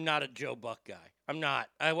 I'm not a Joe Buck guy. I'm not.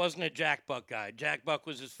 I wasn't a Jack Buck guy. Jack Buck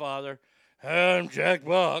was his father. I'm Jack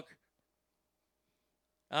Buck.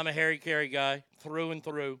 I'm a Harry Carey guy, through and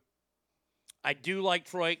through. I do like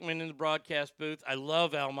Troy Aikman in the broadcast booth. I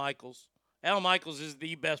love Al Michaels. Al Michaels is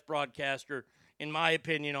the best broadcaster, in my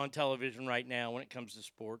opinion, on television right now when it comes to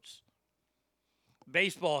sports.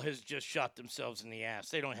 Baseball has just shot themselves in the ass.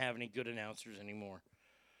 They don't have any good announcers anymore.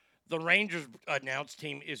 The Rangers announce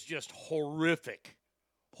team is just horrific.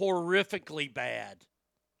 Horrifically bad.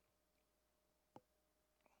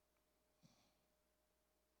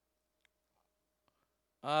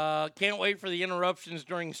 Can't wait for the interruptions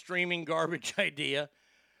during streaming garbage idea.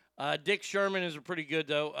 Dick Sherman is pretty good,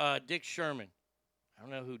 though. Dick Sherman. I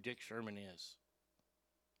don't know who Dick Sherman is.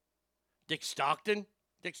 Dick Stockton?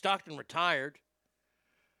 Dick Stockton retired.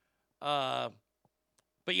 But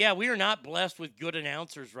yeah, we are not blessed with good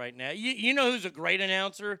announcers right now. You know who's a great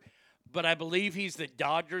announcer, but I believe he's the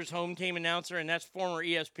Dodgers home team announcer, and that's former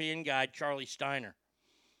ESPN guy Charlie Steiner.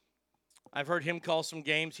 I've heard him call some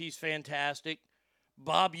games. He's fantastic.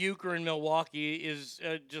 Bob Uecker in Milwaukee is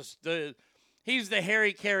he's the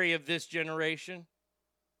Harry Carey of this generation.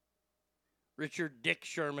 Richard Dick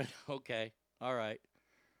Sherman. Okay. All right.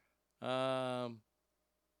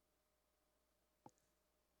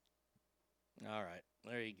 All right.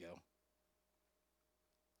 There you go.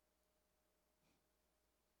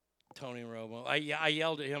 Tony Romo. I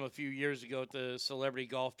yelled at him a few years ago at the celebrity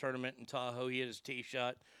golf tournament in Tahoe. He hit his tee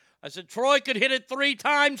shot. I said, Troy could hit it 3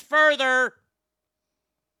 times further.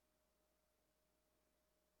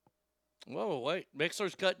 Whoa, wait.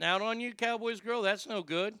 Mixler's cutting out on you, Cowboys girl? That's no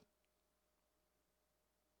good.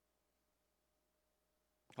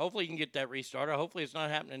 Hopefully you can get that restarted. Hopefully it's not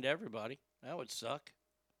happening to everybody. That would suck.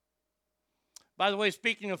 By the way,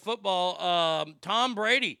 speaking of football, Tom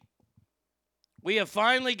Brady. We have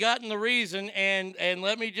finally gotten the reason, and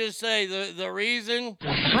let me just say, the reason...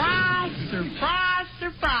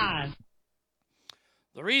 Surprise.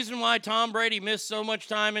 The reason why Tom Brady missed so much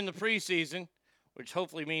time in the preseason, which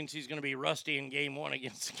hopefully means he's going to be rusty in Game 1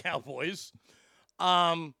 against the Cowboys,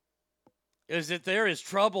 is that there is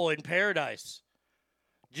trouble in paradise.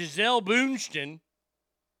 Gisele Bündchen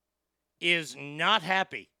is not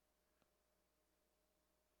happy.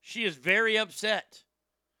 She is very upset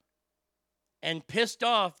and pissed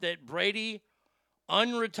off that Brady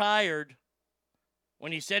unretired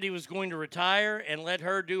when he said he was going to retire and let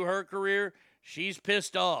her do her career. She's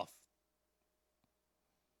pissed off.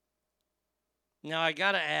 Now, I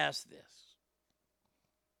got to ask this.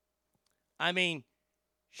 I mean,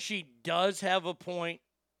 she does have a point,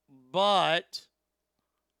 but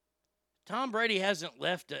Tom Brady hasn't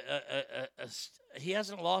left he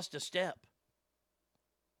hasn't lost a step.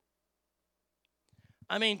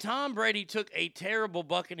 I mean, Tom Brady took a terrible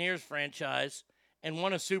Buccaneers franchise and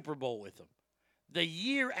won a Super Bowl with them the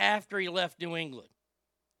year after he left New England.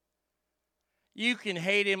 You can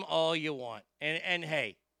hate him all you want. And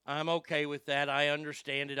hey, I'm okay with that. I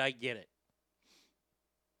understand it. I get it.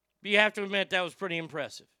 But you have to admit that was pretty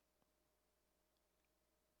impressive.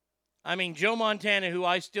 I mean, Joe Montana, who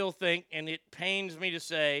I still think, and it pains me to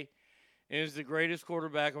say, is the greatest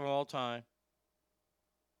quarterback of all time.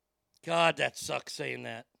 God, that sucks saying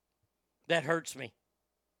that. That hurts me.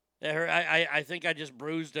 That hurt. I think I just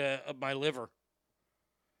bruised my liver.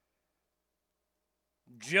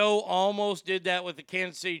 Joe almost did that with the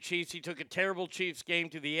Kansas City Chiefs. He took a terrible Chiefs game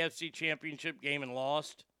to the AFC Championship game and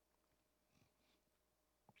lost.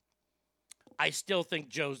 I still think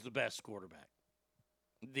Joe's the best quarterback.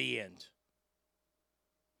 The end.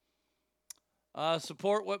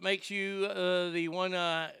 Support what makes you the one.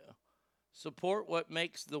 Support what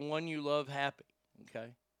makes the one you love happy.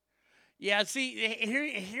 Okay. Yeah. See,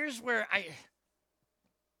 here's where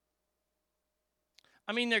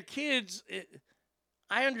I mean, they're kids.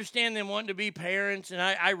 I understand them wanting to be parents, and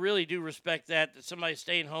I really do respect that somebody's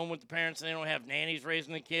staying home with the parents and they don't have nannies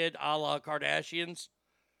raising the kid, a la Kardashians.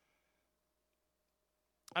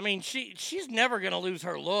 I mean, she's never going to lose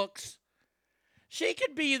her looks. She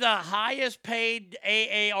could be the highest paid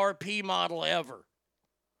AARP model ever.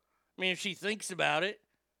 I mean, if she thinks about it.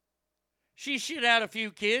 She shit out a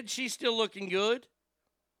few kids. She's still looking good.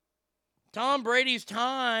 Tom Brady's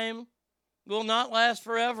time will not last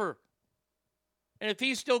forever. And if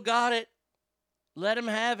he's still got it, let him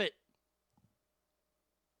have it.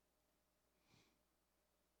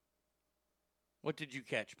 What did you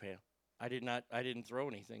catch, Pam? I didn't throw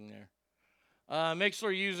anything there.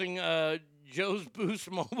 Mixler using Joe's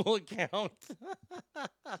Boost mobile account.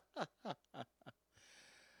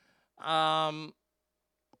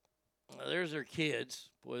 There's their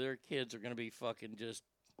kids. Boy, their kids are going to be fucking just,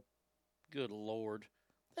 good Lord.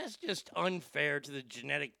 That's just unfair to the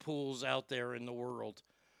genetic pools out there in the world.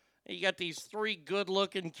 You got these 3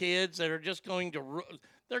 good-looking kids that are just going to,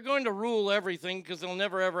 they're going to rule everything because they'll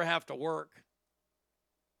never, ever have to work.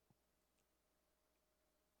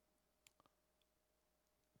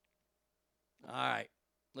 All right,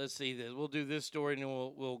 let's see this. We'll do this story and then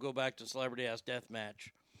we'll go back to Celebrity Ass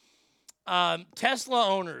Deathmatch. Tesla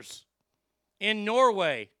owners in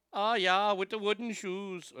Norway. Oh, yeah, with the wooden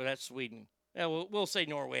shoes. Oh, that's Sweden. Yeah, we'll say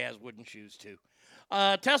Norway has wooden shoes, too.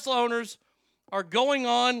 Tesla owners are going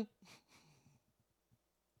on...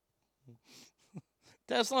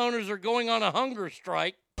 Tesla owners are going on a hunger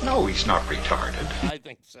strike. No, he's not retarded. I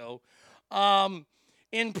think so.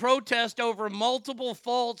 In protest over multiple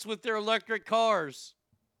faults with their electric cars.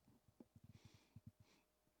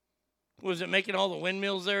 Was it making all the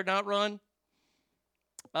windmills there not run?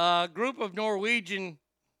 A group of Norwegian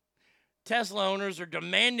Tesla owners are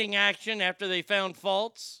demanding action after they found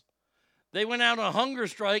faults. They went out on a hunger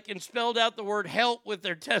strike and spelled out the word help with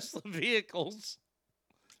their Tesla vehicles.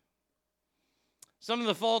 Some of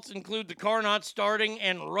the faults include the car not starting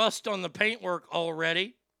and rust on the paintwork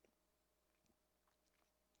already.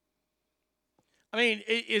 I mean,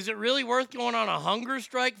 is it really worth going on a hunger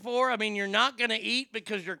strike for? I mean, you're not going to eat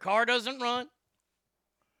because your car doesn't run?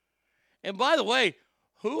 And by the way,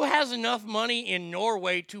 who has enough money in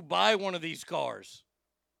Norway to buy one of these cars?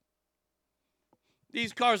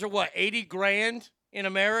 These cars are what, 80 grand in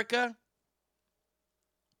America?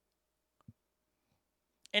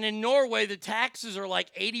 And in Norway, the taxes are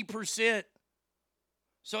like 80%.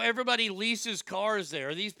 So everybody leases cars there.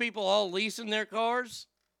 Are these people all leasing their cars?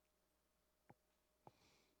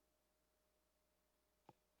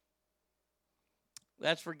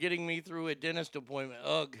 That's for getting me through a dentist appointment.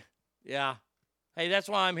 Ugh. Yeah. Hey, that's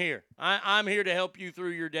why I'm here. I'm here to help you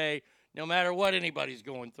through your day, no matter what anybody's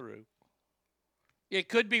going through. It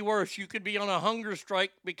could be worse. You could be on a hunger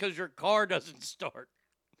strike because your car doesn't start.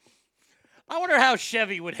 I wonder how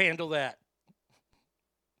Chevy would handle that.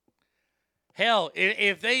 Hell,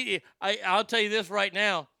 I'll tell you this right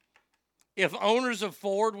now. If owners of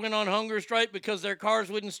Ford went on hunger strike because their cars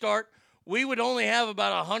wouldn't start, we would only have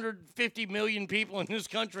about 150 million people in this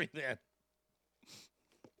country then.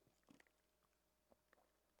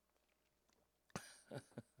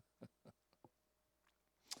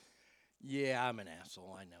 Yeah, I'm an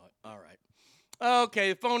asshole. I know it. All right.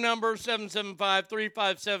 Okay, phone number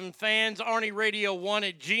 775-357-FANS,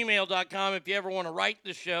 ArnieRadio1@gmail.com if you ever want to write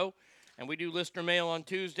the show. And we do listener mail on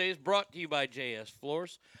Tuesdays, brought to you by J.S.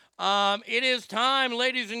 Floors. It is time,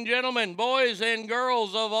 ladies and gentlemen, boys and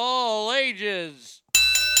girls of all ages.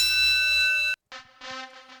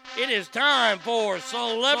 It is time for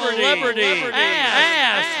Celebrity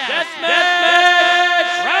Ask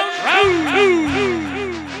Deathmatch Round 2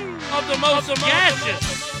 of the most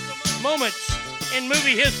gaseous moments in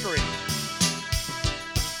movie history.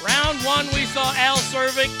 Round 1, we saw Al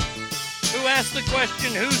Cervic, who asked the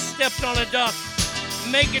question, who stepped on a duck,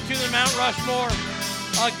 make it to the Mount Rushmore,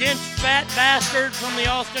 against Fat Bastard from the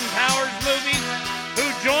Austin Powers movies. Who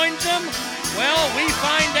joins them? Well, we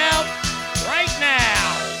find out right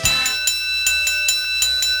now.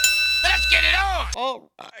 Let's get it on! All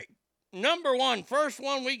right. Number 1, first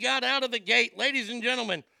one we got out of the gate. Ladies and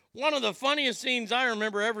gentlemen, one of the funniest scenes I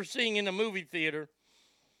remember ever seeing in a movie theater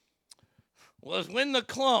was when the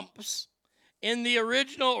Klumps, in the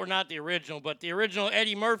original, or not the original, but the original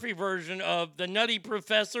Eddie Murphy version of The Nutty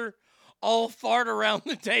Professor, all fart around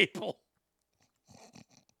the table.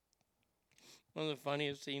 One of the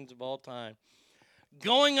funniest scenes of all time.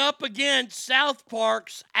 Going up against South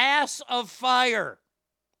Park's Ass of Fire.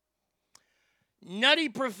 Nutty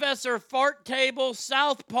Professor Fart Table,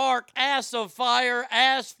 South Park, Ass of Fire,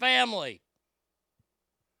 Ass Family.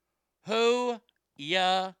 Who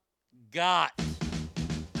ya got?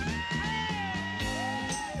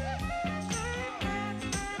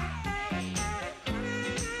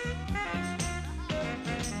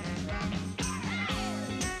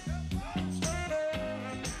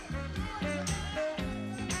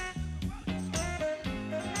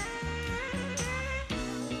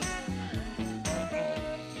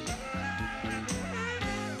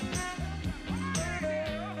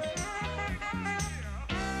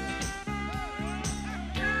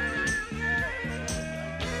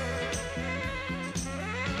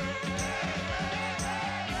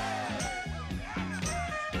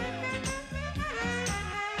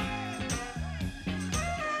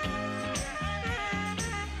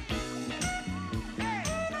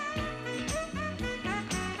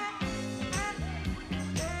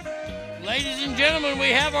 Ladies and gentlemen,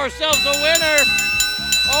 we have ourselves a winner.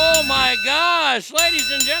 Oh my gosh. Ladies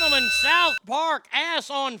and gentlemen, South Park, Ass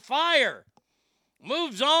on Fire,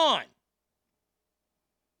 moves on.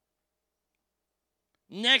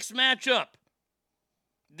 Next matchup.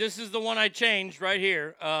 This is the one I changed right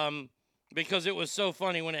here because it was so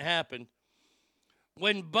funny when it happened.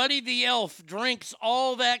 When Buddy the Elf drinks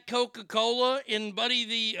all that Coca-Cola in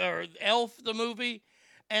Elf, the movie,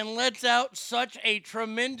 and lets out such a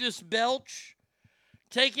tremendous belch,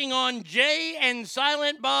 taking on Jay and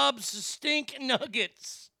Silent Bob's Stink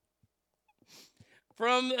Nuggets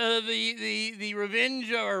from the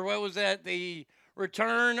Revenge, or what was that? The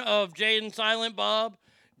Return of Jay and Silent Bob.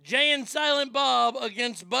 Jay and Silent Bob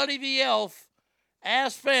against Buddy the Elf,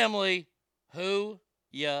 Ass Family. Who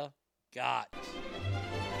ya got?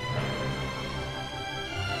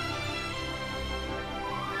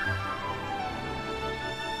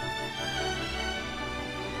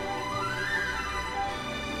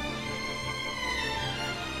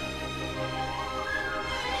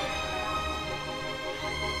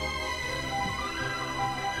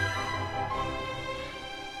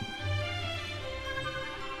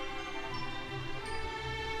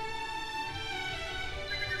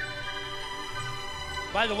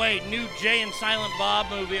 By the way, new Jay and Silent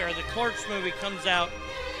Bob movie, or the Clerks movie, comes out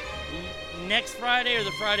next Friday or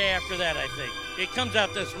the Friday after that, I think. It comes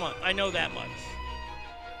out this month. I know that much.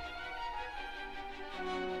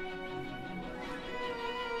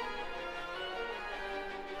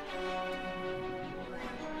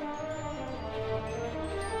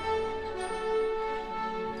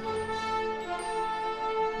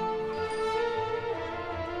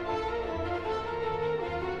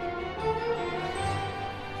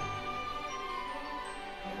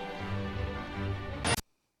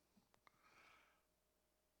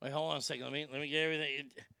 a second. Let me get everything.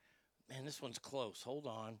 Man, this one's close. Hold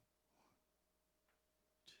on.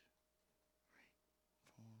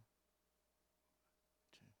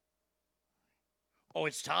 Oh,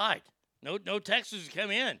 it's tied. No texts has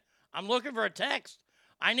come in. I'm looking for a text.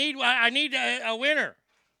 I need a winner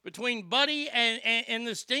between Buddy and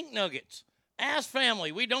the Stink Nuggets. Ass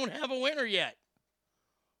Family. We don't have a winner yet.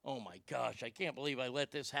 Oh my gosh, I can't believe I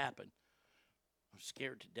let this happen. I'm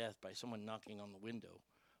scared to death by someone knocking on the window.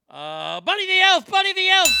 Buddy the Elf, Buddy the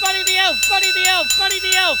Elf, Buddy the Elf, Buddy the Elf, Buddy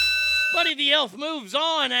the Elf. Buddy the Elf moves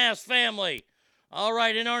on, Ass Family. All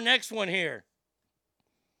right, in our next one here.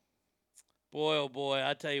 Boy, oh boy,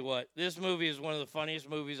 I tell you what, this movie is one of the funniest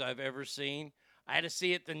movies I've ever seen. I had to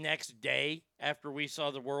see it the next day after we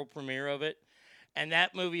saw the world premiere of it. And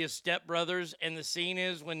that movie is Step Brothers, and the scene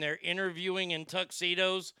is when they're interviewing in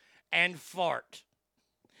tuxedos and fart.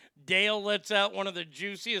 Dale lets out one of the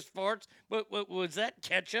juiciest farts. What was that,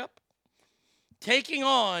 ketchup? Taking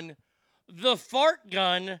on the fart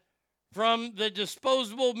gun from the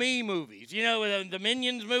Disposable Me movies. You know, the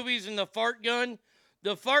Minions movies and the fart gun.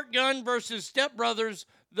 The fart gun versus Step Brothers,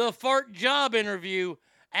 the fart job interview.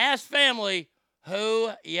 Ask Family, who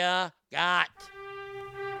ya got?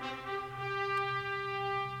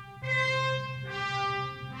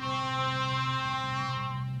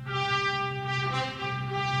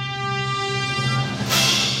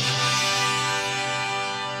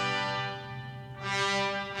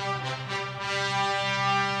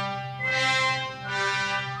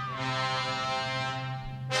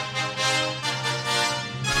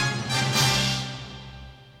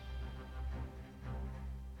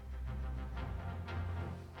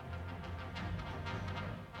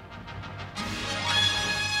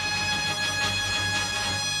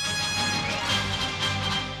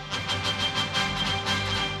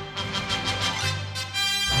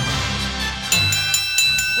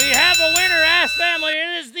 Family,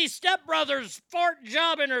 it is the Step Brothers fart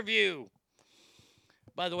job interview.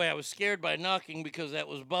 By the way, I was scared by knocking because that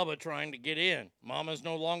was Bubba trying to get in. Mama's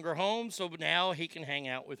no longer home, so now he can hang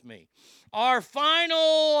out with me. Our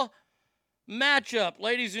final matchup,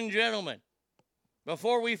 ladies and gentlemen,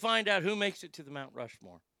 before we find out who makes it to the Mount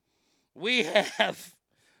Rushmore, we have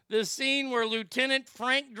the scene where Lieutenant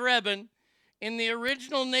Frank Drebin in the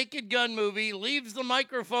original Naked Gun movie leaves the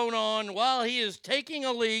microphone on while he is taking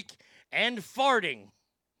a leak and farting,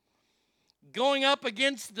 going up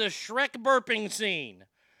against the Shrek burping scene.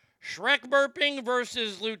 Shrek burping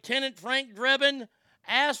versus Lieutenant Frank Drebin.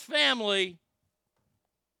 Ask Family,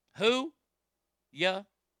 who ya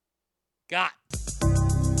got?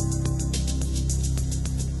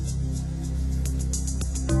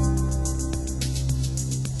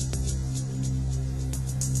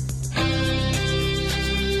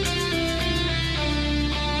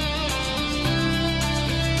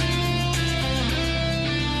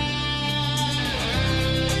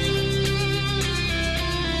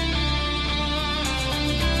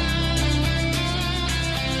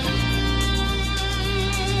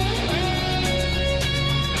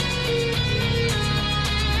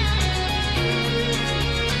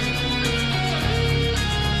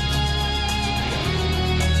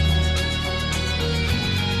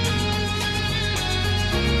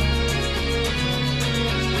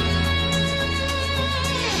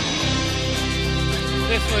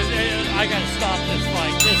 I gotta stop this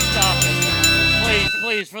fight. Just stop it. Please,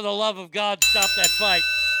 please, for the love of God, stop that fight.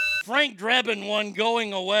 Frank Drebin won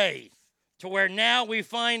going away, to where now we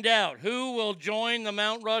find out who will join the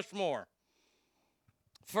Mount Rushmore.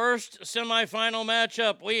 First semifinal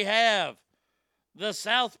matchup, we have the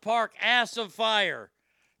South Park Ass of Fire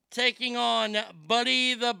taking on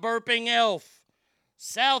Buddy the Burping Elf.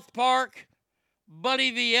 South Park,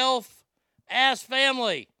 Buddy the Elf, Ass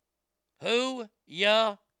Family, who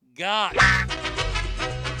ya got?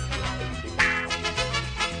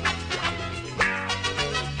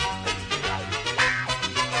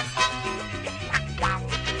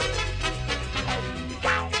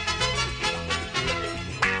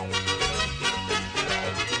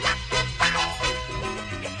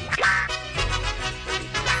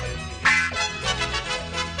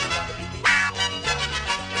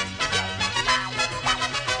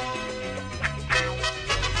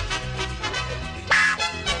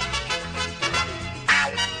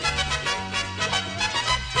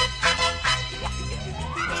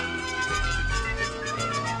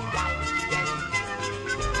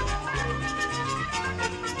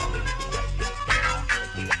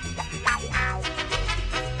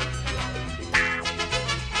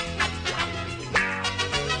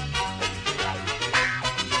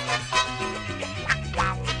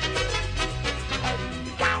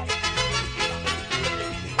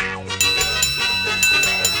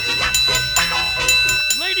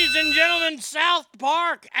 gentlemen, South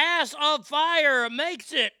Park, Ass of Fire,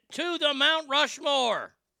 makes it to the Mount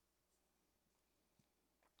Rushmore.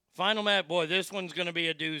 Final match. Boy, this one's going to be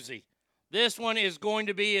a doozy. This one is going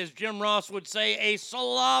to be, as Jim Ross would say, a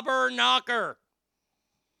slobber knocker.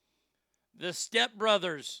 The Step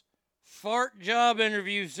Brothers fart job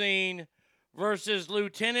interview scene versus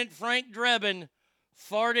Lieutenant Frank Drebin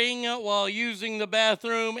farting while using the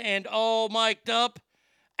bathroom and all mic'd up.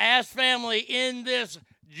 Ass Family in this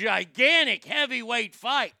gigantic heavyweight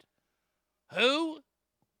fight. Who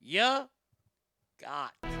ya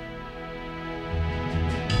got?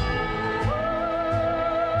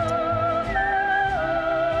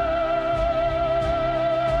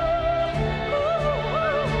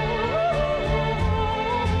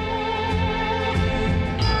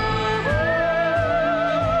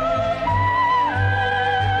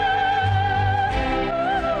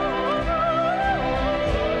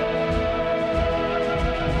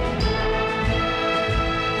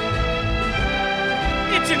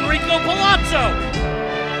 Enrico Palazzo.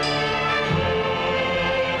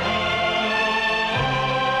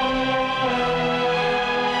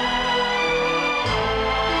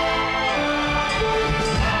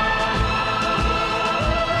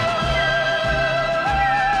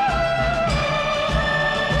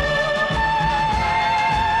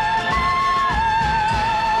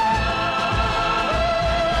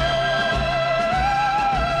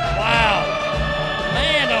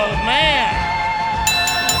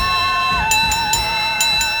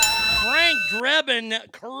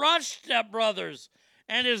 Crushed Step Brothers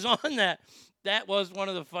and is on that. That was one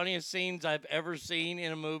of the funniest scenes I've ever seen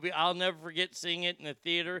in a movie. I'll never forget seeing it in the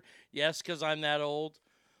theater. Yes, because I'm that old.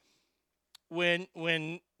 When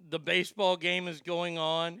the baseball game is going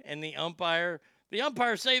on and the umpire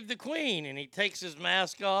saved the queen and he takes his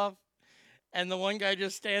mask off and the one guy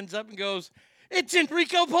just stands up and goes, "It's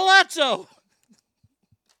Enrico Palazzo."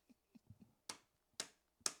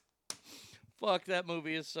 Fuck, that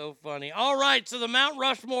movie is so funny. All right, so the Mount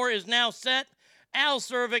Rushmore is now set. Al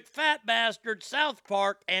Cervic, Fat Bastard, South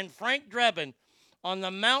Park, and Frank Drebin on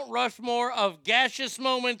the Mount Rushmore of gaseous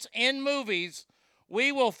moments in movies.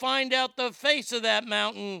 We will find out the face of that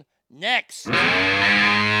mountain next.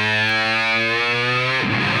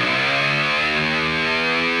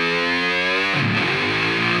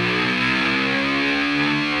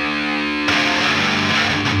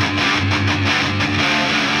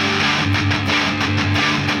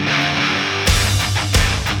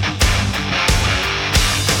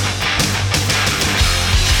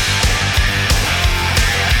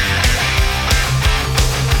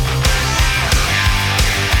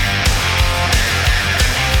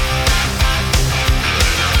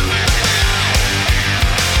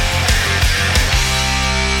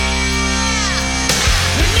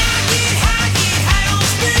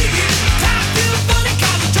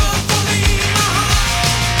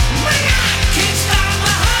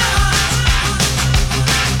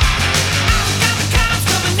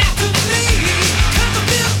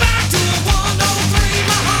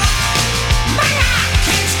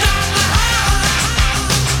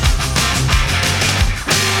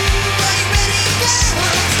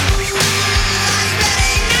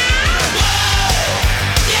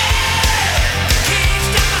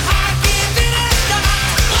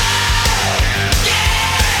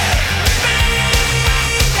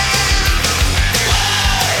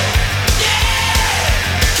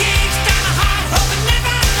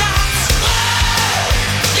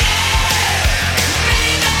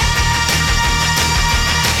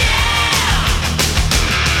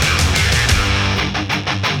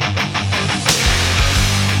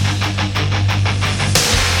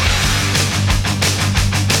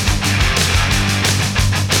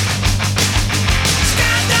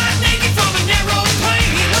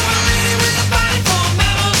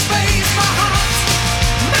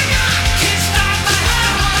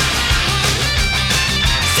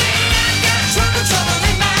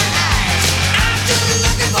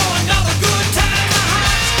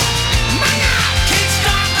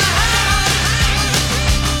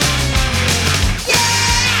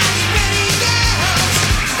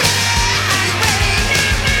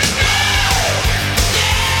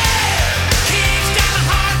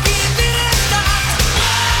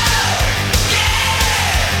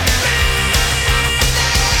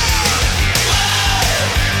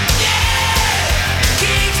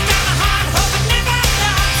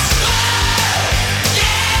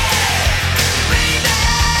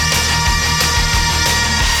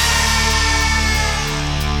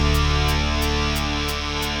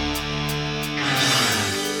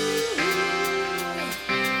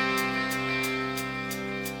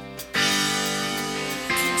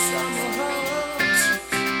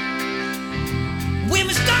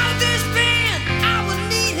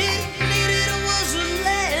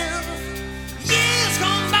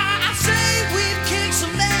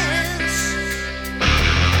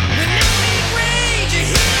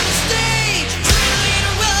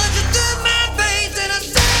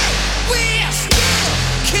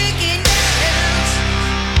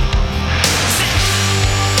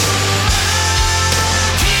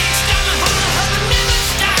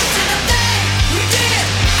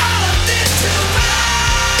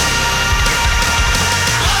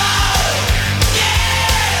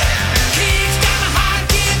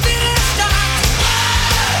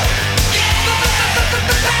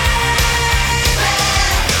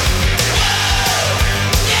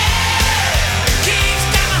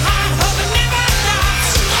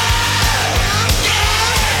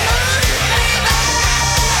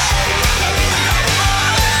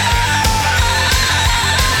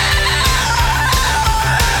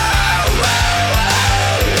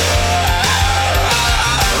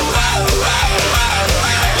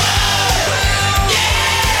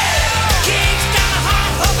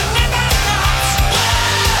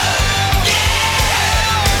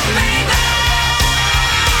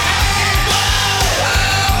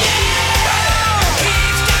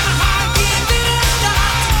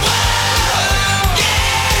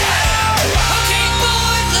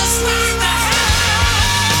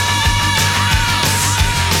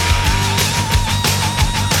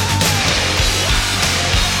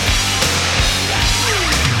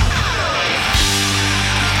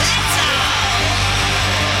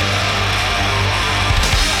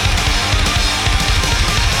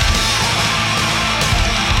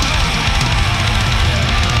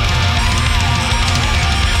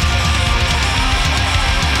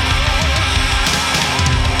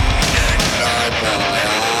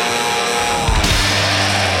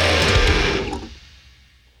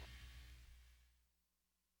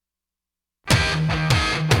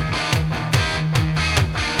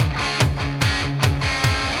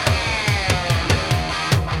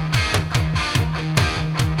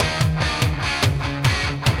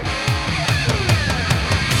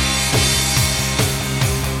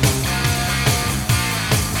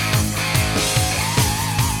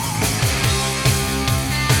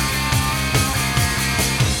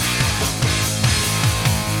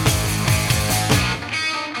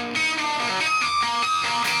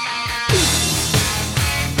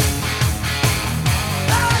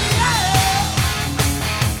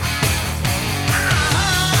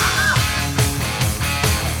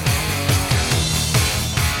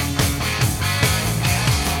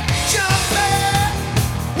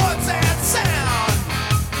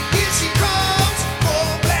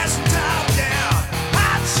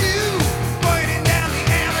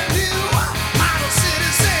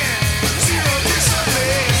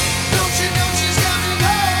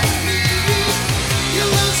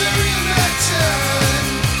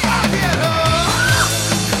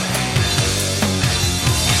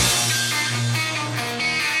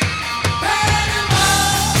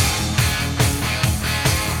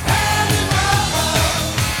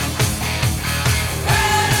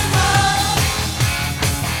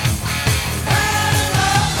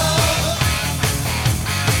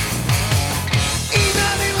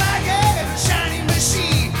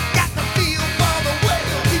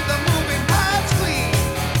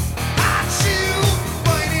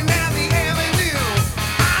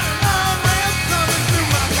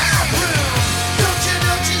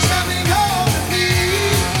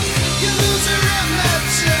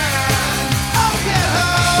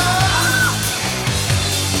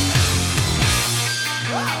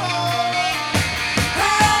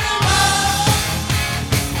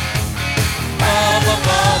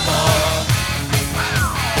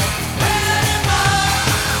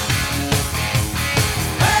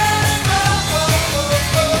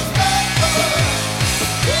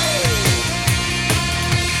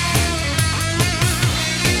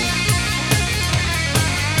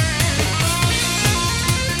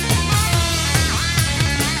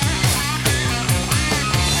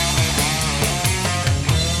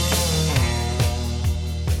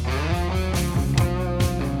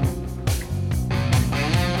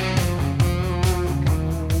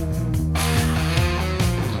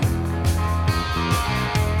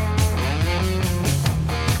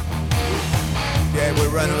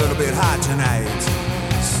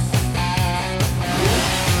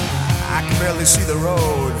 only see the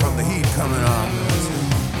road from the heat coming up.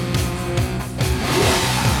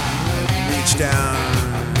 Reach down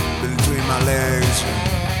between my legs,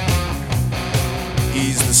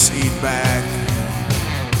 ease the seat back.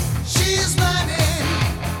 She's running,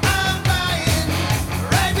 I'm buying,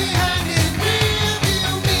 right behind it, real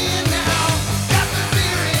deal me now. Got the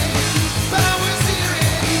feeling, power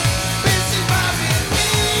steering, busy bobbing,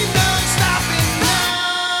 ain't no stopping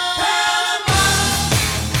now. Panama,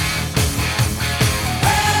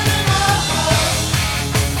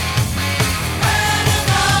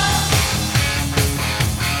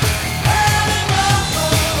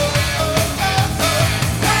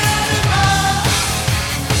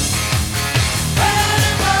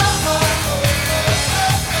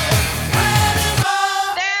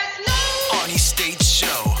 Panama, Arnie State Show.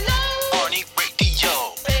 Arnie Radio.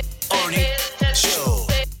 Arnie Show.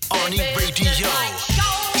 Arnie Radio.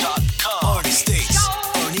 .com. Arnie States.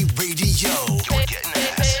 Arnie Radio. You're getting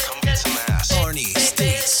ass. Come get some ass. Arnie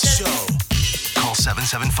States Show. Call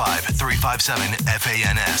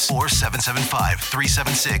 775-357-FANS or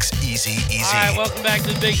 775-376-EASY-EASY. All right, welcome back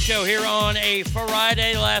to the big show here on a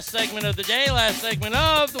Friday. Last segment of the day, last segment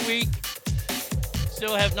of the week.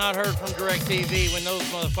 Still have not heard from DirecTV when those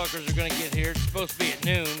motherfuckers are going to get here. It's supposed to be at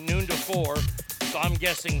noon to 4, so I'm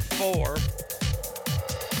guessing 4.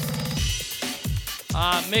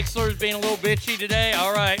 Mixler's being a little bitchy today.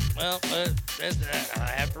 All right, well, I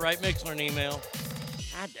have to write Mixler an email.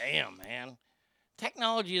 God damn, man.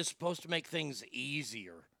 Technology is supposed to make things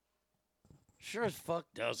easier. Sure as fuck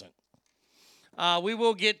doesn't. We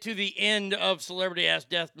will get to the end of Celebrity Ass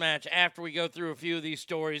Deathmatch after we go through a few of these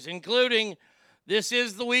stories, including this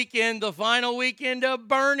is the weekend, the final weekend of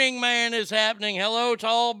Burning Man is happening. Hello to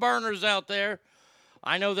all burners out there.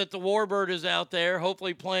 I know that the Warbird is out there,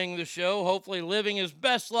 hopefully playing the show, hopefully living his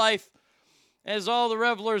best life, as all the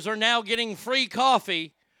revelers are now getting free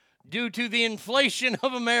coffee due to the inflation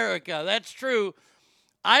of America. That's true.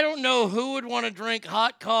 I don't know who would want to drink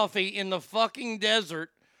hot coffee in the fucking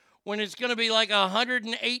desert when it's going to be like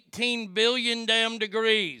 118 billion damn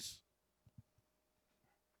degrees.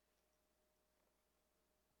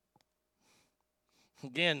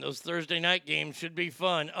 Again, those Thursday night games should be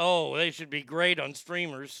fun. Oh, they should be great on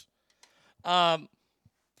streamers. I've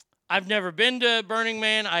never been to Burning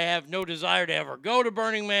Man. I have no desire to ever go to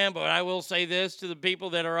Burning Man, but I will say this to the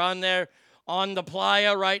people that are on there on the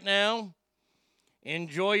playa right now.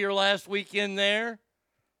 Enjoy your last weekend there.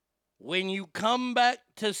 When you come back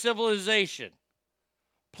to civilization,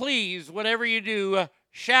 please, whatever you do,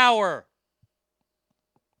 shower.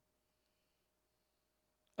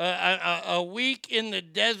 A week in the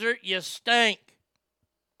desert, you stink.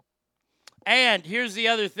 And here's the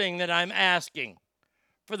other thing that I'm asking.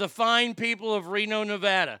 For the fine people of Reno,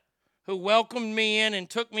 Nevada, who welcomed me in and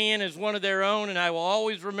took me in as one of their own, and I will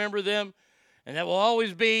always remember them, and that will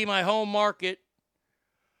always be my home market.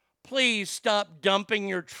 Please stop dumping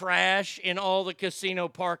your trash in all the casino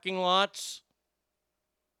parking lots.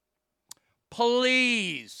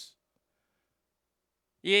 Please.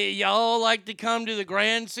 Y'all like to come to the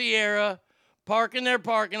Grand Sierra, park in their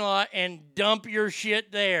parking lot, and dump your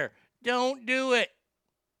shit there. Don't do it.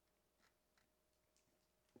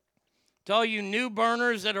 To all you new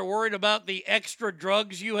burners that are worried about the extra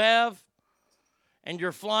drugs you have, and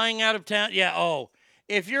you're flying out of town. Yeah,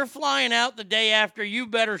 if you're flying out the day after, you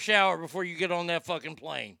better shower before you get on that fucking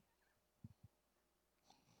plane.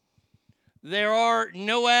 There are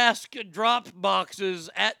no-ask drop boxes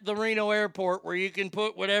at the Reno airport where you can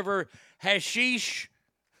put whatever hashish,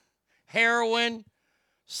 heroin,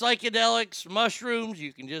 psychedelics, mushrooms,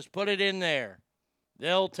 you can just put it in there.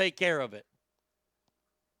 They'll take care of it.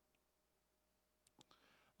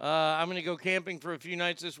 I'm going to go camping for a few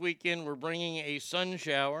nights this weekend. We're bringing a sun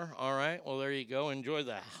shower. All right, well, there you go. Enjoy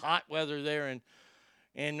the hot weather there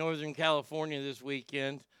in Northern California this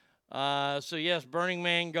weekend. So, yes, Burning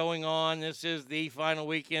Man going on. This is the final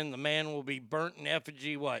weekend. The man will be burnt in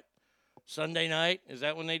effigy, Sunday night? Is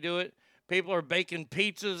that when they do it? People are baking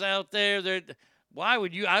pizzas out there. Why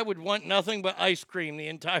would you? I would want nothing but ice cream the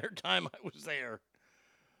entire time I was there.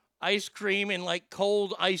 Ice cream and,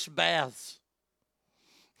 cold ice baths.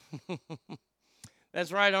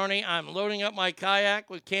 That's right, Arnie. I'm loading up my kayak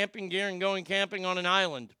with camping gear and going camping on an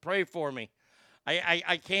island. Pray for me.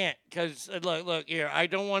 I can't because, look, here, I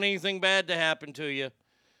don't want anything bad to happen to you.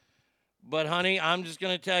 But, honey, I'm just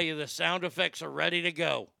going to tell you the sound effects are ready to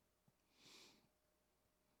go.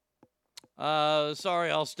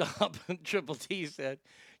 Sorry, I'll stop. Triple T said.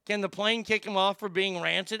 Can the plane kick him off for being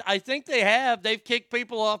rancid? I think they have. They've kicked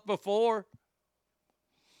people off before.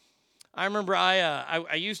 I remember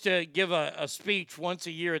I used to give a speech once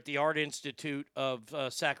a year at the Art Institute of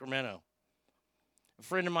Sacramento. A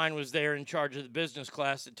friend of mine was there in charge of the business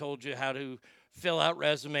class that told you how to fill out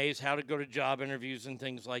resumes, how to go to job interviews, and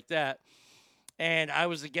things like that. And I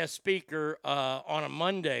was a guest speaker on a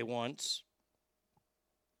Monday once.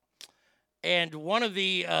 And one of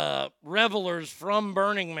the revelers from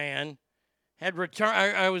Burning Man had returned.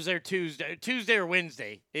 I was there Tuesday or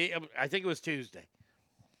Wednesday. I think it was Tuesday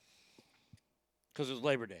because it was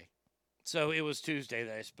Labor Day. So it was Tuesday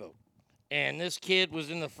that I spoke. And this kid was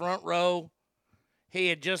in the front row. He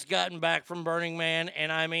had just gotten back from Burning Man,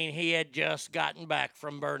 and I mean, he had just gotten back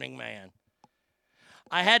from Burning Man.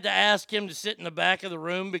 I had to ask him to sit in the back of the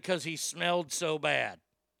room because he smelled so bad.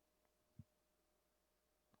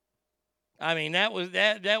 I mean, that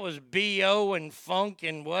was BO and funk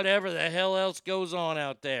and whatever the hell else goes on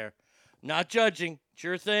out there. Not judging. It's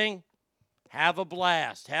your thing. Have a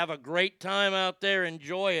blast. Have a great time out there.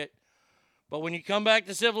 Enjoy it. But when you come back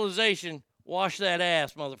to civilization, wash that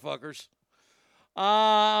ass, motherfuckers.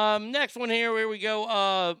 Next one here we go.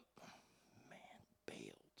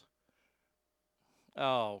 Bailed.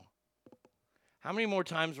 Oh. How many more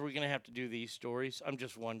times are we going to have to do these stories? I'm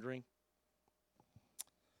just wondering.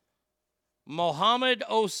 Mohammed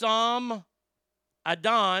Osam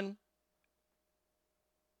Adan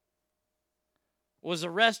was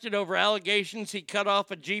arrested over allegations he cut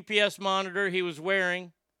off a GPS monitor he was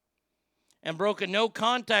wearing and broke a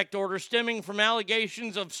no-contact order stemming from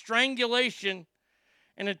allegations of strangulation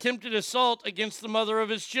and attempted assault against the mother of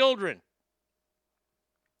his children.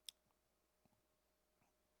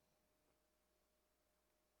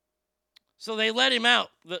 So they let him out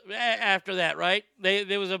after that, right?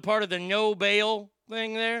 There was a part of the no bail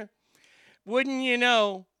thing there. Wouldn't you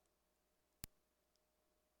know,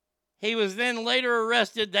 he was then later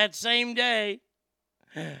arrested that same day,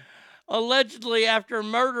 allegedly after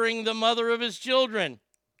murdering the mother of his children.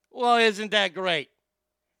 Well, isn't that great?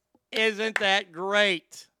 Isn't that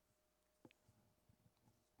great?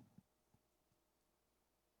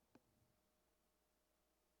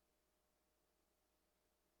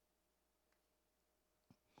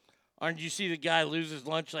 Did you see the guy lose his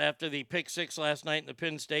lunch after the pick six last night in the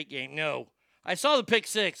Penn State game? No. I saw the pick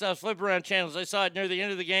six. I was flipping around channels. I saw it near the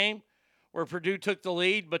end of the game where Purdue took the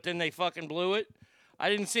lead, but then they fucking blew it. I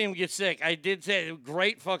didn't see him get sick. I did say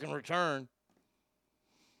great fucking return.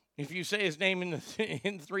 If you say his name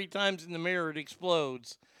in 3 times in the mirror, it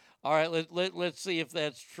explodes. All right, let's see if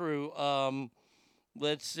that's true.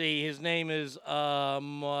 Let's see. His name is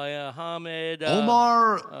Mohammed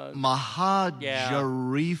Omar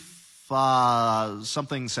Mahajarif.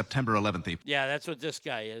 Something September 11th. Yeah, that's what this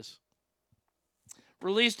guy is.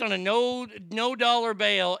 Released on a no dollar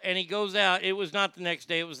bail, and he goes out. It was not the next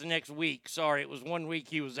day. It was the next week. Sorry, it was 1 week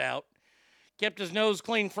he was out. Kept his nose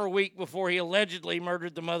clean for a week before he allegedly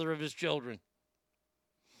murdered the mother of his children.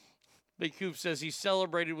 Big Coop says he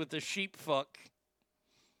celebrated with a sheep fuck.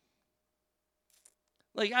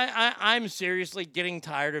 Like, I'm seriously getting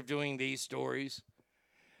tired of doing these stories.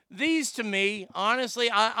 These, to me, honestly,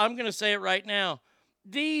 I'm going to say it right now.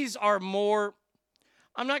 These are more,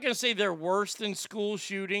 I'm not going to say they're worse than school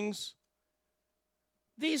shootings.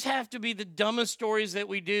 These have to be the dumbest stories that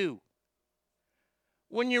we do.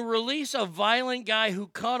 When you release a violent guy who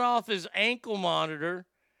cut off his ankle monitor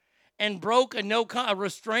and broke a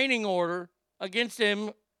restraining order against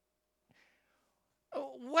him,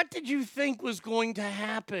 what did you think was going to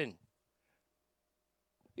happen?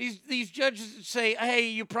 These judges say, hey,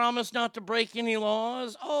 you promise not to break any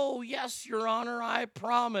laws? Oh, yes, Your Honor, I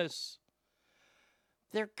promise.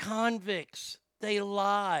 They're convicts. They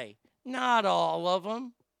lie. Not all of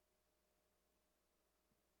them.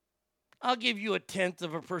 I'll give you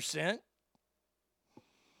 0.1%.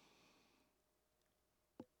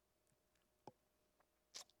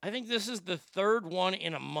 I think this is the third one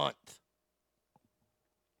in a month.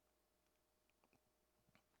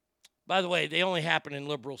 By the way, they only happen in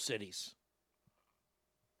liberal cities.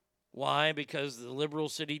 Why? Because the liberal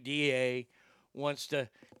city DA wants to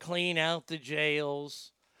clean out the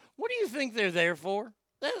jails. What do you think they're there for?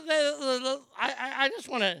 I just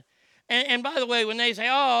want to... And by the way, when they say,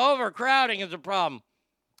 oh, overcrowding is a problem,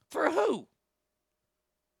 for who?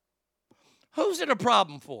 Who's it a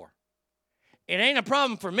problem for? It ain't a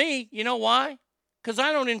problem for me. You know why? Because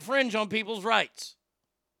I don't infringe on people's rights.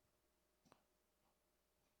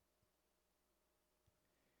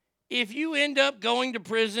 If you end up going to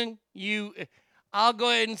prison, I'll go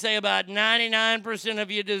ahead and say about 99%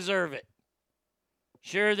 of you deserve it.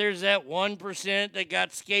 Sure, there's that 1% that got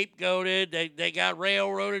scapegoated. They got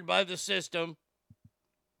railroaded by the system.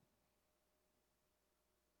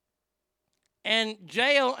 And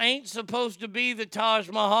jail ain't supposed to be the Taj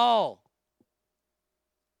Mahal.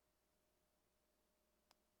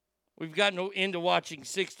 We've gotten into watching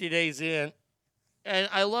 60 Days In. And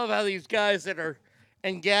I love how these guys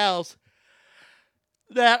and gals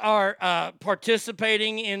that are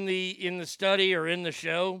participating in the study or in the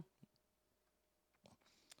show,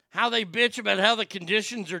 how they bitch about how the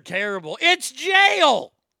conditions are terrible. It's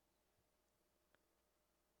jail.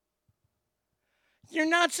 You're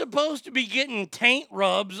not supposed to be getting taint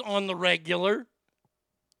rubs on the regular.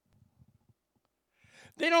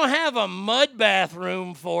 They don't have a mud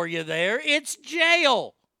bathroom for you there. It's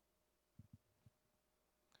jail.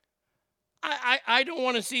 I don't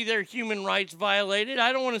want to see their human rights violated.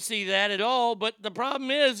 I don't want to see that at all. But the problem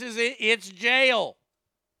is it's jail.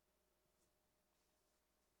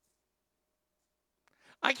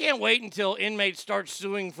 I can't wait until inmates start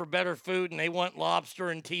suing for better food and they want lobster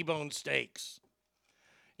and T-bone steaks.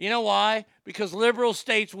 You know why? Because liberal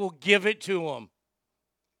states will give it to them.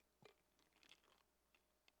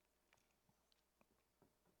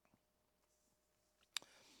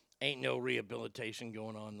 Ain't no rehabilitation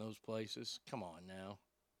going on in those places. Come on now.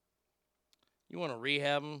 You want to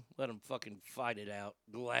rehab them? Let them fucking fight it out.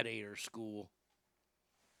 Gladiator school.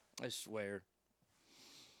 I swear.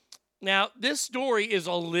 Now, this story is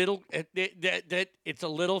a little, it's a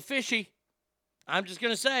little fishy. I'm just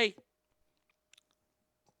going to say.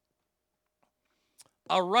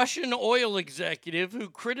 A Russian oil executive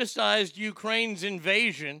who criticized Ukraine's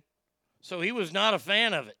invasion, so he was not a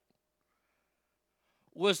fan of it,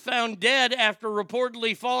 was found dead after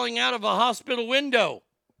reportedly falling out of a hospital window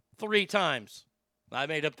 3 times. I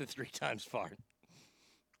made up the 3 times part.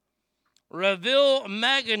 Ravil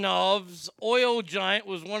Maganov's oil giant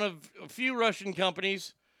was one of a few Russian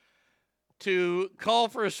companies to call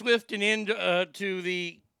for a swift end to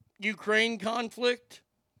the Ukraine conflict.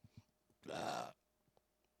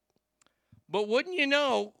 But wouldn't you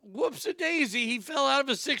know, whoops-a-daisy, he fell out of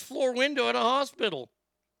a 6th-floor window at a hospital.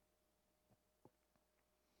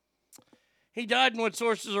 He died in what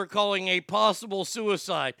sources are calling a possible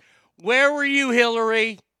suicide. Where were you,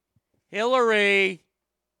 Hillary? Hillary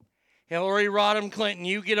Rodham Clinton,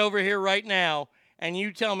 you get over here right now and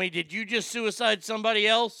you tell me, did you just suicide somebody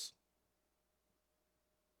else?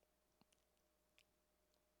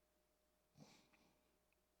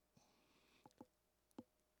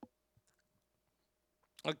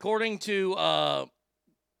 According to,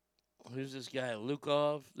 who's this guy,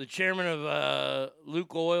 Lukov, the chairman of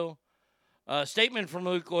Luke Oil, a statement from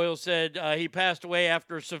Luke Oil said he passed away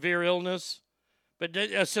after a severe illness. But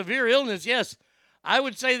a severe illness, yes. I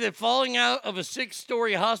would say that falling out of a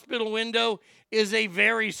 6-story hospital window is a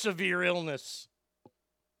very severe illness.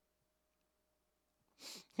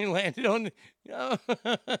 He landed on,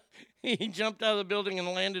 he jumped out of the building and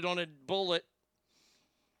landed on a bullet.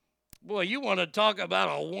 Boy, you want to talk about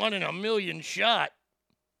a 1 in a million shot.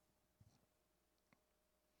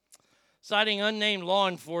 Citing unnamed law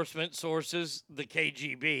enforcement sources, the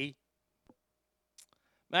KGB,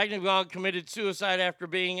 Magnagog committed suicide after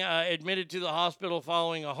being admitted to the hospital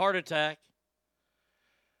following a heart attack.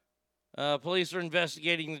 Police are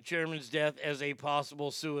investigating the chairman's death as a possible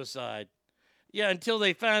suicide. Yeah, until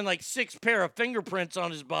they find like 6 pair of fingerprints on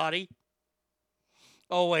his body.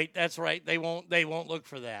 Oh wait, that's right. They won't look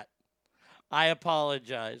for that. I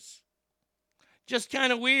apologize. Just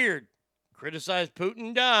kind of weird. Criticize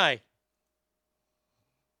Putin, die.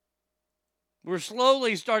 We're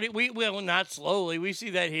slowly starting, well, not slowly, we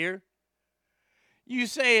see that here. You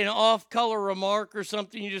say an off-color remark or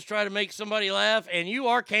something, you just try to make somebody laugh, and you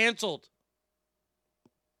are canceled.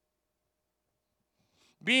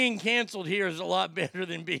 Being canceled here is a lot better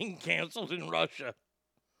than being canceled in Russia.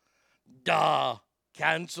 Duh,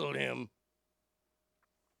 cancel him.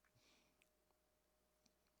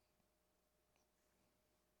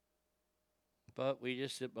 But we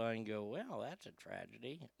just sit by and go, well, that's a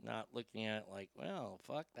tragedy. Not looking at it like, well,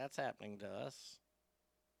 fuck, that's happening to us.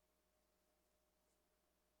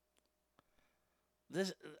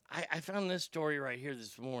 I found this story right here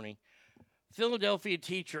this morning. Philadelphia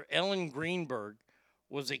teacher Ellen Greenberg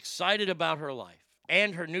was excited about her life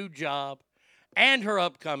and her new job and her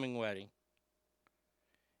upcoming wedding,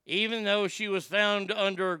 even though she was found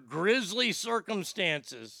under grisly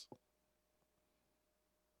circumstances.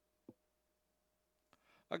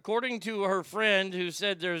 According to her friend, who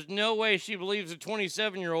said there's no way she believes a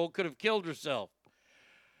 27-year-old could have killed herself.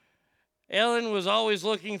 Ellen was always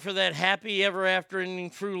looking for that happy ever after ending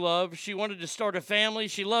true love. She wanted to start a family.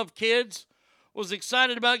 She loved kids, was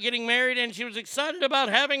excited about getting married, and she was excited about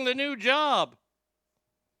having the new job.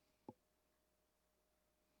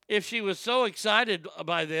 If she was so excited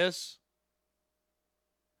by this,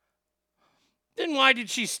 Then why did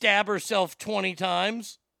she stab herself 20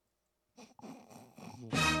 times?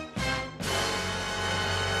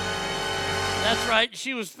 That's right.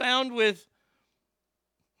 She was found with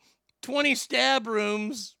 20 stab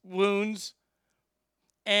wounds,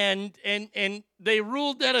 and they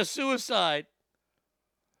ruled that a suicide.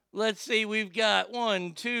 Let's see, we've got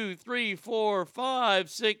 1, 2, 3, 4, 5,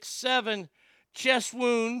 6, 7 chest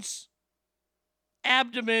wounds,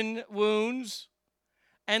 abdomen wounds,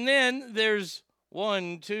 and then there's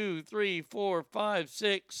 1, 2, 3, 4, 5,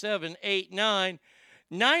 6, 7, 8, 9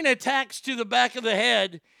 attacks to the back of the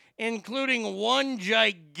head, including one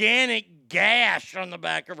gigantic gash on the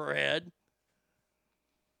back of her head.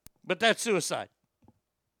 But that's suicide.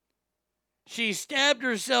 She stabbed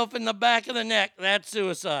herself in the back of the neck. That's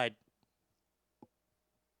suicide.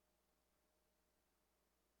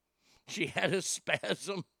 She had a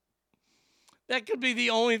spasm. That could be the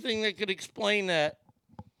only thing that could explain that.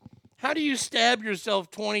 How do you stab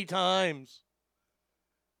yourself 20 times?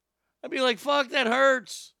 I'd be like, fuck, that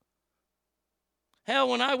hurts. Hell,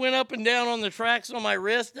 when I went up and down on the tracks on my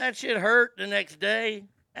wrist, that shit hurt the next day.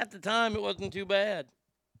 At the time, it wasn't too bad.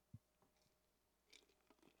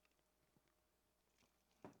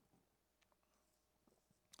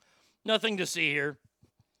 Nothing to see here.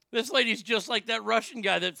 This lady's just like that Russian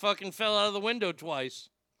guy that fucking fell out of the window twice.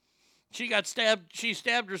 She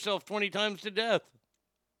stabbed herself 20 times to death.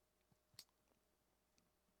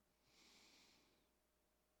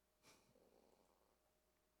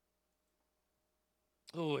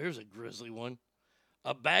 Oh, here's a grisly one.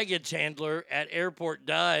 A baggage handler at airport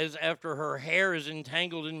dies after her hair is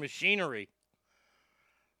entangled in machinery.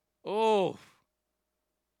 Oh,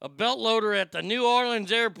 a belt loader at the New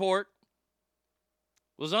Orleans airport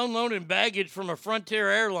was unloading baggage from a Frontier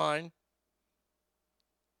airline.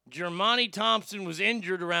 Germani Thompson was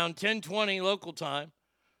injured around 10:20 local time.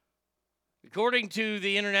 According to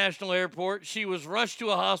the international airport, she was rushed to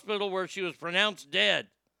a hospital where she was pronounced dead.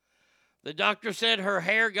 The doctor said her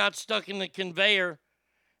hair got stuck in the conveyor,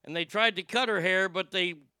 and they tried to cut her hair, but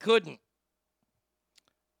they couldn't.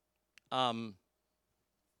 Tried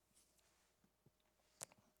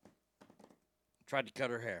to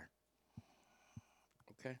cut her hair.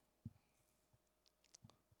 Okay.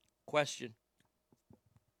 Question.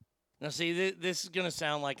 Now, see, this is going to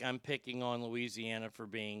sound like I'm picking on Louisiana for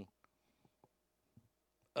being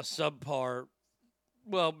a subpar,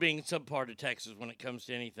 well, being subpar to Texas when it comes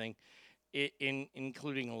to anything,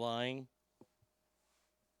 including lying.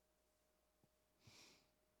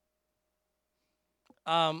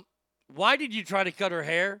 Why did you try to cut her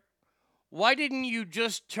hair? Why didn't you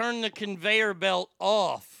just turn the conveyor belt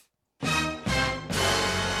off?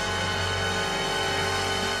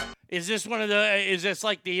 Is this is this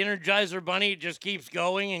like the Energizer Bunny? It just keeps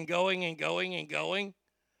going and going and going and going?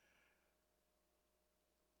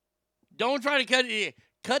 Don't try to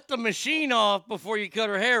cut the machine off before you cut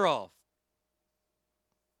her hair off.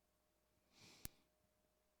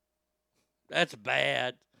 That's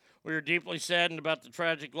bad. We are deeply saddened about the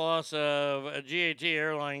tragic loss of a GAT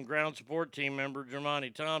airline ground support team member,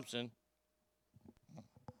 Germani Thompson.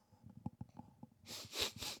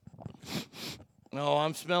 No,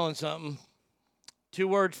 I'm smelling something. 2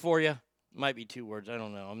 words for you. Might be 2 words. I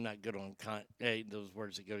don't know. I'm not good on those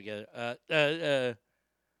words that go together.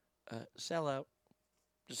 Sell out.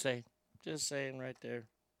 Just saying right there.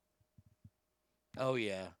 Oh,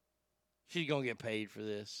 yeah. She's going to get paid for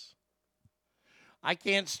this. I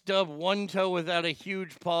can't stub one toe without a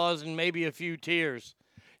huge pause and maybe a few tears.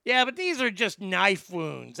 Yeah, but these are just knife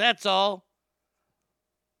wounds. That's all.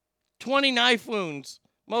 20 knife wounds.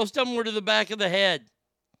 Most of them were to the back of the head.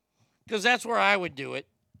 Because that's where I would do it.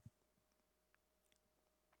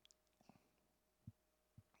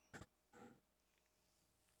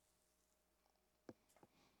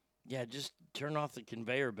 Yeah, just turn off the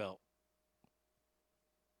conveyor belt.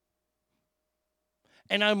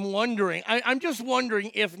 And I'm wondering, I'm just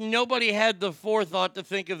wondering if nobody had the forethought to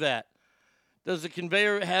think of that. Does the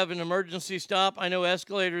conveyor have an emergency stop? I know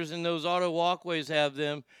escalators and those auto walkways have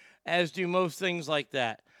them, as do most things like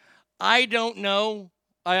that. I don't know.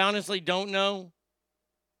 I honestly don't know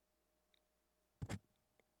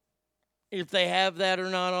if they have that or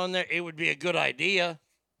not on there. It would be a good idea.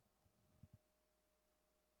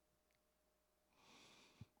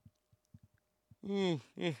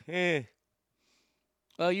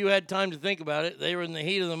 Well, you had time to think about it. They were in the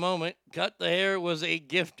heat of the moment. Cut the hair was a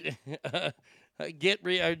gift, a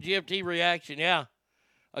GFT reaction. Yeah,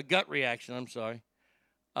 a gut reaction. I'm sorry.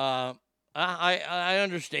 I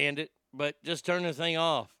understand it, but just turn the thing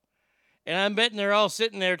off. And I'm betting they're all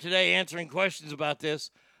sitting there today answering questions about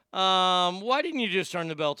this. Why didn't you just turn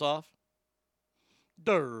the belt off?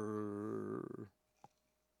 Durr.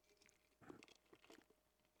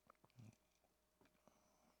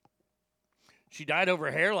 She dyed over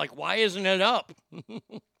her hair. Like, why isn't it up?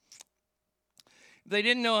 If they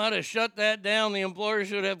didn't know how to shut that down, the employer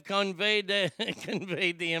should have conveyed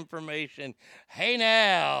the information. Hey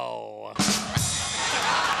now.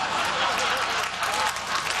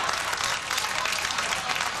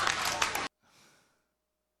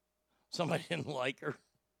 Somebody didn't like her.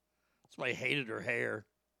 Somebody hated her hair.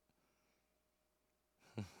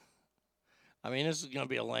 I mean, this is going to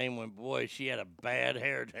be a lame one. Boy, she had a bad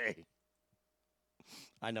hair day.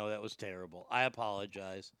 I know that was terrible. I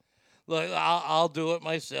apologize. Look, I'll do it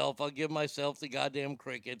myself. I'll give myself the goddamn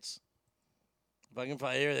crickets. If I can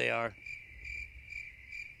find, here they are.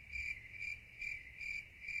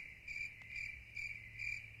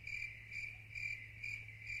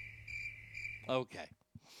 Okay.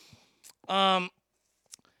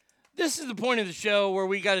 This is the point of the show where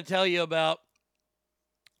we got to tell you about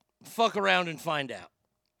fuck around and find out.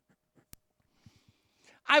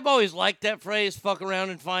 I've always liked that phrase, fuck around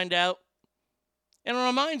and find out. And it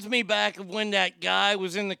reminds me back of when that guy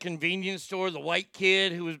was in the convenience store, the white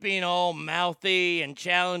kid who was being all mouthy and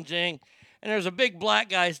challenging. And there's a big black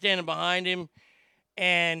guy standing behind him.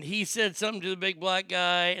 And he said something to the big black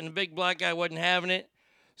guy, and the big black guy wasn't having it.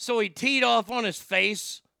 So he teed off on his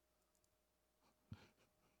face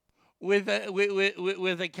with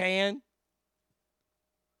a can.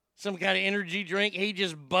 Some kind of energy drink. He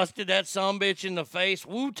just busted that sumbitch in the face.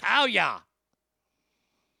 Woo tow ya.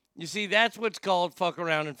 You see, that's what's called fuck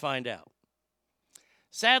around and find out.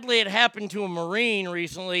 Sadly, it happened to a Marine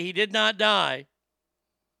recently. He did not die.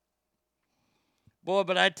 Boy,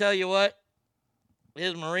 but I tell you what,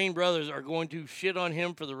 his Marine brothers are going to shit on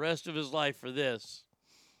him for the rest of his life for this.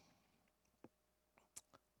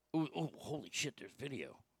 Ooh, holy shit, there's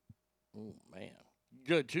video. Oh, man.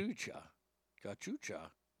 Gachucha.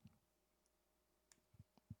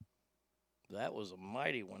 That was a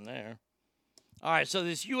mighty one there. All right, so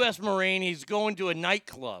this U.S. Marine, he's going to a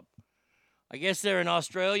nightclub. I guess they're in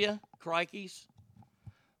Australia, crikeys.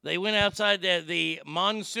 They went outside the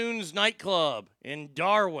Monsoons nightclub in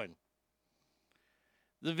Darwin.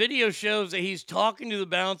 The video shows that he's talking to the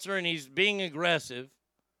bouncer and he's being aggressive.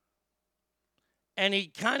 And he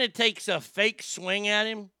kind of takes a fake swing at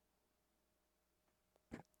him.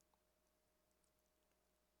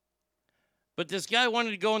 But this guy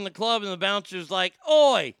wanted to go in the club, and the bouncer's like,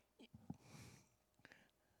 "Oi,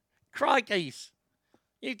 crikeys,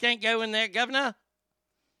 you can't go in there, governor."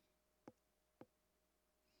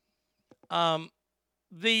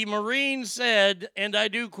 The Marine said, and I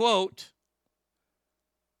do quote,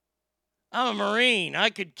 "I'm a Marine.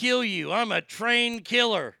 I could kill you. I'm a trained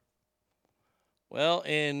killer." Well,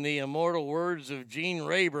 in the immortal words of Gene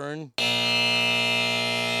Rayburn,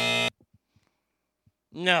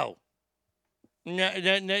 no. No,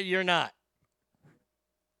 you're not.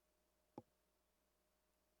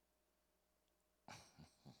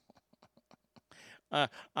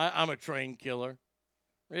 I'm a trained killer.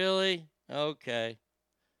 Really? Okay.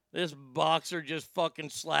 This boxer just fucking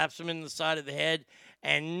slaps him in the side of the head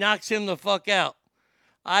and knocks him the fuck out.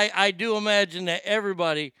 I do imagine that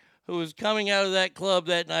everybody who was coming out of that club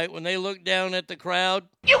that night, when they looked down at the crowd,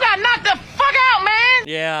 You got knocked the fuck out, man!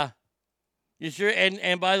 Yeah. You sure?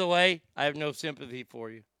 And by the way, I have no sympathy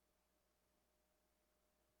for you.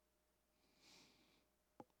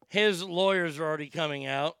 His lawyers are already coming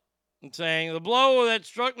out and saying the blow that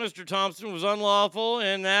struck Mr. Thompson was unlawful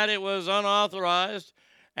and that it was unauthorized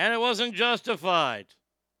and it wasn't justified.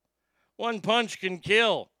 One punch can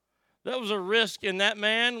kill. That was a risk, and that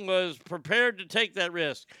man was prepared to take that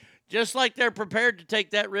risk, just like they're prepared to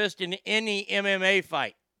take that risk in any MMA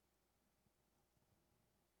fight.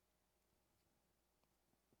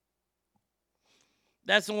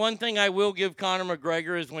 That's the one thing I will give Conor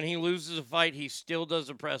McGregor is when he loses a fight, he still does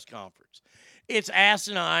a press conference. It's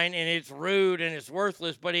asinine and it's rude and it's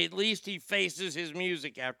worthless, but at least he faces his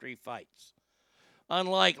music after he fights.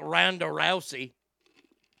 Unlike Ronda Rousey.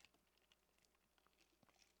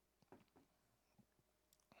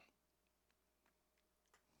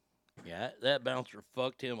 Yeah, that bouncer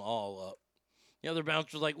fucked him all up. The other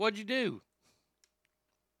bouncer was like, "What'd you do?"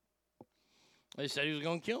 They said he was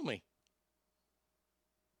going to kill me.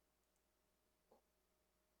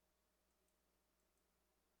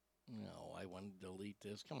 No, I want to delete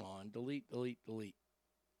this. Come on, delete.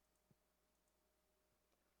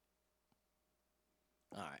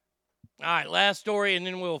 All right, last story, and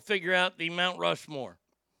then we'll figure out the Mount Rushmore.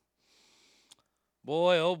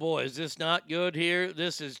 Boy, oh boy, is this not good here?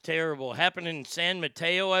 This is terrible. Happened in San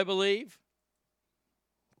Mateo, I believe.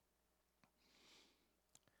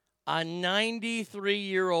 A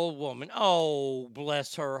 93-year-old woman. Oh,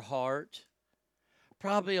 bless her heart.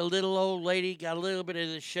 Probably a little old lady, got a little bit of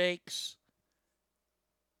the shakes.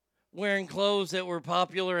 Wearing clothes that were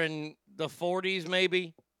popular in the 40s,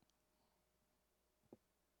 maybe.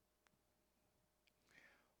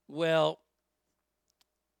 Well,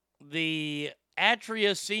 the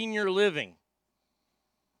Atria Senior Living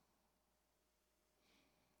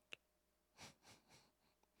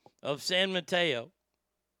of San Mateo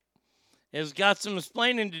has got some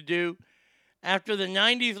explaining to do after the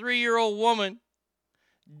 93-year-old woman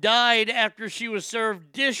died after she was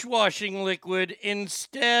served dishwashing liquid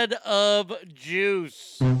instead of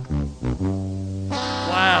juice.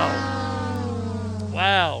 Wow.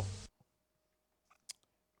 Wow.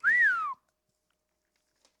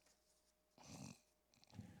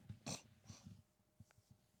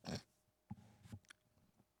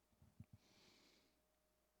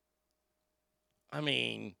 I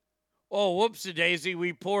mean, oh, whoopsie-daisy,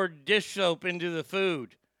 we poured dish soap into the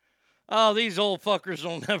food. Oh, these old fuckers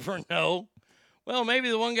will never know. Well, maybe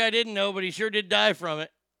the one guy didn't know, but he sure did die from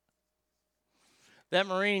it. That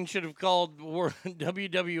Marine should have called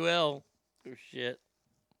WWL. Oh, shit.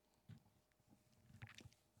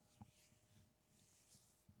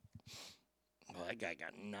 Well, that guy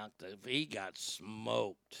got knocked up. He got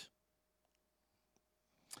smoked.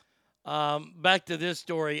 Back to this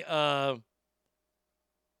story.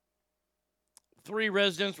 3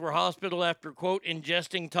 residents were hospitalized after, quote,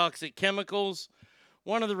 ingesting toxic chemicals.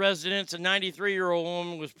 One of the residents, a 93-year-old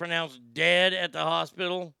woman, was pronounced dead at the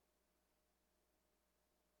hospital.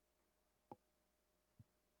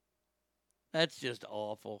 That's just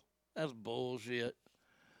awful. That's bullshit.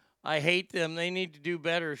 I hate them. They need to do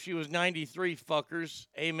better. She was 93, fuckers.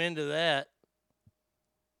 Amen to that.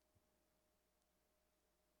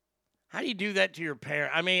 How do you do that to your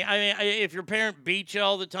parent? I mean, if your parent beats you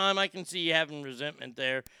all the time, I can see you having resentment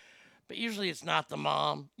there. But usually it's not the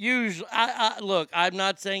mom. Usually, look, I'm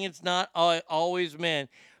not saying it's not always men,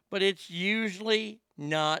 but it's usually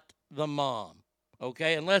not the mom.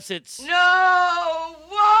 Okay? Unless it's... No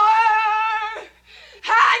war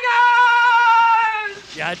hangers!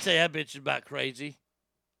 Yeah, I'd say that bitch is about crazy.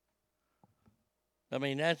 I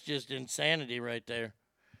mean, that's just insanity right there.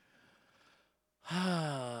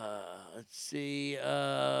 Let's see.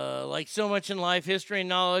 Like so much in life, history and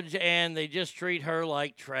knowledge, and they just treat her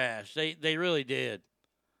like trash. They really did.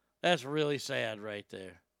 That's really sad right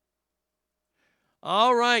there.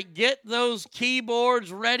 All right, get those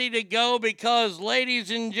keyboards ready to go because,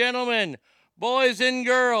 ladies and gentlemen, boys and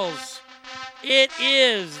girls, it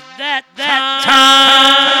is that time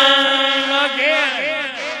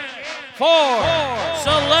again for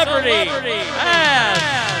Celebrity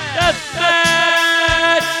Deathmatch.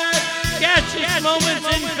 Catchiest moments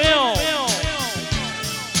in film.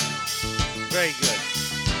 Very good.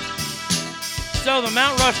 So the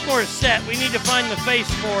Mount Rushmore is set. We need to find the face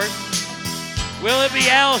for it. Will it be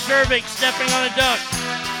Al Shervick stepping on a duck,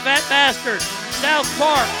 Fat Bastard, South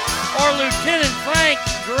Park, or Lieutenant Frank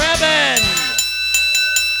Drebin?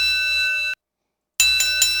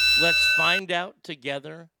 Let's find out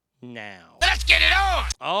together now. Let's get it on!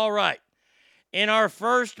 All right. In our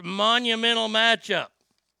first monumental matchup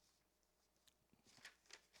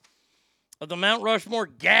of the Mount Rushmore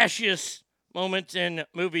gaseous moments in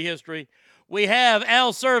movie history, we have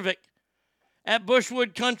Al Shervick at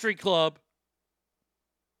Bushwood Country Club,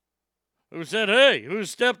 who said, hey, who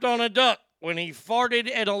stepped on a duck when he farted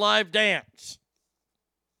at a live dance?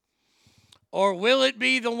 Or will it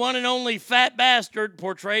be the one and only Fat Bastard,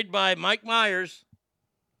 portrayed by Mike Myers,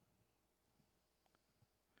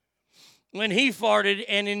 when he farted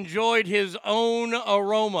and enjoyed his own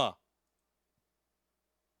aroma?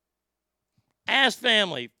 Ass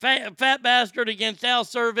Family, Fat Bastard against Al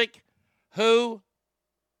Shervick. Who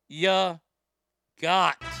ya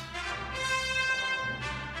got?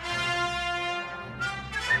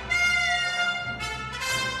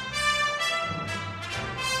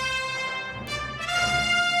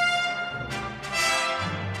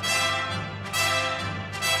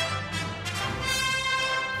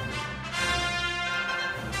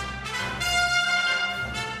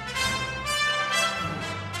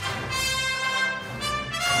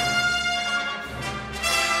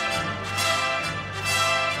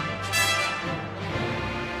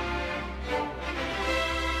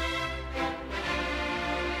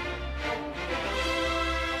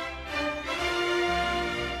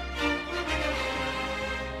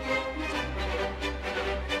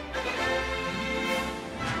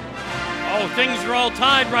 Things are all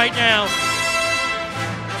tied right now.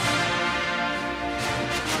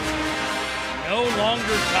 No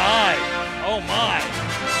longer tied. Oh my.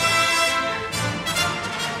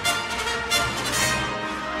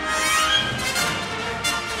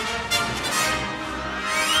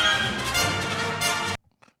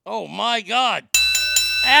 Oh, my God.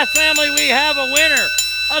 Ask Family, we have a winner.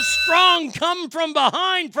 A strong come from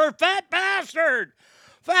behind for Fat Bastard.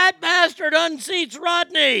 Fat Bastard unseats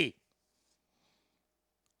Rodney.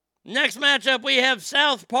 Next matchup, we have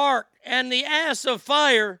South Park and the Ass of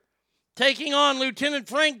Fire taking on Lieutenant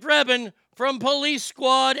Frank Drebin from Police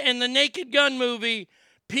Squad and the Naked Gun movie,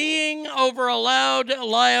 peeing over a loud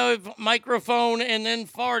live microphone and then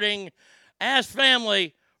farting. Ask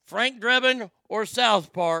Family, Frank Drebin or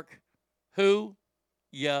South Park, who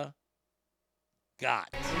ya got?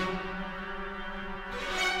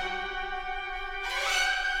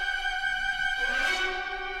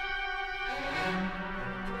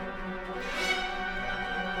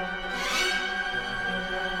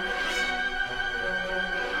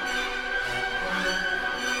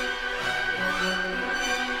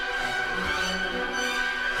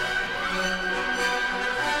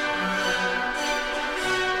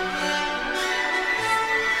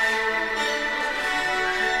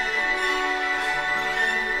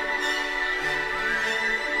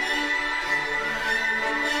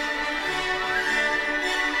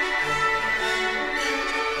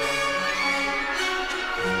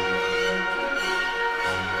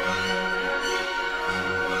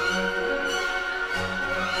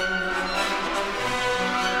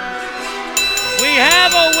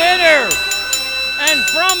 A winner. And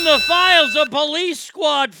from the files of Police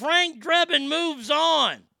Squad, Frank Drebin moves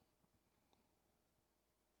on.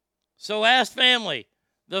 So Ask Family,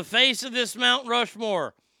 the face of this Mount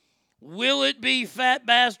Rushmore, will it be Fat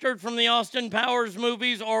Bastard from the Austin Powers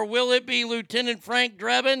movies or will it be Lieutenant Frank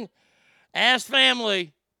Drebin? Ask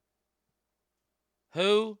Family,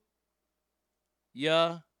 who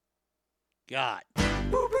ya got?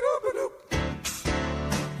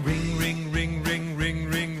 Ring, ring, ring, ring, ring,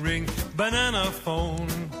 ring, ring, banana phone.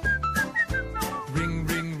 Ring,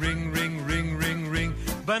 ring, ring, ring, ring, ring, ring,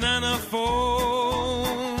 banana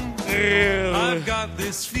phone. Ew. I've got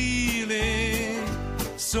this feeling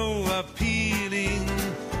so appealing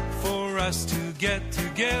for us to get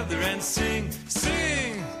together and sing,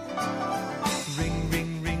 sing. Ring,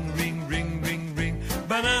 ring, ring, ring, ring, ring, ring,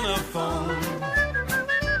 banana phone.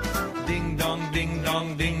 Ding dong, ding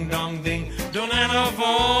dong, ding dong, ding, banana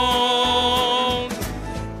phone.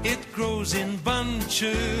 It grows in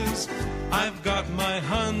bunches. I've got my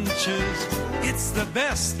hunches. It's the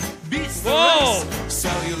best, beats the rest.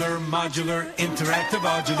 Cellular, modular, interactive,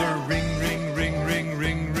 modular. Ring, ring, ring, ring,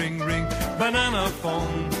 ring, ring, ring, banana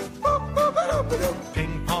phone.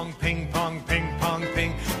 Ping pong, ping pong, ping pong,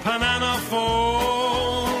 ping, banana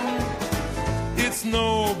phone. It's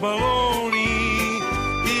no baloney.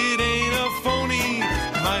 It ain't a phony.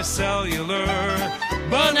 My cellular,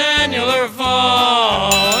 bananular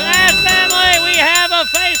phone. And Family, we have a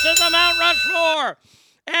face of the Mount Rushmore.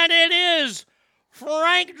 And it is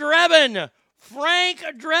Frank Drebin. Frank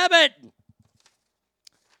Drebin.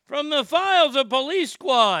 From the files of Police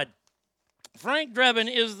Squad, Frank Drebin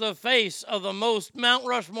is the face of the most Mount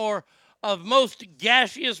Rushmore of most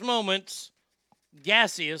gaseous moments.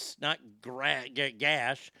 Gaseous, not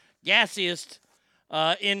gash. Gassiest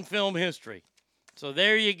in film history. So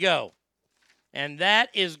there you go. And that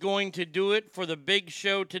is going to do it for the big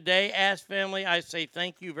show today. Ask Family, I say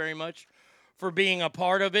thank you very much for being a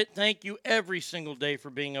part of it. Thank you every single day for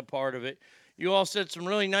being a part of it. You all said some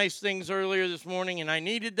really nice things earlier this morning, and I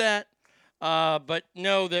needed that. But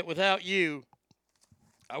know that without you,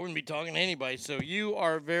 I wouldn't be talking to anybody. So you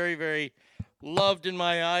are very, very loved in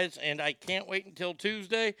my eyes, and I can't wait until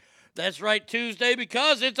Tuesday. That's right, Tuesday,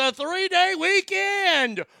 because it's a 3-day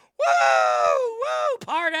weekend. Woo! Woo!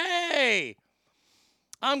 Party!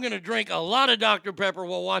 I'm going to drink a lot of Dr. Pepper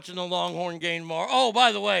while watching the Longhorn game tomorrow. Oh,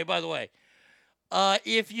 by the way,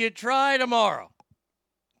 if you try tomorrow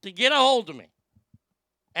to get a hold of me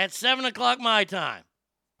at 7 o'clock my time,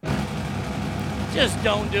 just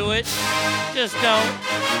don't do it. Just don't.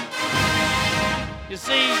 You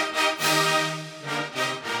see,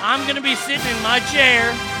 I'm going to be sitting in my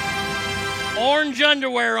chair, orange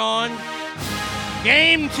underwear on,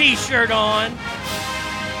 game t-shirt on,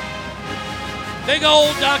 big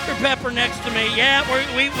old Dr. Pepper next to me. Yeah,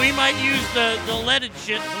 we might use the leaded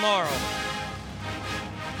shit tomorrow.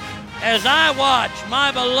 As I watch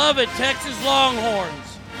my beloved Texas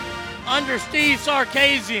Longhorns under Steve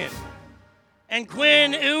Sarkisian and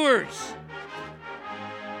Quinn Ewers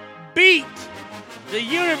beat the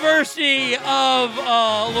University of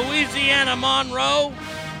Louisiana Monroe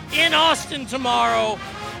in Austin tomorrow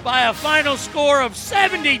by a final score of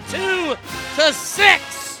 72-6.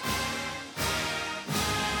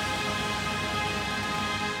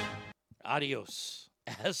 Adios,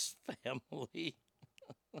 Ask Family.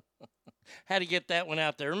 Had to get that one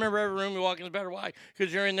out there. Remember, every room you walk in is better. Why?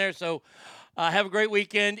 Because you're in there. So have a great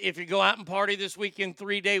weekend. If you go out and party this weekend,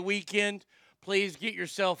 3-day weekend, please get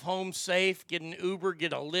yourself home safe. Get an Uber,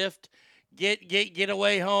 get a Lyft. Get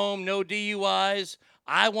away home. No DUIs.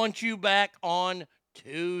 I want you back on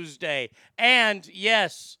Tuesday. And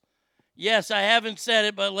yes, I haven't said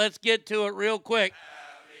it, but let's get to it real quick.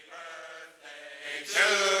 To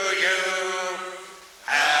you.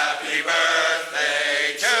 Happy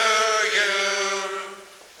birthday to you.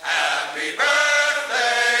 Happy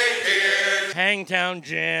birthday, dear Hangtown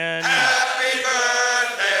Jen. Happy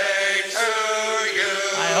birthday to you.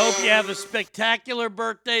 I hope you have a spectacular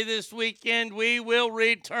birthday this weekend. We will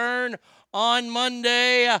return on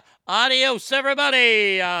Monday. Adios,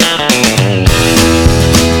 everybody.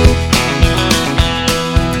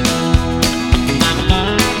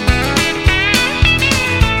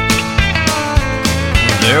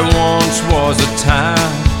 There once was a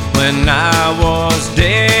time when I was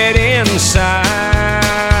dead inside.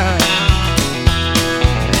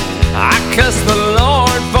 I cussed the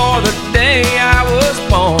Lord for the day I was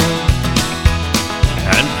born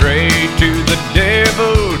and prayed to the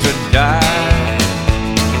devil to die.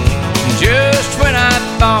 Just when I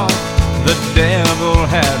thought the devil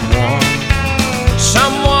had won,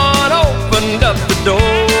 someone opened up the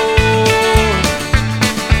door.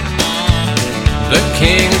 The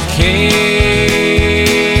King of Kings,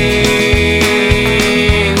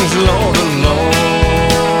 Lord of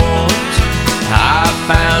Lords. I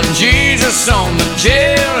found Jesus on the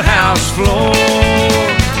jailhouse floor.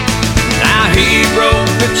 Now he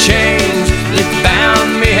broke the chains that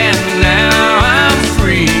bound me, and now I'm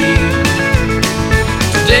free.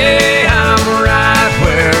 Today I'm right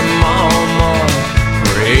where Mama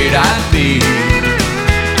prayed I'd be.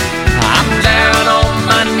 I'm down on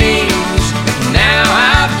my knees.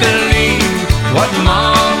 What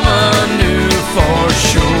Mama knew for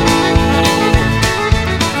sure.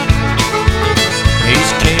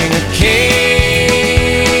 He's King of Kings,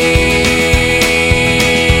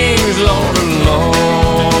 Lord of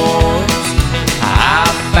Lords. I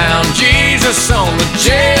found Jesus on the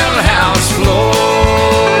jailhouse floor.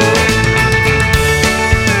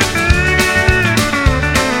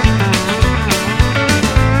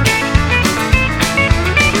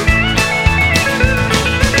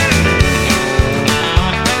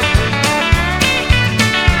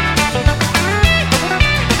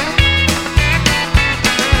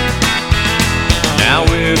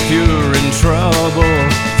 If you're in trouble,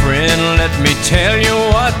 friend, let me tell you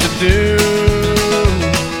what to do.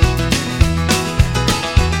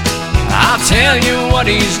 I'll tell you what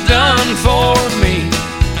he's done for me,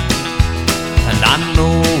 and I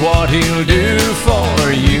know what he'll do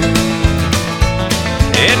for you.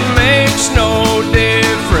 It makes no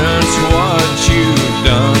difference what you've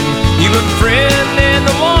done. You a friend and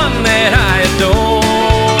the one that I adore.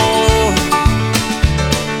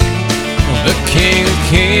 The King of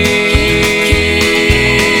Kings,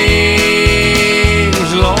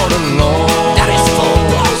 Lord of Lords.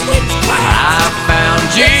 I found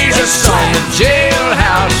Jesus on the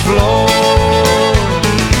jailhouse floor.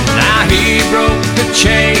 Now he broke the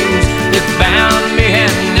chains that bound me,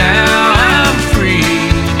 and now I'm free.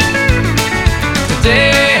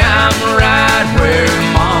 Today I'm right where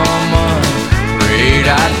Mama prayed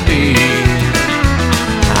I'd be.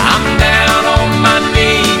 I'm down on my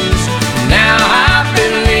knees. Now I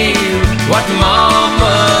believe what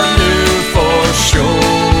Mama knew for sure.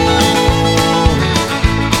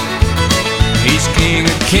 He's King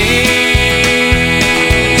of Kings,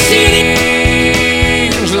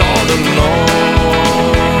 Lord of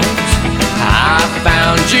Lords. I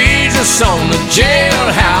found Jesus on the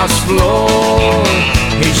jailhouse floor.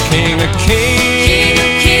 He's King of Kings,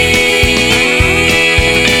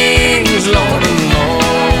 Lord of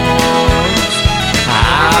Lords.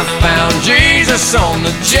 I found Jesus on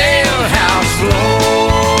the jailhouse floor.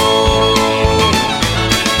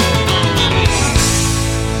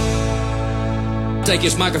 Take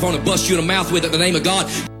this microphone and bust you in the mouth with it in the name of God.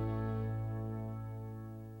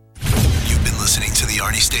 You've been listening to The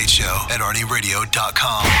Arnie State Show at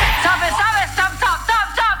ArnieRadio.com. Stop it, stop it, stop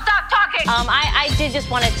talking. I did just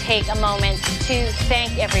want to take a moment to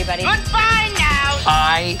thank everybody. Goodbye now.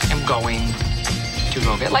 I am going to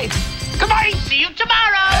go get laid. Goodbye. See you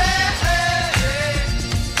tomorrow.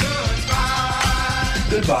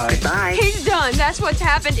 Goodbye. Bye. He's done. That's what's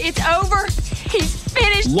happened. It's over. He's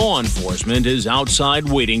finished. Law enforcement is outside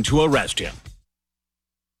waiting to arrest him.